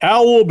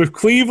 Al Wolb, if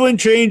Cleveland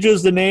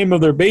changes the name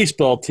of their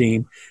baseball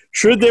team,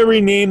 should they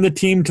rename the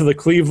team to the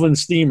Cleveland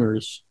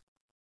Steamers?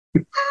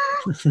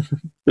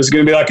 There's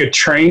going to be like a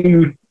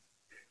train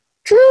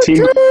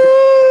team.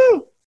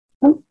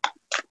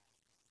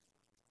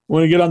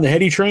 Want to get on the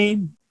heady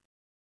train?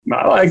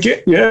 I like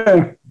it,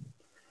 yeah.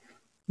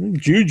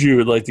 Juju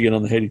would like to get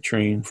on the heady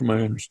train, from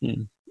my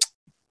understanding.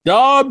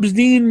 Dobbs,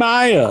 Dean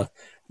Maya.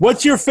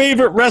 What's your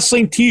favorite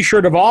wrestling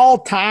T-shirt of all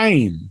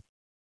time?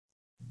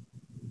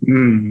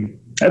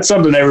 That's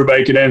something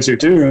everybody could answer,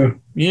 too.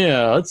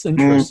 Yeah, that's an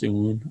interesting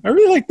one. I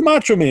really like the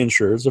Macho Man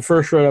shirt. It's the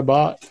first shirt I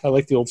bought. I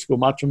like the old school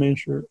Macho Man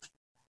shirt.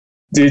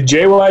 Did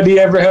JYD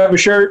ever have a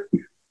shirt?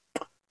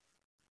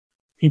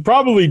 He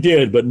probably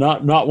did, but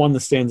not one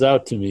that stands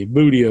out to me.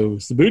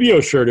 Bootio's. The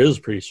Bootio shirt is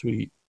pretty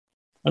sweet.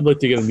 I'd like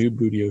to get a new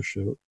Bootio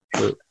shirt.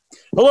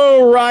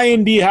 Hello,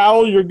 Ryan D.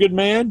 Howell. You're a good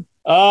man.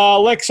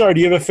 Lexar, do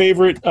you have a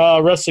favorite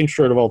wrestling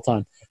shirt of all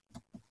time?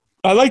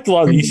 I liked a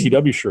lot of the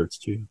ECW shirts,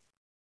 too.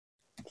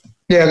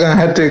 Yeah, I'm going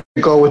to have to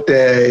go with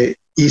the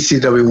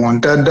ECW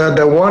one.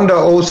 The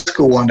old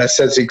school one that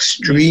says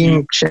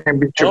Extreme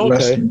Championship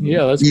Wrestling.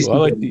 Yeah, that's cool. I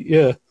like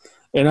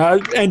and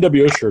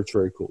NWO shirt's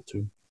very cool,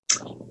 too.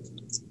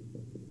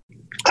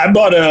 I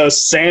bought a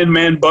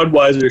Sandman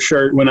Budweiser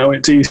shirt when I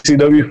went to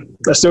ECW.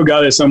 I still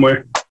got it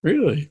somewhere.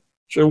 Really?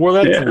 Should have wore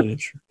that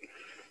tonight.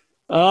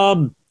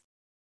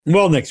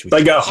 Well, next week.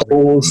 I got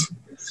holes.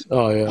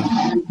 Oh, yeah.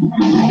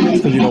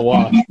 Because you don't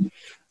wash.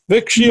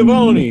 Vic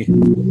Schiavone.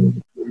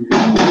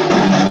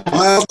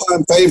 My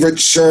all-time favorite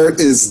shirt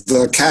is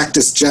the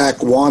Cactus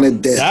Jack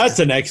Wanted Dead. That's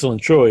an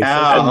excellent choice.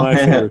 Oh, my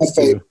favorites,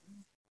 too.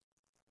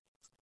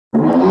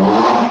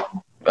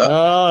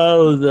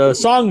 The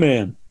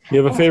Songman. Do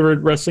you have a favorite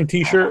wrestling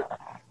T-shirt?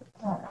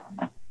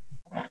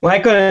 Well, I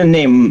couldn't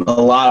name a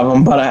lot of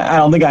them, but I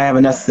don't think I have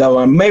a necessary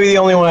one. Maybe the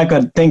only one I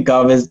could think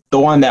of is the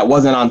one that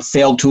wasn't on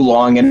sale too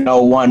long in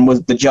 01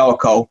 was the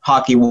Jericho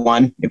hockey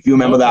one, if you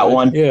remember that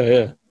one.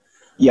 Yeah.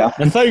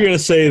 I thought you were going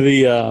to say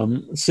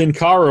the Sin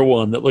Cara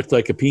one that looked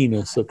like a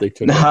penis that they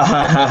took.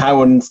 I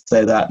wouldn't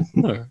say that.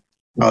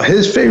 Oh,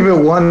 his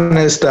favorite one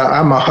is the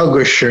I'm a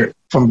Hugger shirt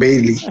from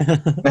Bailey.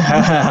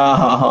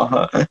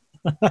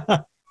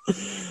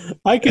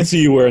 I can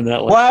see you wearing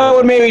that. Well, I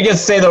would maybe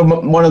just say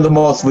one of the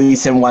most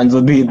recent ones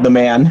would be the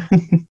Man.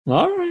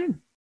 All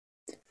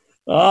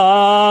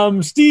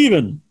right.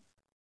 Steven.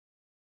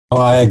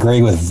 Oh, I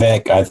agree with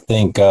Vic. I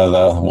think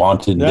the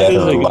Wanted Dead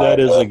that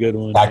is a good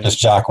one. Cactus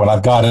Jack one.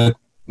 I've got it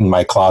in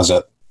my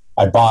closet.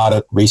 I bought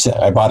it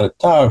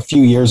a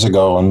few years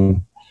ago,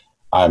 and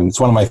it's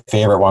one of my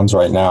favorite ones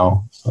right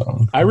now.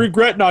 So. I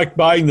regret not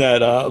buying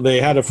that. They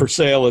had it for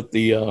sale at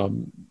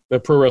the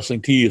Pro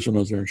Wrestling Tees when I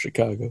was there in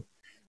Chicago.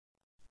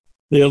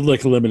 They had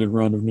like a limited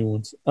run of new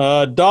ones.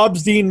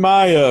 Dobbs, Dean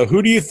Maya,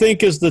 who do you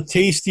think is the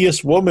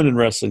tastiest woman in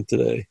wrestling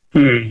today?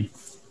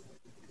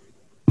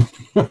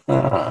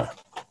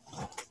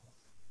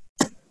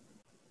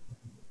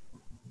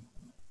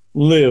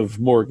 Liv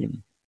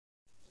Morgan.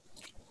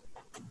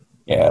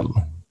 Yeah.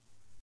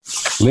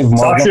 Liv Morgan.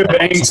 Sasha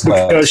Banks,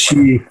 because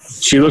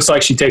she looks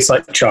like she tastes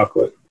like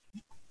chocolate.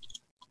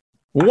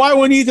 Why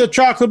wouldn't you eat the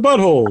chocolate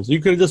buttholes? You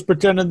could have just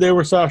pretended they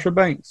were Sasha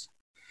Banks.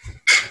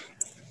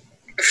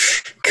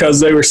 Because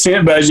they were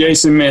sent by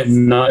Jason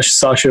Minton, not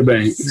Sasha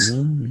Banks.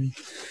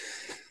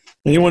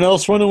 Anyone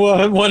else want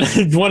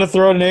to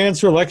throw out an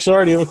answer?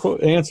 Lexar, do you have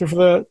an answer for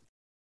that?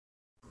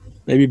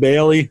 Maybe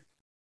Bailey?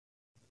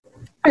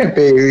 Yeah,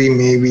 Bailey,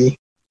 maybe.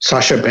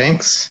 Sasha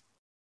Banks.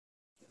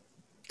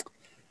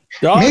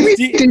 Dobbs,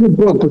 maybe Dana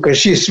Brooke because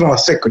she's more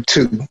thicker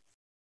too.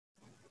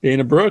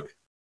 Dana Brooke.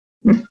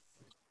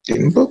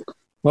 Dana Brooke.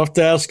 We'll have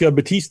to ask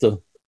Batista.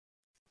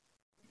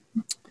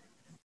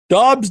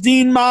 Dobbs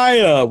Dean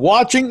Maya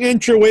watching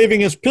Incher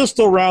waving his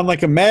pistol around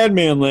like a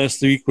madman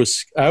last week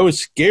I was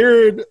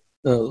scared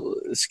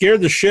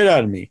the shit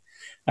out of me.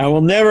 I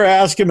will never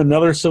ask him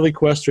another silly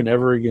question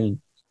ever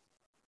again.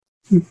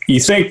 You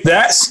think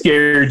that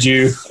scared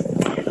you?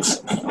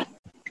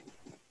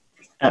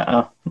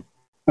 Uh-oh.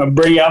 I'll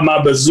bring out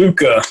my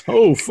bazooka.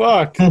 Oh,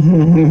 fuck.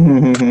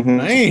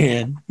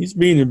 Man, he's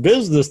being in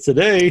business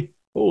today.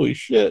 Holy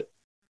shit.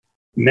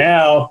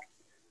 Now,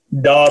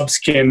 Dobbs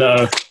can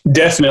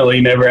definitely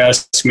never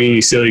ask me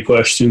any silly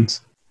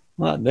questions.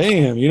 Oh,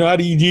 damn. Do you know how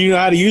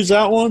to use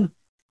that one?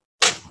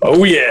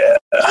 Oh, yeah.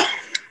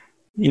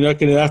 You're not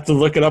going to have to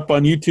look it up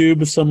on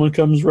YouTube if someone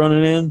comes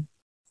running in?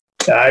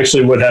 I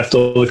actually would have to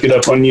look it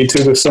up on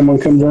YouTube if someone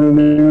comes running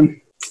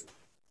in.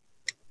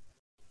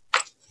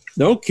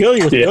 Don't kill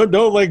yourself. Yeah.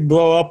 Don't like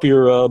blow up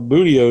your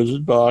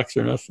Bootios box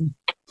or nothing.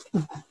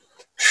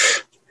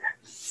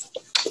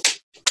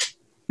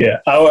 Yeah,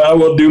 I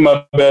will do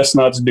my best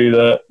not to do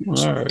that.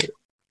 All right.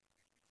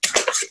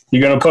 You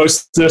going to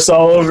post this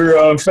all over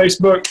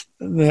Facebook?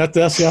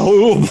 That's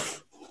Yahoo.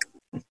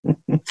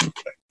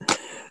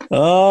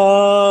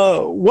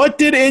 What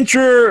did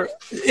Incher,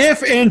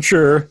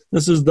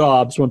 this is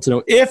Dobbs wants to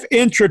know, if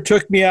Incher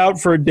took me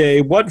out for a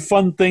day, what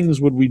fun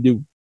things would we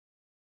do?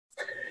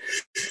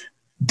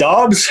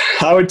 Dobbs,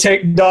 I would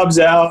take Dobbs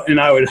out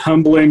and I would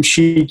humble him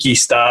Sheiky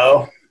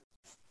style.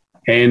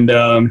 And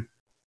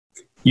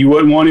you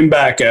wouldn't want him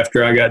back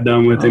after I got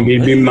done with him.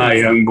 He'd be my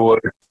young boy.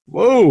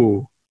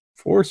 Whoa.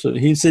 Force it.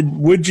 He said,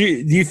 do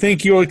you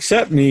think you'll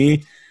accept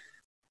me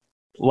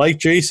like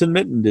Jason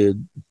Mitten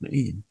did?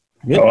 Man.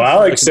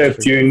 I'll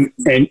accept you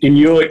and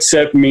you'll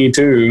accept me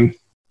too.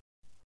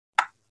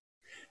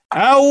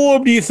 How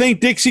old do you think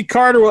Dixie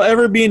Carter will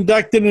ever be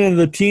inducted into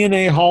the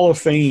TNA Hall of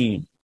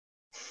Fame?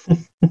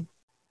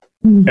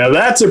 Now,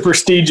 that's a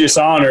prestigious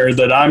honor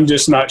that I'm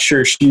just not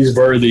sure she's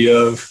worthy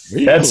of.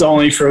 Really? That's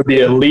only for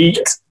the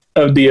elite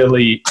of the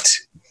elite.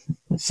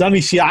 Sonny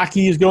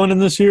Siaki is going in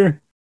this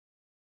year?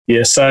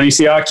 Yeah, Sonny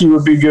Siaki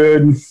would be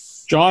good.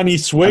 Johnny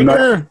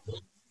Swinger?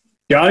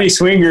 Johnny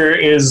Swinger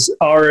is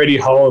already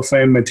Hall of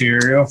Fame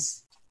material.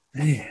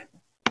 Man.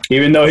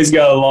 Even though he's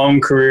got a long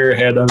career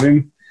ahead of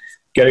him.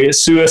 Got to get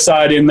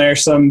Suicide in there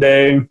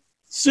someday.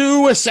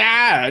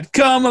 Suicide,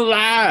 come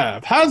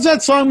alive. How does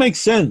that song make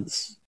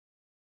sense?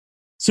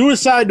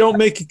 Suicide don't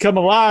make you come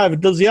alive. It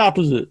does the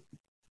opposite.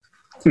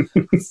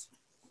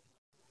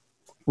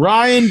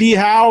 Ryan D.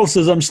 Howell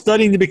says, I'm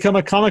studying to become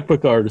a comic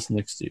book artist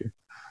next year.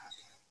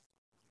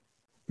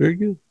 Very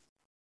good.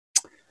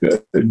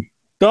 Good.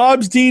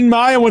 Dobbs Dean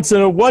Maya wants to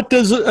know, what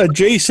does a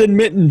Jason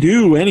Mitten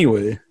do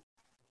anyway?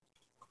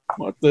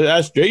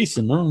 Ask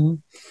Jason. I don't know.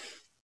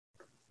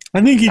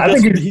 I think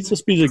he's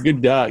just a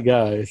good guy,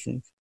 I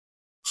think.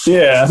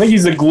 Yeah, I think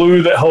he's the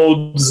glue that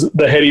holds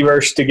the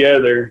Headyverse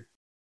together.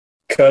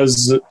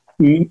 Because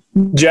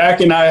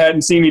Jack and I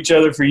hadn't seen each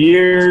other for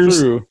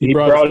years. True. He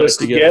brought us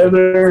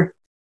together.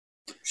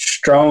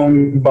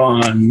 Strong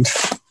bond.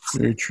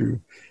 Very true.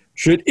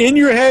 Should In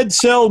Your Head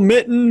sell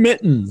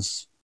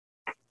mittens?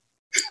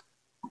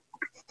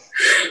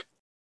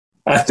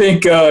 I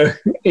think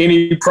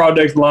any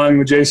product line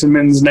with Jason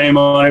Mitten's name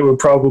on it would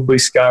probably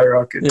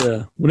skyrocket.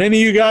 Yeah. Would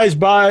any of you guys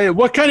buy –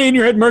 what kind of In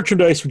Your Head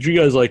merchandise would you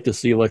guys like to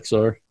see,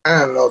 Lexar? I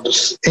don't know,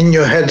 just In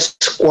Your Head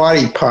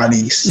squatty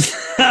potties.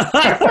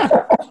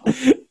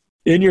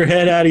 In your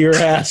head, out of your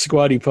ass,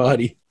 squatty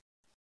potty.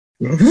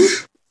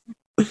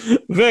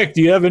 Mm-hmm. Vic,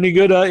 do you have any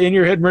good In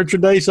Your Head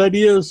merchandise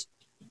ideas?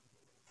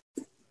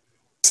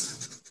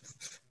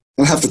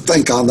 I'll have to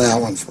think on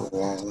that one for a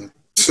while.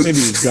 Maybe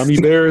a Gummy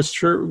Bears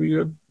shirt would be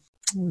good.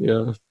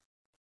 Yeah.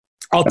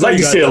 I'd like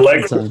to see a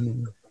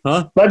Lexar.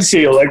 Huh? I'd like to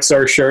see a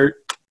Lexar shirt.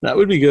 That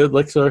would be good,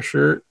 Lexar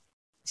shirt.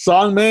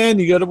 Songman,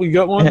 we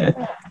got one?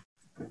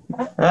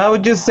 I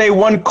would just say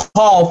one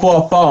call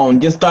for a phone.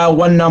 Just dial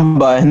one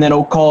number, and then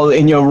it'll call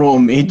in your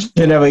room each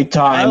and every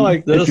time. I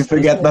like this. If you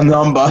forget the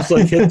number. It's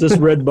like hit this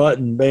red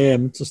button.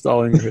 Bam. It's just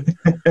all in your head.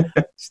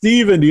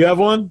 Steven, do you have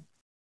one?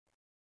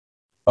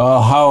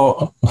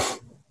 How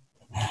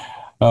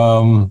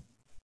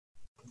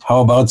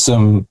about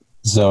some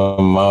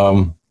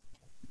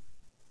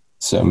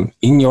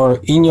in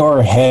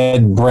your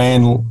head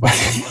brand?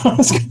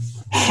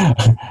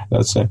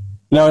 That's it.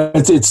 No,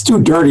 it's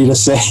too dirty to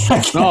say.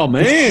 Oh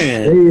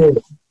man,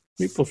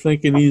 people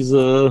thinking he's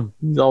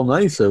all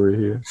nice over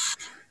here.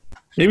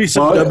 Maybe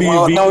some WV.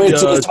 Well, no,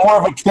 it's more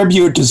of a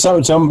tribute to some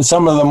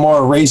of the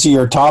more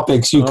racier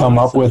topics you come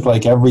up with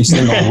like every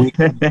single week.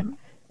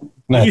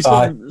 Maybe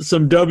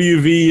some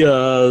WV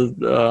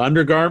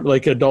undergarment,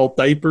 like adult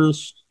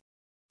diapers.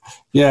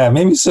 Yeah,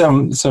 maybe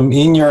some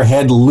in your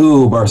head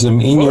lube or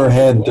some in your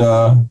head.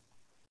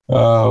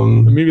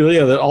 Maybe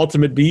the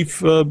Ultimate Beef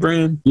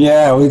brand.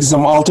 Yeah, maybe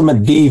some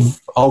Ultimate Beef.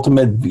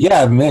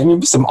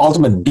 Maybe some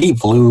Ultimate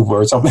Beef lube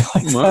or something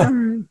like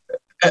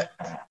that.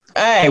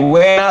 Hey,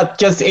 we're not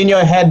just in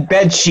your head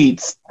bed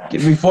sheets.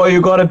 Before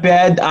you go to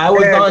bed, I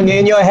was on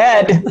in your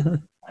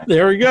head.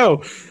 There we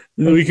go.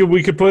 We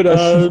could put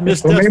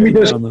Miss Or maybe Destiny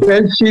just on this.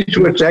 spreadsheets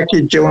with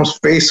Jackie Jones'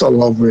 face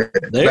all over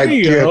it. There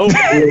you go.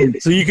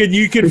 So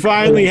you could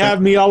finally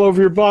have me all over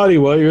your body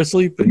while you're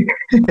sleeping.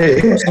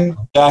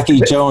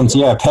 Jackie Jones,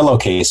 yeah,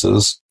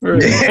 pillowcases. I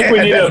think we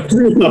need a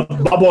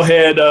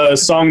bobblehead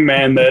song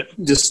man that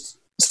just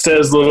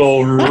says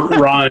little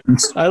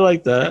rhymes. I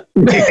like that.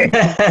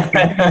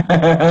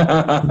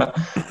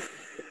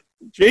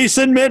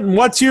 Jason Mitten,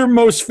 what's your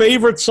most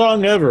favorite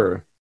song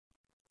ever?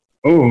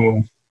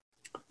 Ooh.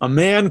 A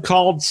Man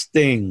Called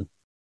Sting.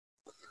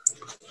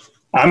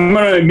 I'm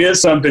going to admit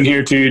something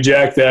here to you,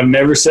 Jack, that I've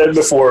never said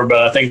before, but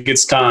I think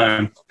it's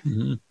time.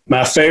 Mm-hmm.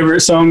 My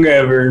favorite song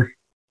ever,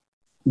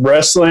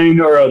 wrestling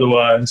or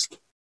otherwise,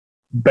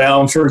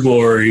 Bound for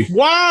Glory.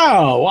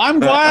 Wow, I'm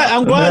glad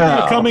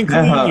you're coming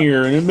clean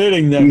here and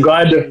admitting that. I'm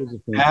glad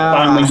to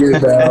finally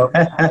get it out.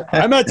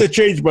 I'm about to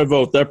change my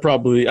vote. I'm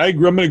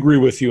going to agree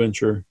with you,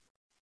 Insure.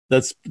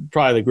 That's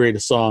probably the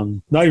greatest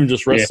song, not even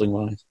just wrestling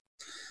wise.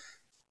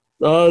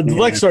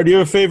 Lexar, do you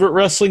have a favorite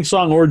wrestling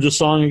song or just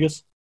song, I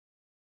guess?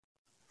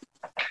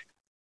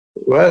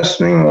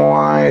 Wrestling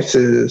wise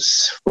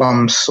is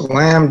from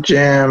Slam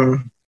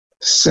Jam,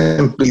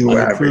 Simply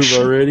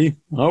Ravishing. Already?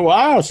 Oh,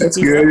 wow. That's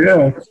good,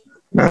 yeah.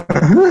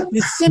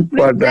 It's Simply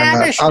But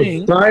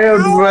Ravishing. outside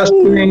of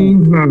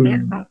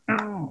wrestling,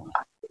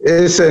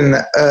 it's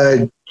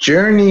a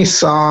Journey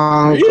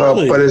song,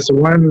 Really? but it's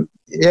one.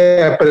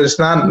 Yeah, but it's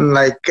not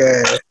like.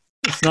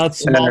 It's not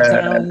Small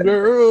Town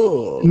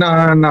Girl.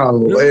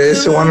 No.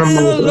 It's one of the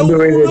most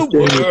underrated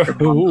Journey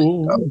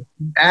songs.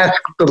 Ask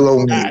the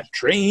Lonely. That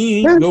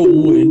train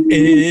going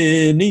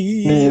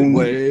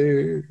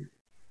anywhere.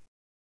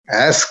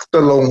 Ask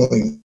the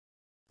Lonely.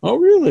 Oh,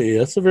 really?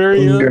 That's a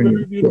very,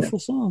 very beautiful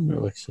song,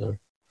 Alexa.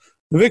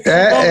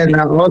 And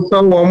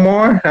also one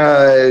more,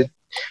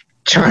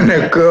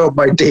 China Girl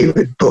by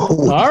David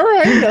Bowie. All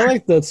right, I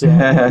like that song.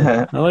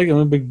 I like it. I'm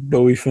a big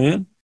Bowie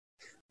fan.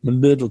 My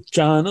little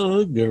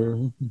China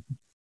girl.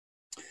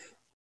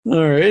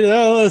 All right,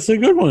 that's a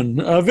good one.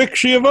 Vic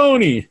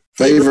Schiavone.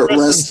 Favorite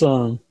wrestling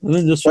song. And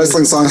then just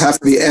wrestling song have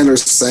to be Enter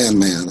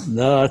Sandman.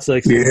 No, that's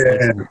excellent.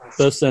 Yeah.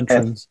 Best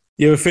entrance.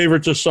 You have a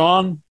favorite just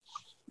song?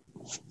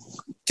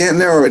 Can't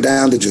narrow it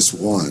down to just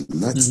one.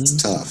 That's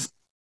tough.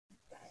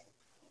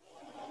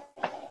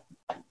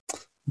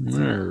 All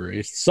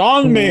right.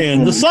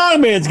 Songman. The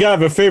Songman's got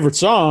to have a favorite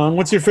song.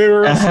 What's your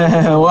favorite wrestling?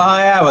 Well,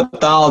 I have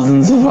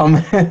thousands of them.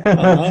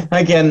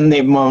 I can't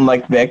name one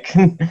like Vic.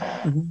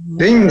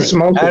 Things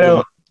most I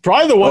don't.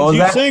 Probably the ones you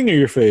that? sing are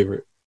your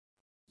favorite.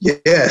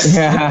 Yes.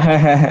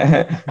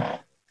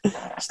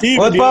 Steve,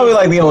 Well, it's probably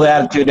like the old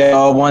Attitude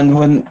Era one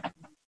when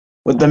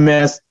with the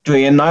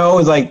mystery, and I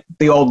always like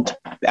the old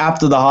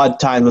After the Hard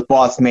Times with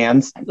Boss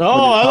Man's.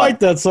 Oh, I like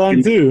that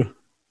song too.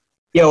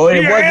 Yo,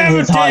 it You wasn't ever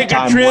his hard take a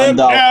time trip one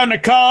though. down to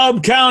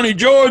Cobb County,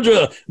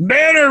 Georgia?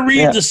 Better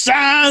read the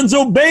signs,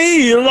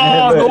 obey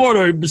law and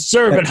order, be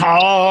serving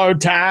hard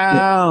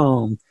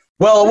time.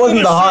 Well, it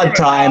wasn't the Hard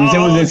Times. It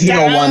was his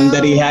heel one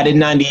that he had in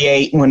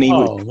 '98 when he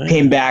man.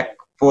 came back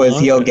for his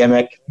heel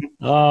gimmick.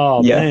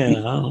 Oh, Yeah. man.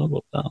 I don't know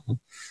about that one.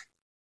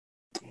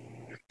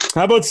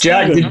 How about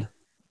Jack, Steven?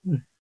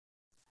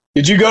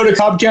 Did you go to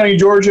Cobb County,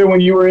 Georgia when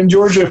you were in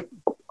Georgia?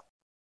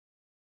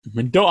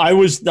 I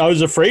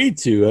was afraid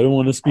to. I don't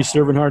want to be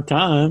serving hard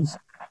times.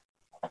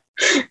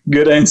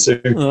 Good answer.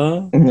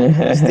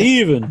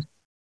 Steven.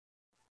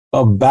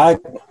 Back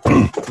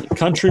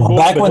Country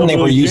when they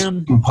were Jim.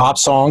 using pop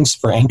songs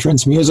for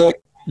entrance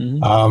music,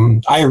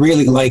 I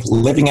really like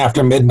Living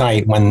After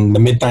Midnight when the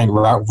Midnight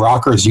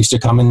Rockers used to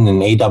come in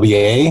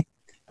AWA.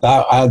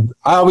 I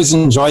always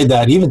enjoyed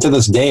that. Even to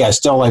this day, I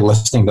still like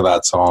listening to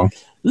that song.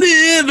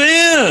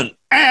 Living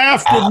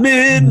after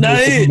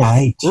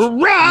midnight,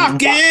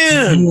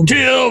 rocking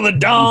till the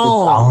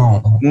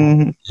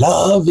dawn.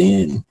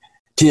 Loving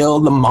till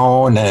the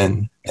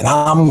morning, and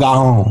I'm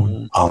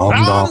gone.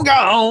 I'm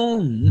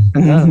gone.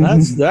 Yeah,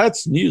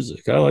 that's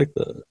music. I like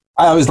that.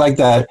 I always like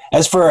that.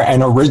 As for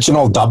an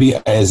original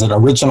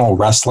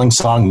wrestling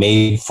song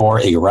made for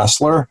a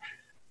wrestler,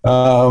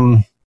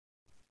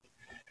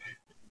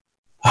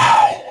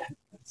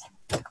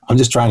 I'm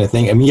just trying to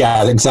think. I mean,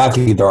 yeah,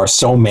 exactly. There are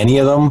so many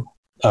of them.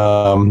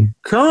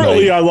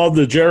 Currently, I love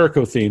the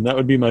Jericho theme. That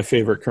would be my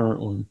favorite current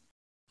one.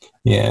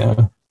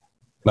 Yeah,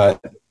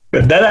 but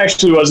that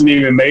actually wasn't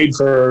even made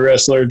for a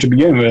wrestler to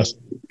begin with.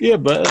 Yeah,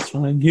 but that's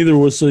fine. Neither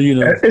was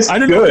It's I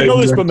don't know if you know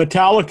good. this, but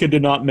Metallica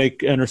did not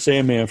make Enter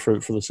Sandman for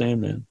the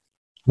Sandman.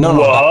 no,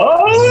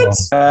 What?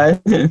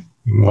 it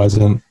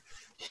wasn't.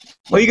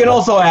 Well, you can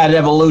also add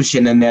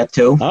Evolution in there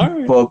too. All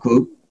right. For a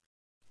group.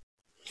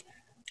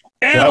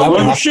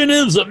 Evolution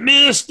is a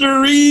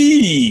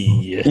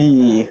mystery.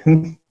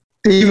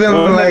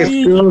 Stephen likes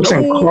girls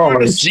and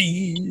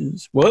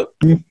cars. What?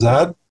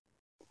 That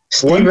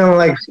Stephen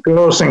likes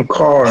girls and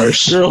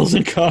cars. Girls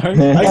and cars.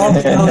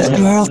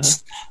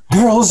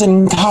 girls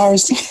and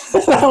cars.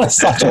 That was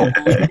such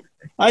a.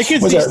 I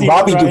can Was see it Steve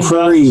Robbie riding down the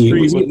Dupree?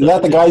 street Is with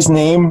that the guy's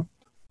name?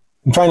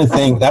 I'm trying to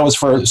think. That was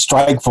for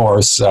Strike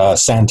Force,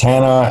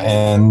 Santana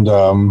and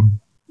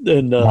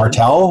and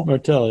Martel.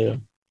 Martel, yeah.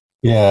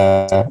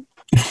 Yeah.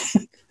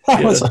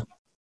 That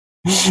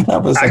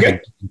was like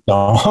a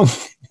song.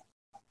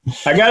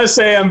 I gotta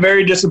say, I'm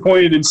very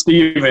disappointed in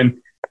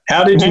Steven.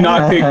 How did you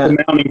not pick the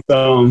mounting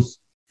song?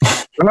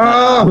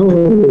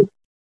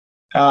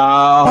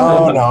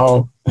 Oh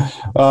no.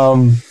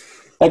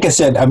 Like I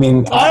said, I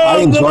mean, I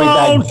enjoyed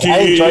that. I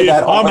enjoyed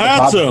that. I'm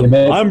handsome.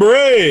 I'm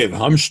brave.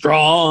 I'm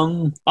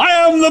strong. I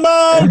am the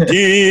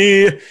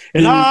Mountie,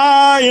 and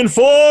I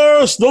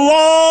enforce the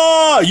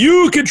law.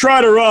 You can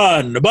try to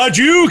run, but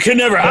you can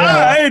never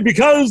hide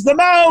because the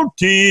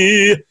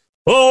Mountie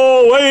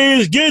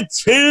always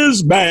gets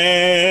his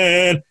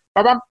man.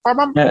 Well,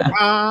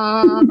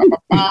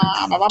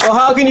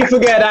 how can you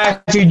forget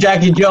actually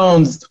Jackie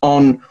Jones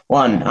on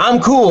one?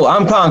 I'm cool.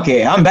 I'm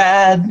conky. I'm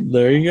bad.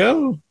 There you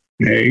go.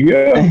 There you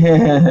go.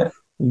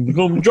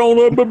 Come John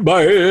up and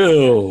bad.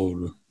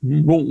 You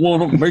don't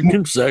want to make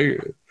him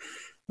sad.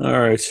 All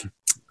right.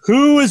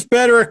 Who is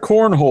better at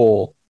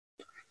cornhole?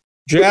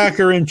 Jack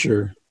or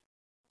Incher?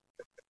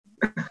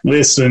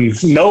 Listen,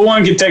 no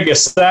one can take a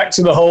sack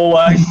to the hole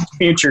like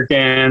Incher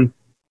can.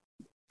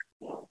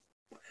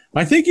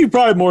 I think you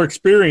probably more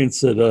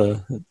experience at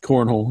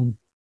cornhole.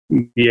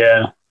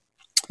 Yeah.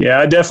 Yeah,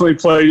 I definitely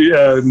played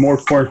more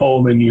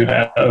cornhole than you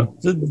have.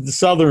 The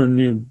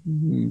Southern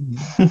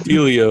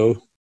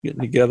Delio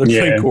getting together,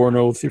 play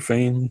cornhole with your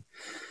family.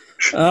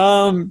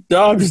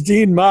 Dobbs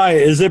Dean Mai,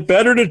 is it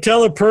better to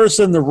tell a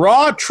person the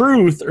raw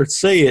truth or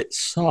say it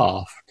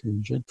soft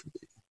and gently?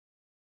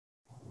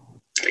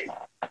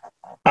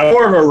 I'm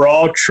more of a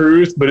raw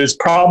truth, but it's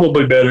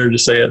probably better to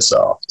say it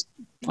soft.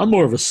 I'm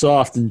more of a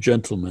soft and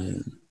gentle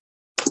man.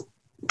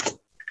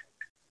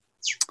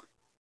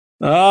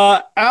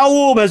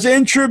 Owl, has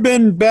Incher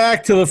been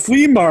back to the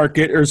flea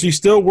market, or is he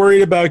still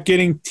worried about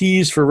getting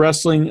teased for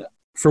wrestling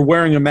for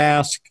wearing a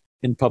mask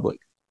in public?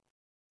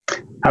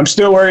 I'm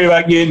still worried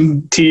about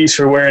getting teased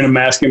for wearing a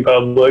mask in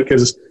public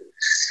because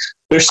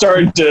they're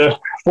starting to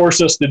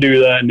force us to do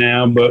that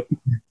now. But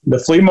the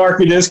flea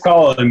market is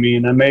calling me,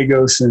 and I may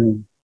go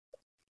soon.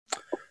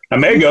 I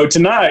may go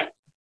tonight.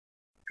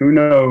 Who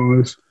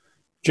knows?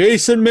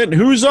 Jason Mitten,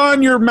 who's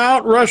on your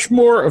Mount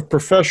Rushmore of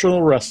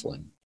professional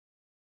wrestling?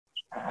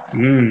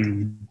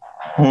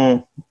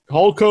 Hulk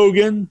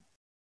Hogan,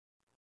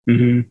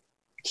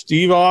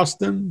 Steve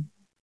Austin,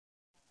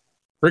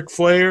 Ric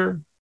Flair.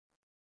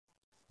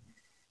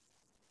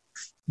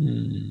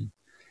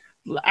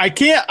 I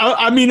can't.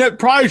 I mean, it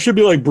probably should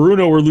be like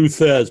Bruno or Lou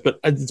Thesz, but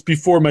it's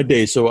before my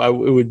day, so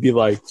it would be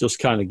like just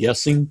kind of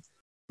guessing.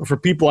 But for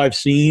people I've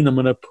seen, I'm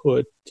gonna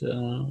put.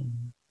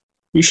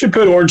 You should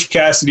put Orange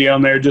Cassidy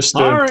on there just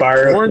to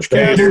fire up. Orange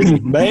Cassidy,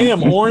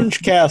 bam!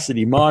 Orange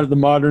Cassidy, the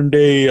modern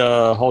day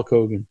Hulk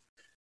Hogan.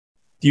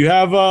 Do you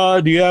have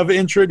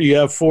Incher? Do you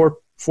have four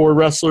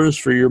wrestlers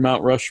for your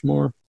Mount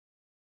Rushmore?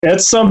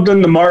 That's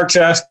something the Marks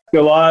ask a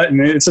lot, and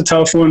it's a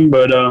tough one,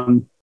 but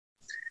I'm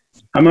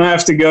gonna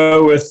have to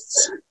go with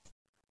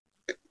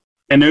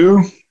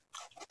Manu.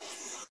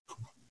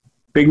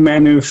 Big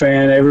Manu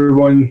fan.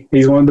 Everyone,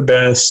 he's one of the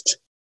best.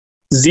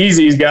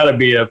 ZZ's got to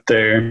be up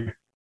there.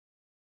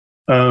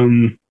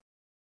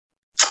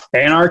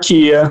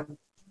 Anarchia.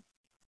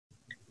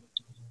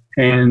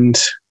 And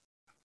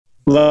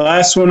the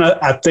last one,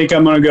 I think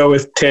I'm going to go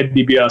with Ted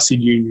DiBiase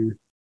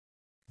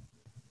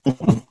Jr.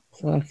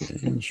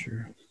 Fucking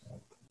sure.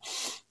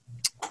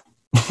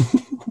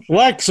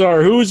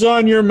 Lexar, who's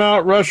on your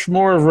Mount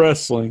Rushmore of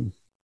wrestling?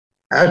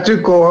 I had to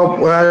go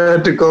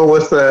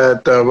with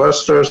the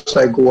wrestlers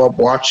I grew up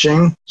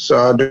watching. So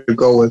I had to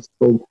go with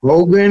Hulk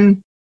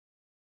Hogan,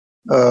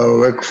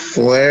 Ric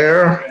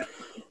Flair.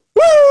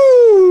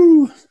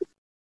 Woo!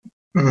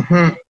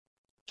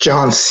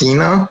 John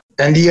Cena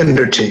and The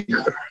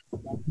Undertaker.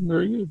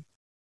 Very good.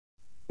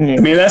 I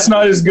mean, that's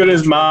not as good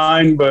as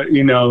mine, but,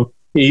 you know,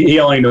 he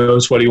only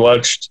knows what he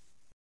watched.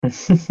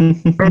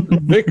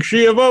 Vic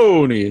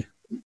Schiavone.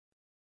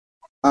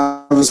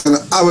 I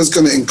was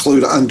gonna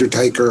include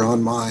Undertaker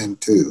on mine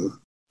too.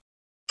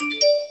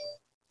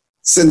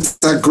 Since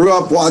I grew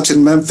up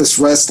watching Memphis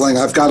wrestling,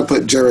 I've got to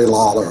put Jerry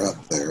Lawler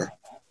up there.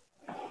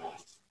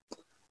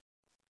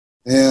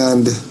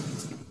 And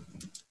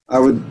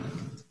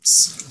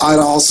I'd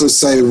also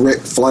say Ric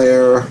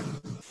Flair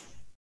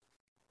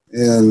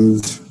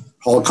and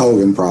Hulk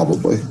Hogan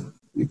probably.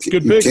 You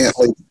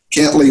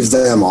can't leave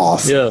them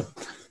off. Yeah.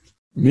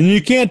 I mean,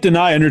 you can't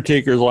deny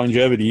Undertaker's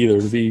longevity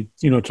either, to be,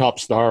 top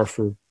star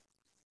for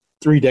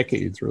 3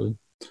 decades, really.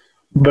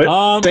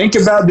 But think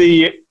about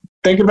the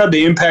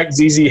impact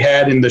ZZ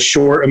had in the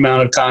short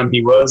amount of time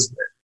he was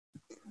there.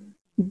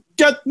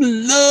 Got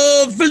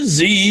love for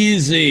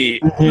ZZ.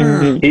 He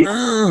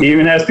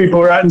even has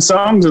people writing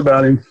songs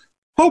about him.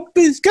 Hope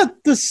he's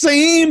got the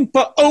same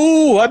for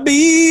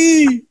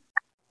OIB.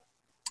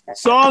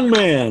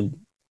 Songman.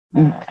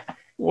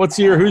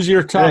 Who's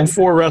your top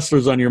 4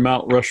 wrestlers on your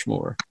Mount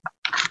Rushmore?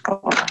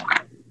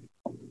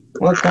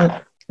 Well, it's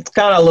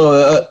kind of a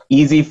little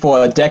easy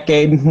for a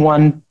decade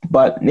one,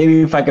 but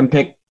maybe if I can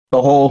pick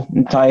the whole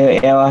entire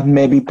era,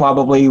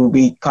 probably would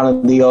be kind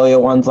of the earlier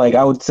ones. Like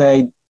I would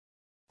say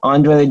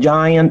Andre the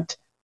Giant,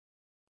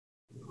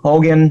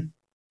 Hogan,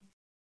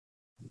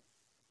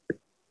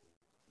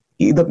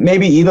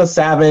 either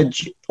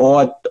Savage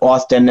or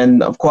Austin,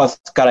 and of course,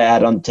 got to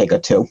add Undertaker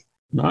too.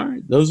 All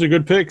right, those are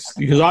good picks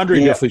because Andre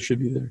definitely should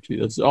be there too.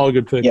 That's all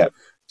good picks. Yeah.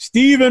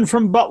 Steven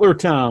from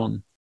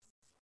Butlertown.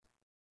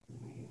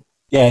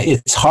 Yeah,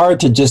 it's hard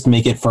to just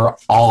make it for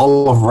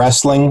all of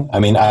wrestling. I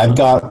mean, I've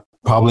got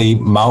probably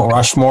Mount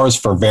Rushmores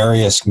for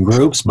various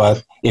groups,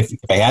 but if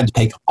I had to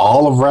pick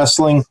all of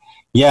wrestling,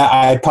 yeah,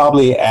 I'd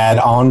probably add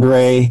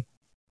Andre,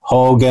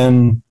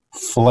 Hogan,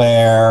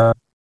 Flair,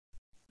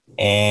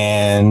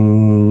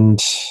 and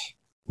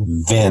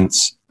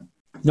Vince.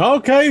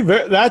 Okay,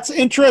 that's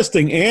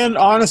interesting. And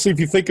honestly, if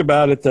you think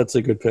about it, that's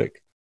a good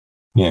pick.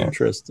 Yeah.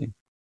 Interesting.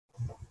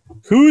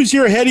 Who's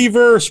your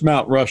Headyverse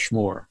Mount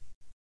Rushmore?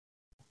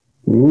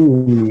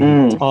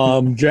 Ooh.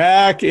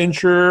 Jack,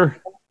 Incher.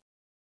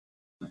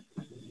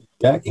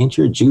 Jack,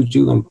 Incher,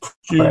 Juju, and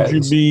Prez.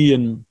 Juju B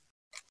and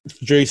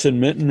Jason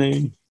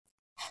Mittenay.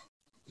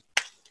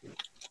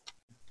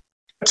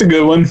 That's a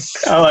good one.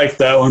 I like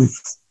that one.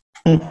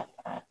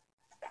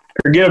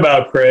 Forget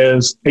about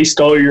Prez. He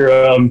stole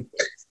your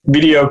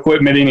video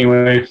equipment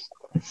anyway.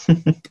 It's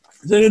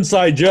an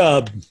inside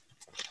job.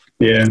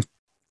 Yeah.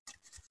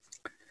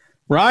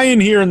 Ryan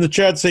here in the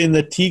chat saying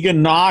that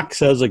Tegan Knox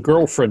has a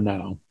girlfriend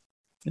now,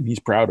 and he's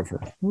proud of her.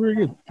 Very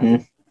good.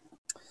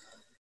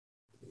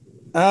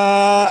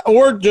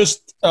 Or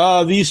just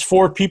these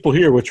four people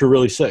here, which are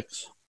really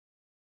six.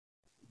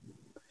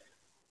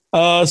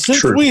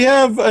 Since we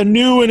have a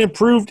new and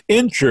improved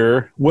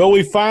Incher, will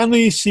we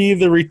finally see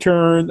the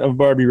return of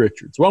Barbie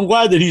Richards? Well, I'm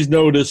glad that he's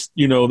noticed,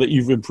 that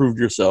you've improved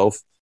yourself.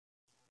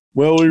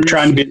 Well, we're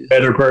trying to be a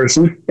better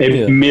person.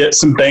 Admit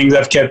some things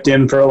I've kept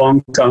in for a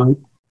long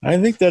time. I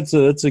think that's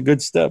a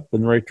good step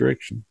in the right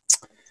direction.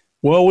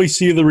 Well, we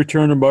see the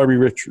return of Barbie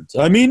Richards.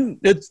 I mean,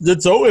 it's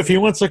if he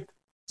wants to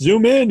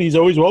zoom in, he's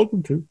always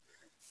welcome to.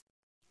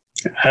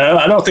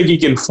 I don't think he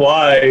can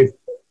fly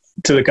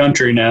to the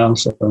country now.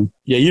 So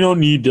yeah, you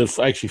don't need to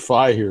actually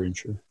fly here,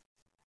 Incher.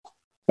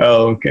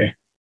 Oh, okay.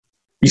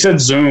 You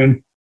said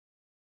Zoom.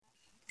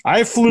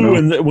 I flew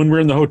when we were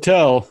in the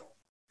hotel.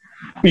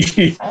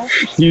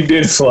 You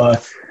did fly.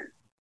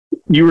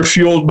 You were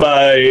fueled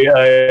by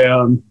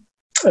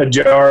a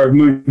jar of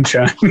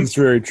moonshine. That's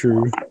very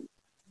true.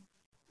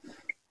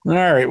 All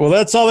right. Well,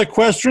 that's all the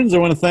questions. I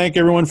want to thank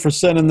everyone for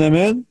sending them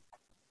in.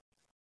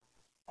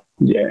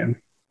 Yeah.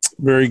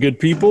 Very good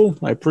people.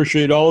 I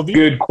appreciate all of you.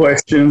 Good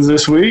questions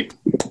this week.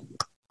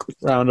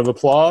 Round of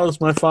applause,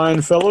 my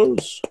fine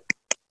fellows.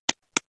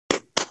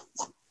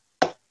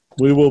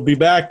 We will be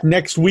back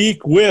next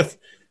week with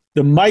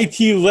the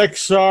Mighty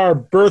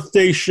Lexar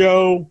birthday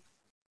show.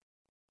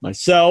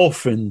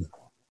 Myself and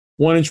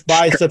 1 Inch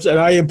Biceps. And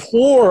I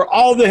implore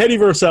all the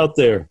Headyverse out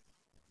there,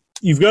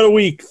 you've got a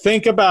week.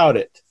 Think about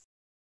it.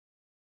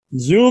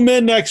 Zoom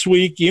in next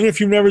week, even if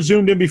you've never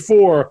zoomed in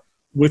before,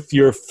 with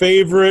your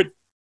favorite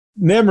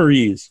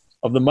memories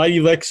of the Mighty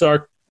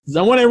Lexar.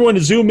 I want everyone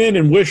to zoom in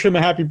and wish him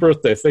a happy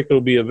birthday. I think it'll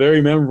be a very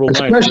memorable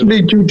night.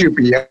 Especially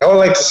Jujubee. I would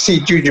like to see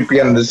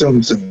Jujubee on the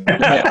Zoom.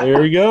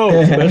 There we go.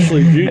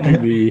 Especially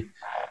Jujubee.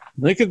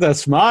 Look at that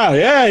smile.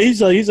 Yeah,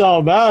 he's all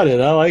about it.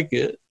 I like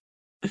it.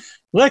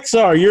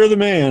 Lexar, you're the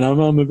man.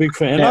 I'm a big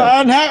fan.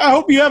 Yeah. I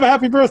hope you have a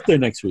happy birthday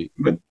next week.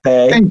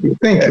 Thank you.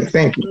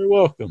 You're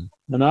welcome.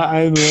 And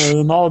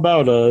I'm all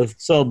about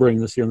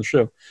celebrating this here on the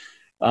show.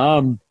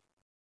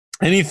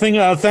 Anything?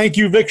 Thank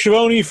you, Vic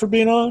Schiavone, for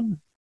being on.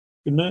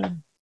 Good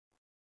man.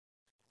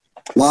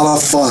 A lot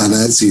of fun,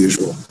 as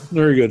usual.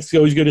 Very good. It's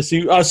always good to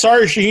see you.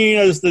 Sorry, Shaheen.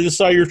 I just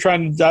saw you were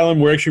trying to dial in.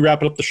 We're actually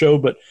wrapping up the show,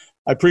 but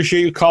I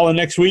appreciate you calling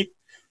next week.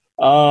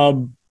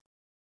 The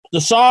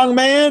song,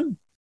 man.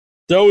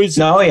 It's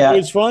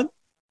always fun.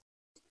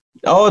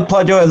 Oh, a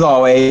pleasure as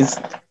always.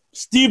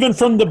 Steven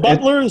from the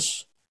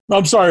Butlers.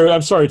 I'm sorry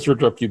to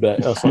interrupt you back.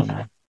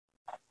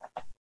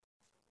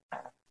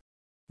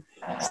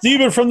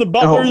 Steven from the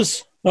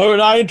Butlers. Oh,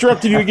 and I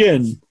interrupted you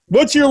again.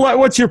 What's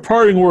your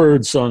parting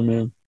words, song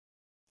man?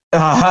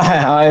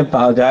 I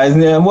apologize.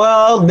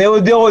 Well, it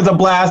was always a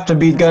blast to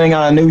be getting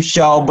on a new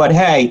show, but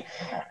hey,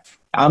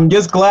 I'm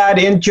just glad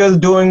Incher's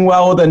doing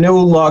well with a new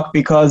look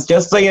because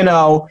just so you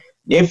know,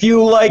 if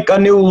you like a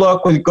new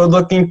look with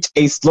good-looking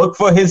taste, look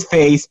for his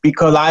face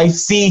because I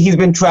see he's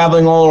been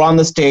traveling all around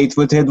the States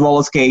with his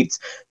roller skates,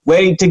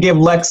 waiting to give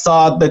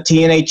Lexar the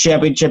TNA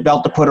Championship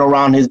belt to put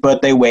around his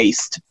birthday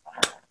waist.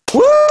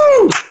 Woo!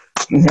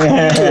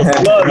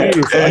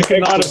 I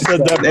could not have said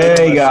that.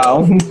 There you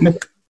go.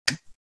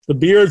 The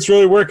beard's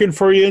really working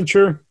for you,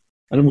 Incher,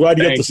 and I'm glad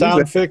you got the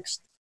sound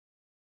fixed.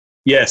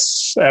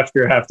 Yes,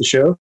 after half the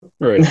show.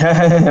 Right.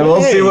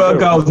 We'll see where it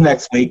goes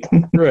next week.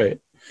 Right.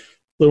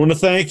 So I want to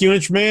thank you,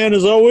 Inchman,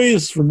 as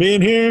always, for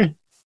being here.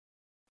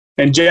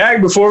 And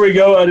Jack, before we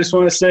go, I just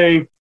want to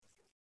say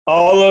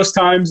all those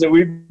times that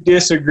we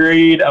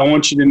disagreed, I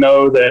want you to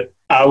know that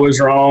I was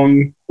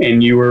wrong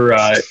and you were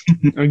right.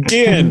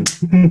 Again,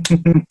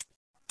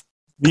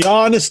 the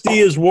honesty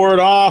is ward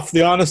off.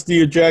 The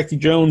honesty of Jackie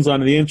Jones on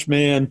the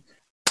Inchman,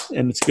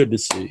 and it's good to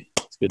see.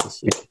 It's good to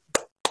see.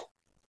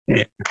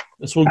 Yeah.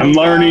 This will I'm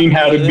learning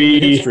how to be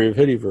history of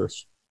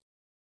Hittieverse.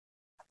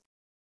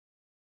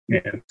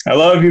 Yeah. I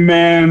love you,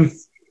 man.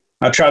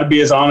 I try to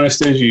be as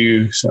honest as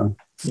you. So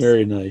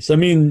very nice. I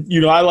mean,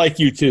 I like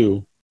you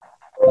too.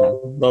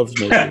 Love's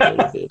maybe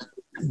a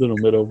little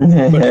bit over.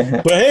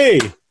 But hey,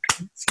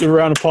 let's give a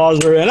round of applause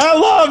there. And I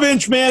love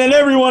Inchman and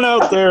everyone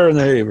out there in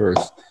the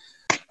Hayverse.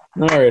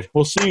 All right.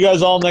 We'll see you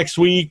guys all next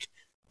week.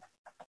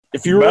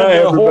 If you're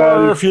into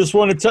horror, if you just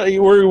want to tell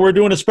you, we're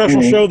doing a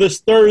special show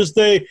this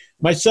Thursday.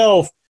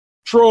 Myself,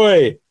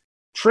 Troy,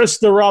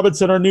 Trista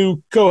Robinson, our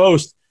new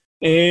co-host,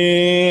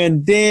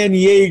 and Dan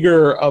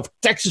Yeager of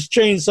Texas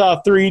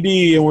Chainsaw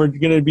 3D. And we're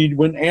going to be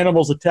When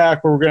Animals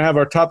Attack, where we're going to have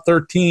our top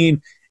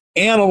 13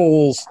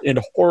 animals in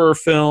horror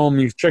film.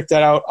 You can check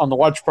that out on the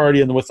Watch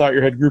Party and the Without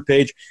Your Head group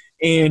page.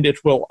 And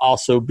it will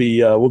also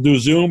be, we'll do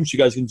Zoom, so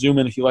you guys can Zoom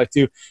in if you like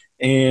to,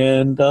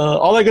 and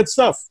all that good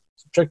stuff.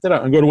 So check that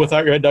out. And go to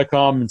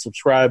withoutyourhead.com and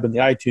subscribe in the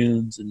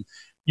iTunes and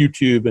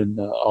YouTube and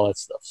all that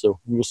stuff. So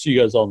we'll see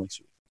you guys all next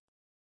week.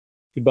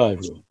 Goodbye,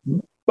 everyone.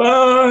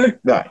 Bye.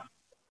 Bye.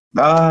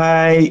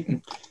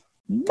 Bye.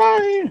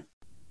 Bye.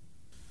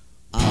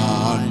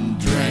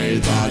 Andre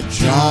the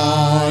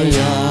Giant.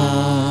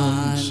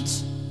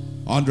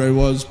 Andre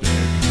was big.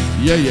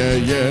 Yeah, yeah,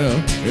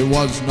 yeah. It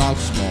was not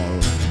small.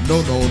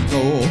 No, no,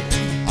 no.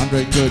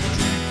 Andre could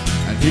drink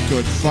and he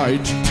could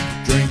fight.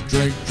 Drink,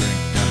 drink, drink.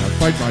 And a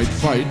fight, fight,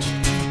 fight.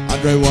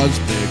 Andre was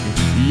big.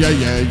 Yeah,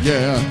 yeah,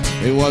 yeah.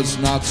 It was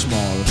not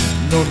small.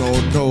 No, no,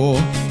 no.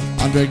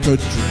 Andre could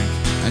drink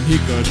and he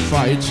could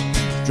fight.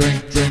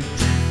 Drink, drink, drink.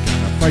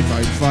 And a fight,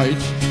 fight,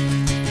 fight.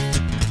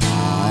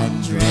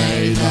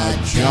 Andre the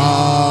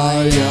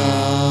Giant.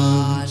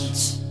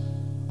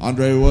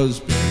 Andre was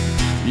big.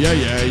 Yeah,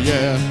 yeah,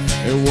 yeah.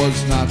 It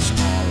was not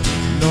small.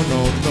 No,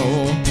 no,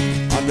 no.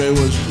 Andre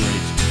was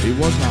great. He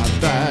was not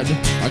bad.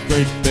 A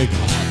great big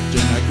heart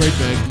and a great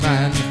big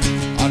man.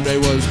 Andre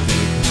was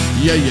big.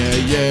 Yeah, yeah,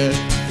 yeah.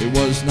 It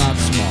was not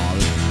small.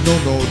 No,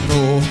 no,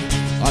 no.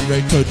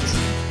 Andre could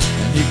drink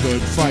and he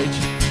could fight.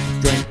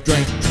 Drink,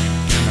 drink, drink.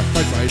 And a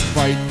fight, fight,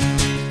 fight.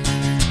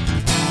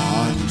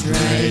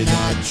 Andre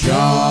the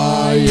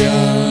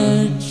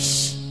Giant.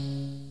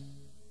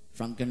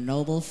 From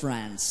Grenoble,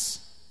 France.